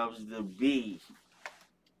themselves to be.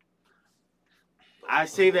 I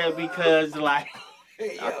say that because, like,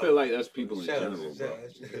 I feel like that's people in general, bro.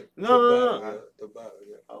 no.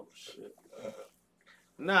 Oh shit.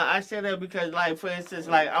 No, I say that because, like, for instance,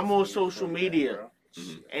 like I'm on social media,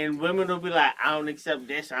 and women will be like, I don't accept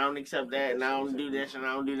this, I don't accept that, and I don't do this, and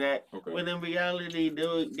I don't do that. Okay. When in reality,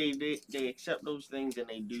 they accept those things and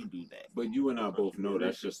they do that. But you and I both know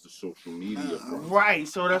that's just the social media front. Right.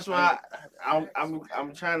 So that's why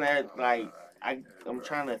I'm trying to like I'm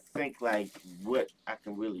trying to think like what I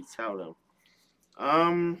can really tell them.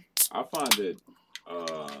 I find it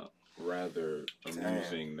rather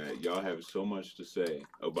amusing that y'all have so much to say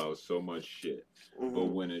about so much shit. But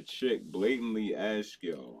when a chick blatantly asks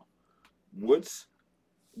y'all, what's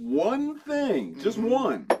one thing, just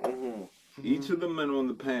one, each of the men on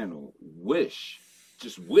the panel wish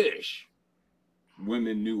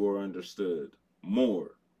women knew or understood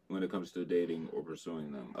more when it comes to dating or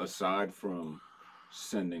pursuing them, aside from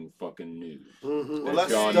sending fucking news. Well,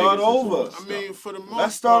 let's Y'all start niggas is over. on I stuff. mean, for the most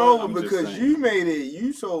Let's start part, over I'm just because saying. you made it.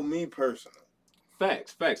 You told me personal,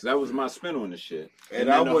 Facts. That was my spin on the shit. and then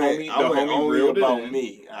I the went homie only reeled it about in.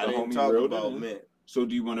 me. I The didn't homie talk reeled it about in. men. So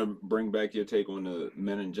do you want to bring back your take on the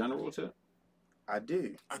men in general too? I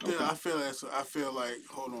do. Okay. I feel like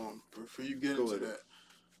hold on before you get Go into ahead. that.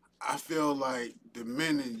 I feel like the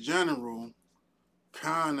men in general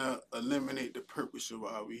kind of eliminate the purpose of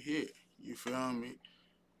why we here. You feel me?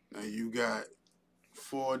 Now you got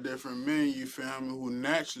 4 different men. You feel me? Who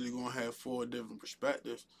naturally gonna have 4 different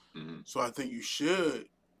perspectives. Mhm. So I think you should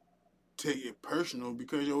take it personal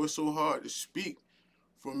because it's so hard to speak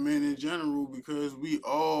for men in general because we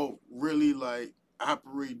all really like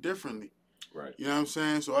operate differently. Right. You know what I'm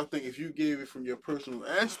saying? So I think if you give it from your personal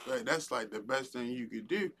aspect, that's like the best thing you could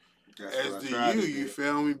do. That's As what I to tried you, to you do.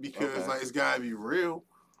 feel me? Because Okay. like it's gotta be real.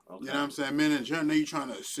 Okay. You know what I'm saying? Men in general, you trying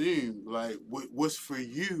to assume like what's for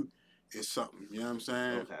you is something. You know what I'm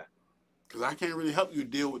saying? Okay. Because I can't really help you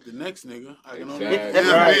deal with the next nigga. I can only Exactly.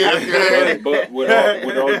 Yeah, Right. yeah. But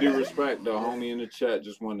with all due respect, the homie in the chat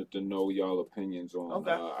just wanted to know y'all opinions on,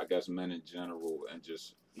 Okay. I guess, men in general, and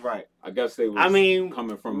just, Right. I guess they was I mean,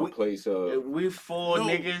 coming from a place of, We 4 No,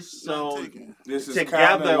 niggas, so not taken. This is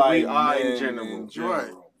Together, kinda like we are in men general.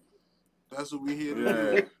 Right. That's what we here to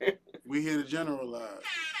do. Yeah. We here to generalize.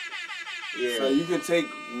 yeah. So you can take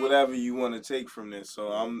whatever you want to take from this.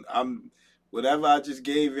 So I'm whatever I just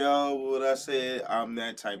gave y'all, what I said, I'm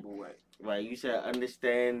that type of way. Right. You said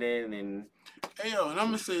understanding and Hey yo, and I'm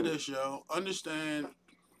gonna say this, yo. Understand,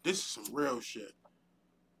 this is some real shit.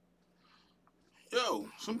 Yo,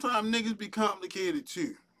 sometimes niggas be complicated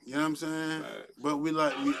too. You know what I'm saying? Right. But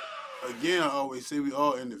again, I always say we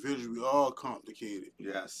all individuals, we all complicated.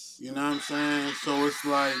 Yes. You know what I'm saying? So it's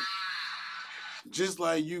like, just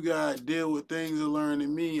like you gotta deal with things and learn to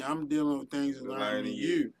me, I'm dealing with things and learning to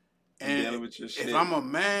you. Dealing And with your shit. if I'm a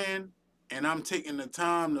man and I'm taking the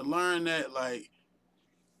time to learn that, like,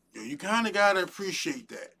 yo, you kind of gotta appreciate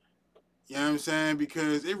that. You know what I'm saying?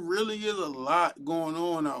 Because it really is a lot going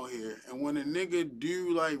on out here. And when a nigga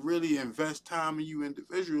do, like, really invest time in you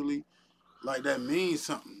individually, like, that means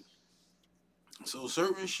something. So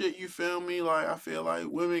certain shit, you feel me? Like, I feel like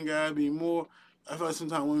women gotta be more, I feel like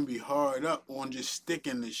sometimes women be hard up on just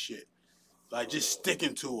sticking to shit. Like, just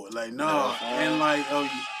sticking to it. Like, nah. And, like,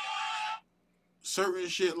 certain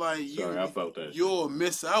shit, like, Sorry, I felt that. You'll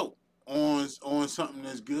miss out on something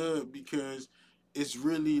that's good because it's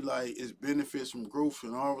really, like, it's benefits from growth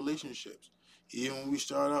in all relationships. Even when we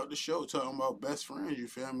start out the show talking about best friends, you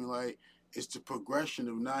feel me? Like, it's the progression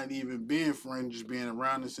of not even being friends, just being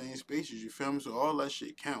around the same spaces, you feel me? So all that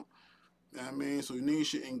shit count. You know what I mean? So niggas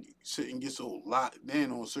shouldn't sit and get so locked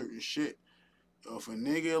in on certain shit. If a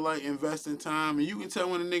nigga like investing time, and you can tell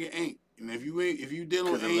when a nigga ain't. And if you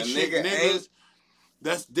dealing with 'Cause if ain't a shit nigga niggas, ain't-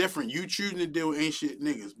 that's different. You choosing to deal with ain't shit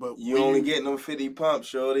niggas, but You when only getting them 50 pumps,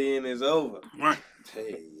 shorty, and it's over. right.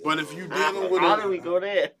 Hey, But if you dealing with How do we go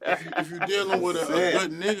there? if you dealing with a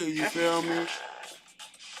good nigga, you feel me?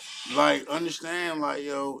 Like, understand, like,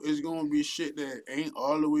 yo, it's gonna be shit that ain't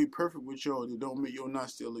all the way perfect with y'all that don't make you not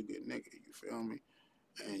still a good nigga, you feel me?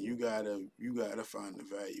 And you gotta find the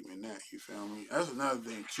value in that, you feel me? That's another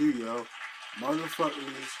thing too, yo.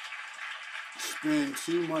 Motherfuckers spend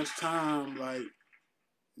too much time, like,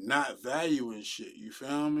 not valuing shit, you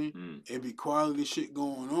feel me? It be quality shit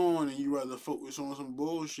going on and you rather focus on some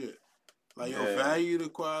bullshit. Like, yo, value the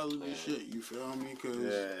quality shit, you feel me? Cause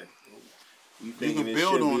you thinking can it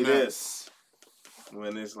build should on be that. this.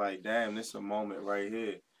 When it's like, damn, this a moment right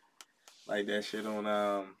here. Like that shit on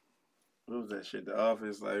what was that shit? The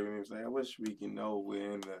Office. Like when it was like, I wish we can know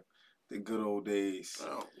we're in the good old days.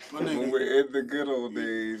 Oh, my When nigga, we're in the good old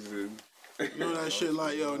days. And you know that shit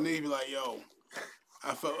like, yo, nigga be like, yo,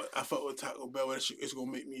 I felt with Taco Bell, it's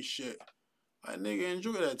gonna make me shit. Like, nigga,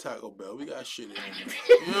 enjoy that Taco Bell. We got shit in there.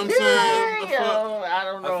 You know what I'm saying? The fuck? Yo, I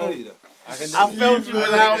don't I know. feel you though. I felt you,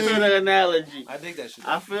 but I don't feel the analogy. I think that shit.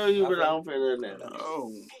 I feel you, but I don't feel the analogy.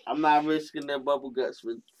 Oh, I'm not risking that bubble guts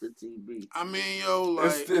for TB. I mean, yo,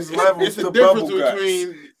 like, it's levels it's to a difference bubble guts.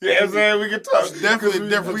 between. Yeah, man, we can talk. It's definitely a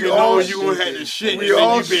difference we between all knowing you gonna have the shit We and then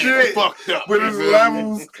all you being shit. fucked up. But you it's feel me?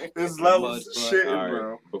 levels. It's levels But- to shitting, All right,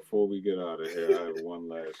 bro. before we get out of here, I have one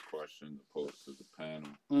last question to pose to the panel.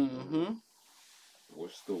 Mm-hmm.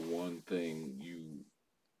 What's the one thing you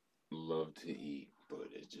love to eat, but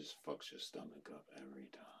it just fucks your stomach up every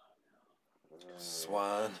time?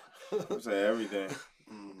 Swine. I say everything.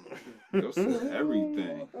 Yo said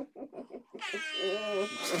everything.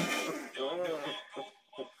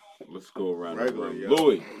 Let's go around the Regular, room. yo.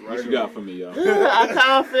 Louis, what you Regular. got for me, yo? I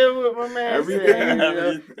kind of feel what my man Everything. said. You know?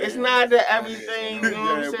 Everything. It's not that everything, you know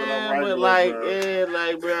what I'm Yeah, but I'm saying? But regular, like, bro. yeah,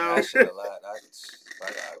 like, bro. That shit a lot. I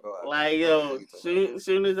gotta go out. Like, yo,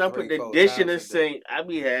 soon as I put the 3-4 dish in the times a day. sink, I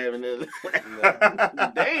be having it.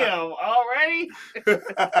 Damn, already?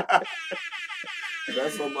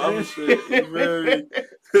 That's some other shit. You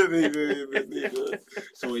feel me?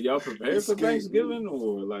 So are y'all prepared for Thanksgiving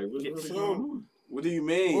or like what's really So- going on? What do you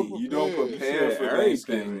mean? You don't prepared. prepare Said for everything.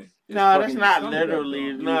 Thanksgiving. It's No, that's fucking not your stomach up, literally.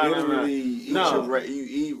 though. You No, literally eat No. your you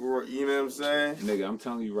eat. You know what I'm saying? Nigga, I'm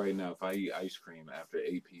telling you right now, if I eat ice cream after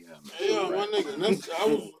 8 p.m., it's Yeah, a my wrap. nigga,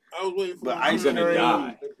 I was waiting for But my I'm ice gonna cream-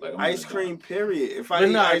 die. Like, I'm Ice gonna cream, period. If I But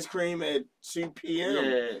eat no. ice cream at 2 p.m.,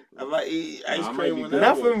 Yeah. if I eat ice I might cream be whenever,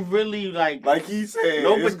 Nothing really, like he said,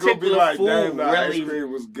 No it's gonna be particular like, food damn, the really ice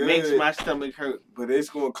cream was good, makes my stomach hurt. but it's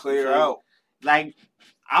gonna clear So- out. Like,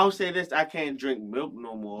 I'll say this, I can't drink milk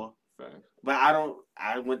no more. Facts. But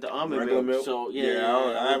I went to almond Regular milk, milk? so Yeah, yeah, I I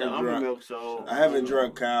went to haven't almond drunk- milk, so I haven't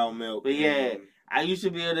drunk cow milk. But yeah, in- I used to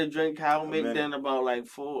be able to drink cow milk minute. then about like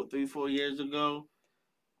 4 years ago.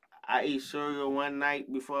 I ate cereal one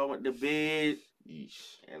night before I went to bed,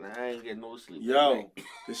 Yeesh. and I ain't get no sleep. that Yo, night.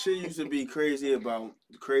 the shit used to be crazy about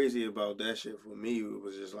that shit for me. It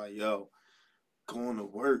was just like, yo, going to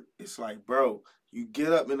work. It's like, bro, you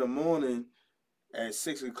get up in the morning at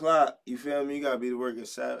 6 o'clock. You feel me? You gotta be to work at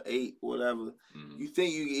 7, 8, whatever. Mhm. You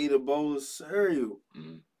think you can eat a bowl of cereal,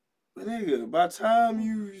 Mhm. but nigga, by the time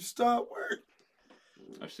you start work,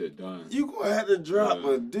 That shit done you gonna have to drop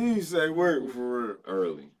Yeah. a deuce at work for real.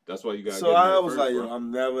 early. That's why you got. So I was like, yo,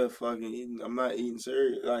 I'm never fucking eating. I'm not eating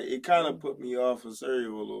cereal. Like it kind of put me off of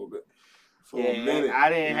cereal a little bit for a Yeah, minute. I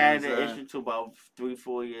didn't You know have what that I'm saying? issue till about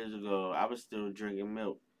 3-4 years ago. I was still drinking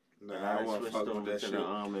milk. Nah, And I I want to switched fuck with over that to shit. the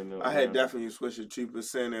almond milk. I had now. definitely switched to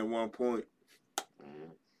 2% at one point,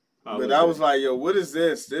 Holiday. but I was like, yo, what is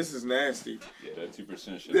this? This is nasty. yeah, that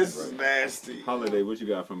 2% shit. This is is right. nasty. Holiday, what you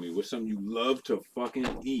got for me? What's something you love to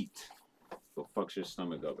fucking eat, but fucks your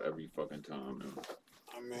stomach up every fucking time, man?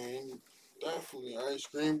 I mean, definitely ice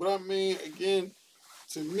cream. But I mean, again,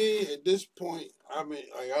 to me, at this point, I mean,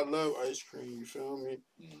 like, I love ice cream, you feel me?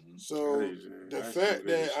 So, Crazy. the Ice fact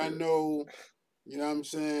cream is that I shit. know, you know what I'm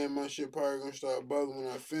saying, my shit probably gonna start bubbling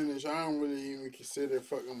when I finish, I don't really even consider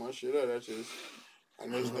fucking my shit up.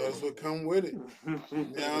 And that's what come with it. You know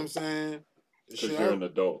what I'm saying? The Because shit you're an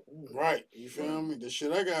adult. right. You feel me? The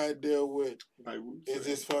shit I gotta deal with Like Root is said.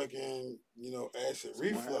 this fucking, acid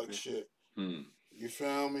reflux shit. Hmm. You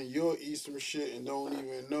feel me? You'll eat some shit and don't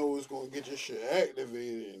even know it's gonna get your shit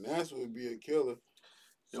activated, and that's what would be a killer.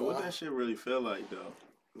 Yo, what that shit really feel like though?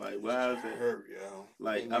 Like, what It how's it? hurt, yo.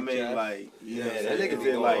 Like, In I your mean, chest? like, Yeah, that that nigga nigga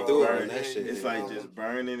be like going through it burn. on that shit. It's like just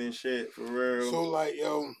burning and shit for real. So like,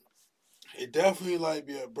 yo, it definitely like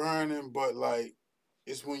be a burning, but like,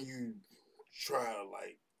 it's when you try to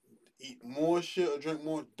like eat more shit or drink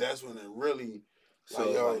more. That's when it really. So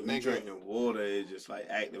like, yo, like, you nigga, drinking water, it just like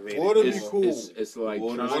activated. Water be more. cool. It's like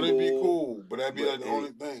Water trying Water to. be cool, but that be But like the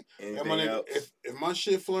only thing. And Anything my nigga, else? if my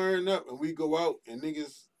shit flaring up and we go out and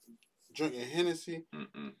niggas drinking Hennessy,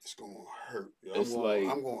 Mm-mm. it's gonna hurt. Yo. It's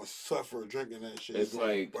I'm gonna suffer drinking that shit. It's gonna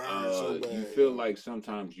like burn so bad, you feel yo. like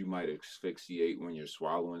sometimes you might asphyxiate when you're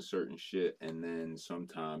swallowing certain shit, and then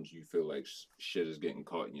sometimes you feel like shit is getting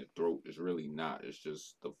caught in your throat. It's really not. It's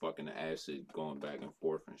just the fucking acid going back and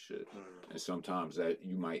forth and shit. And sometimes that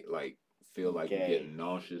you might like feel like you're Okay. getting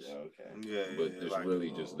nauseous, Okay. Yeah, but yeah, it's like really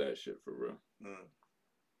a just little- that shit for real. Mm.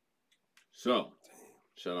 So,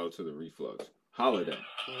 shout out to the Reflux Holiday.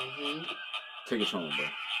 Mhm. Take us home, bro.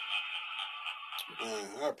 Man,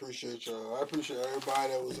 I appreciate y'all. I appreciate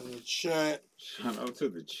everybody that was in the chat. Shout out to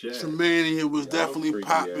the chat. Tremania was Y'all definitely freaky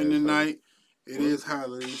popping assholes. tonight. It is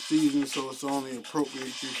holiday season, so it's only appropriate,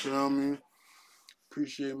 you feel me?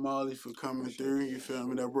 Appreciate Molly for coming through, you feel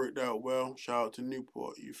me? That worked out well. Shout out to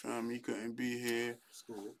Newport, you feel me? He couldn't be here.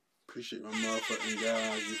 Appreciate my motherfucking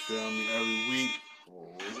guys, you feel me? Every week. You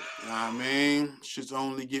know what I mean? Shit's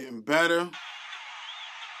only getting better.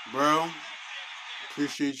 Bro,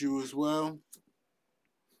 appreciate you as well.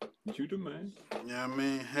 You the man. You know what I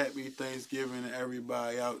mean? Happy Thanksgiving to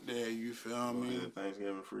everybody out there, you feel me?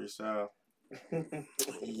 Thanksgiving freestyle.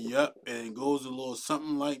 Yep, and it goes a little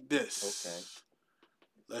something like this.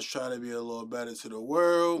 Okay. Let's try to be a little better to the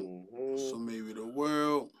world, Mhm. so maybe the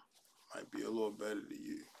world might be a little better to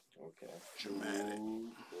you. Okay. Dramatic.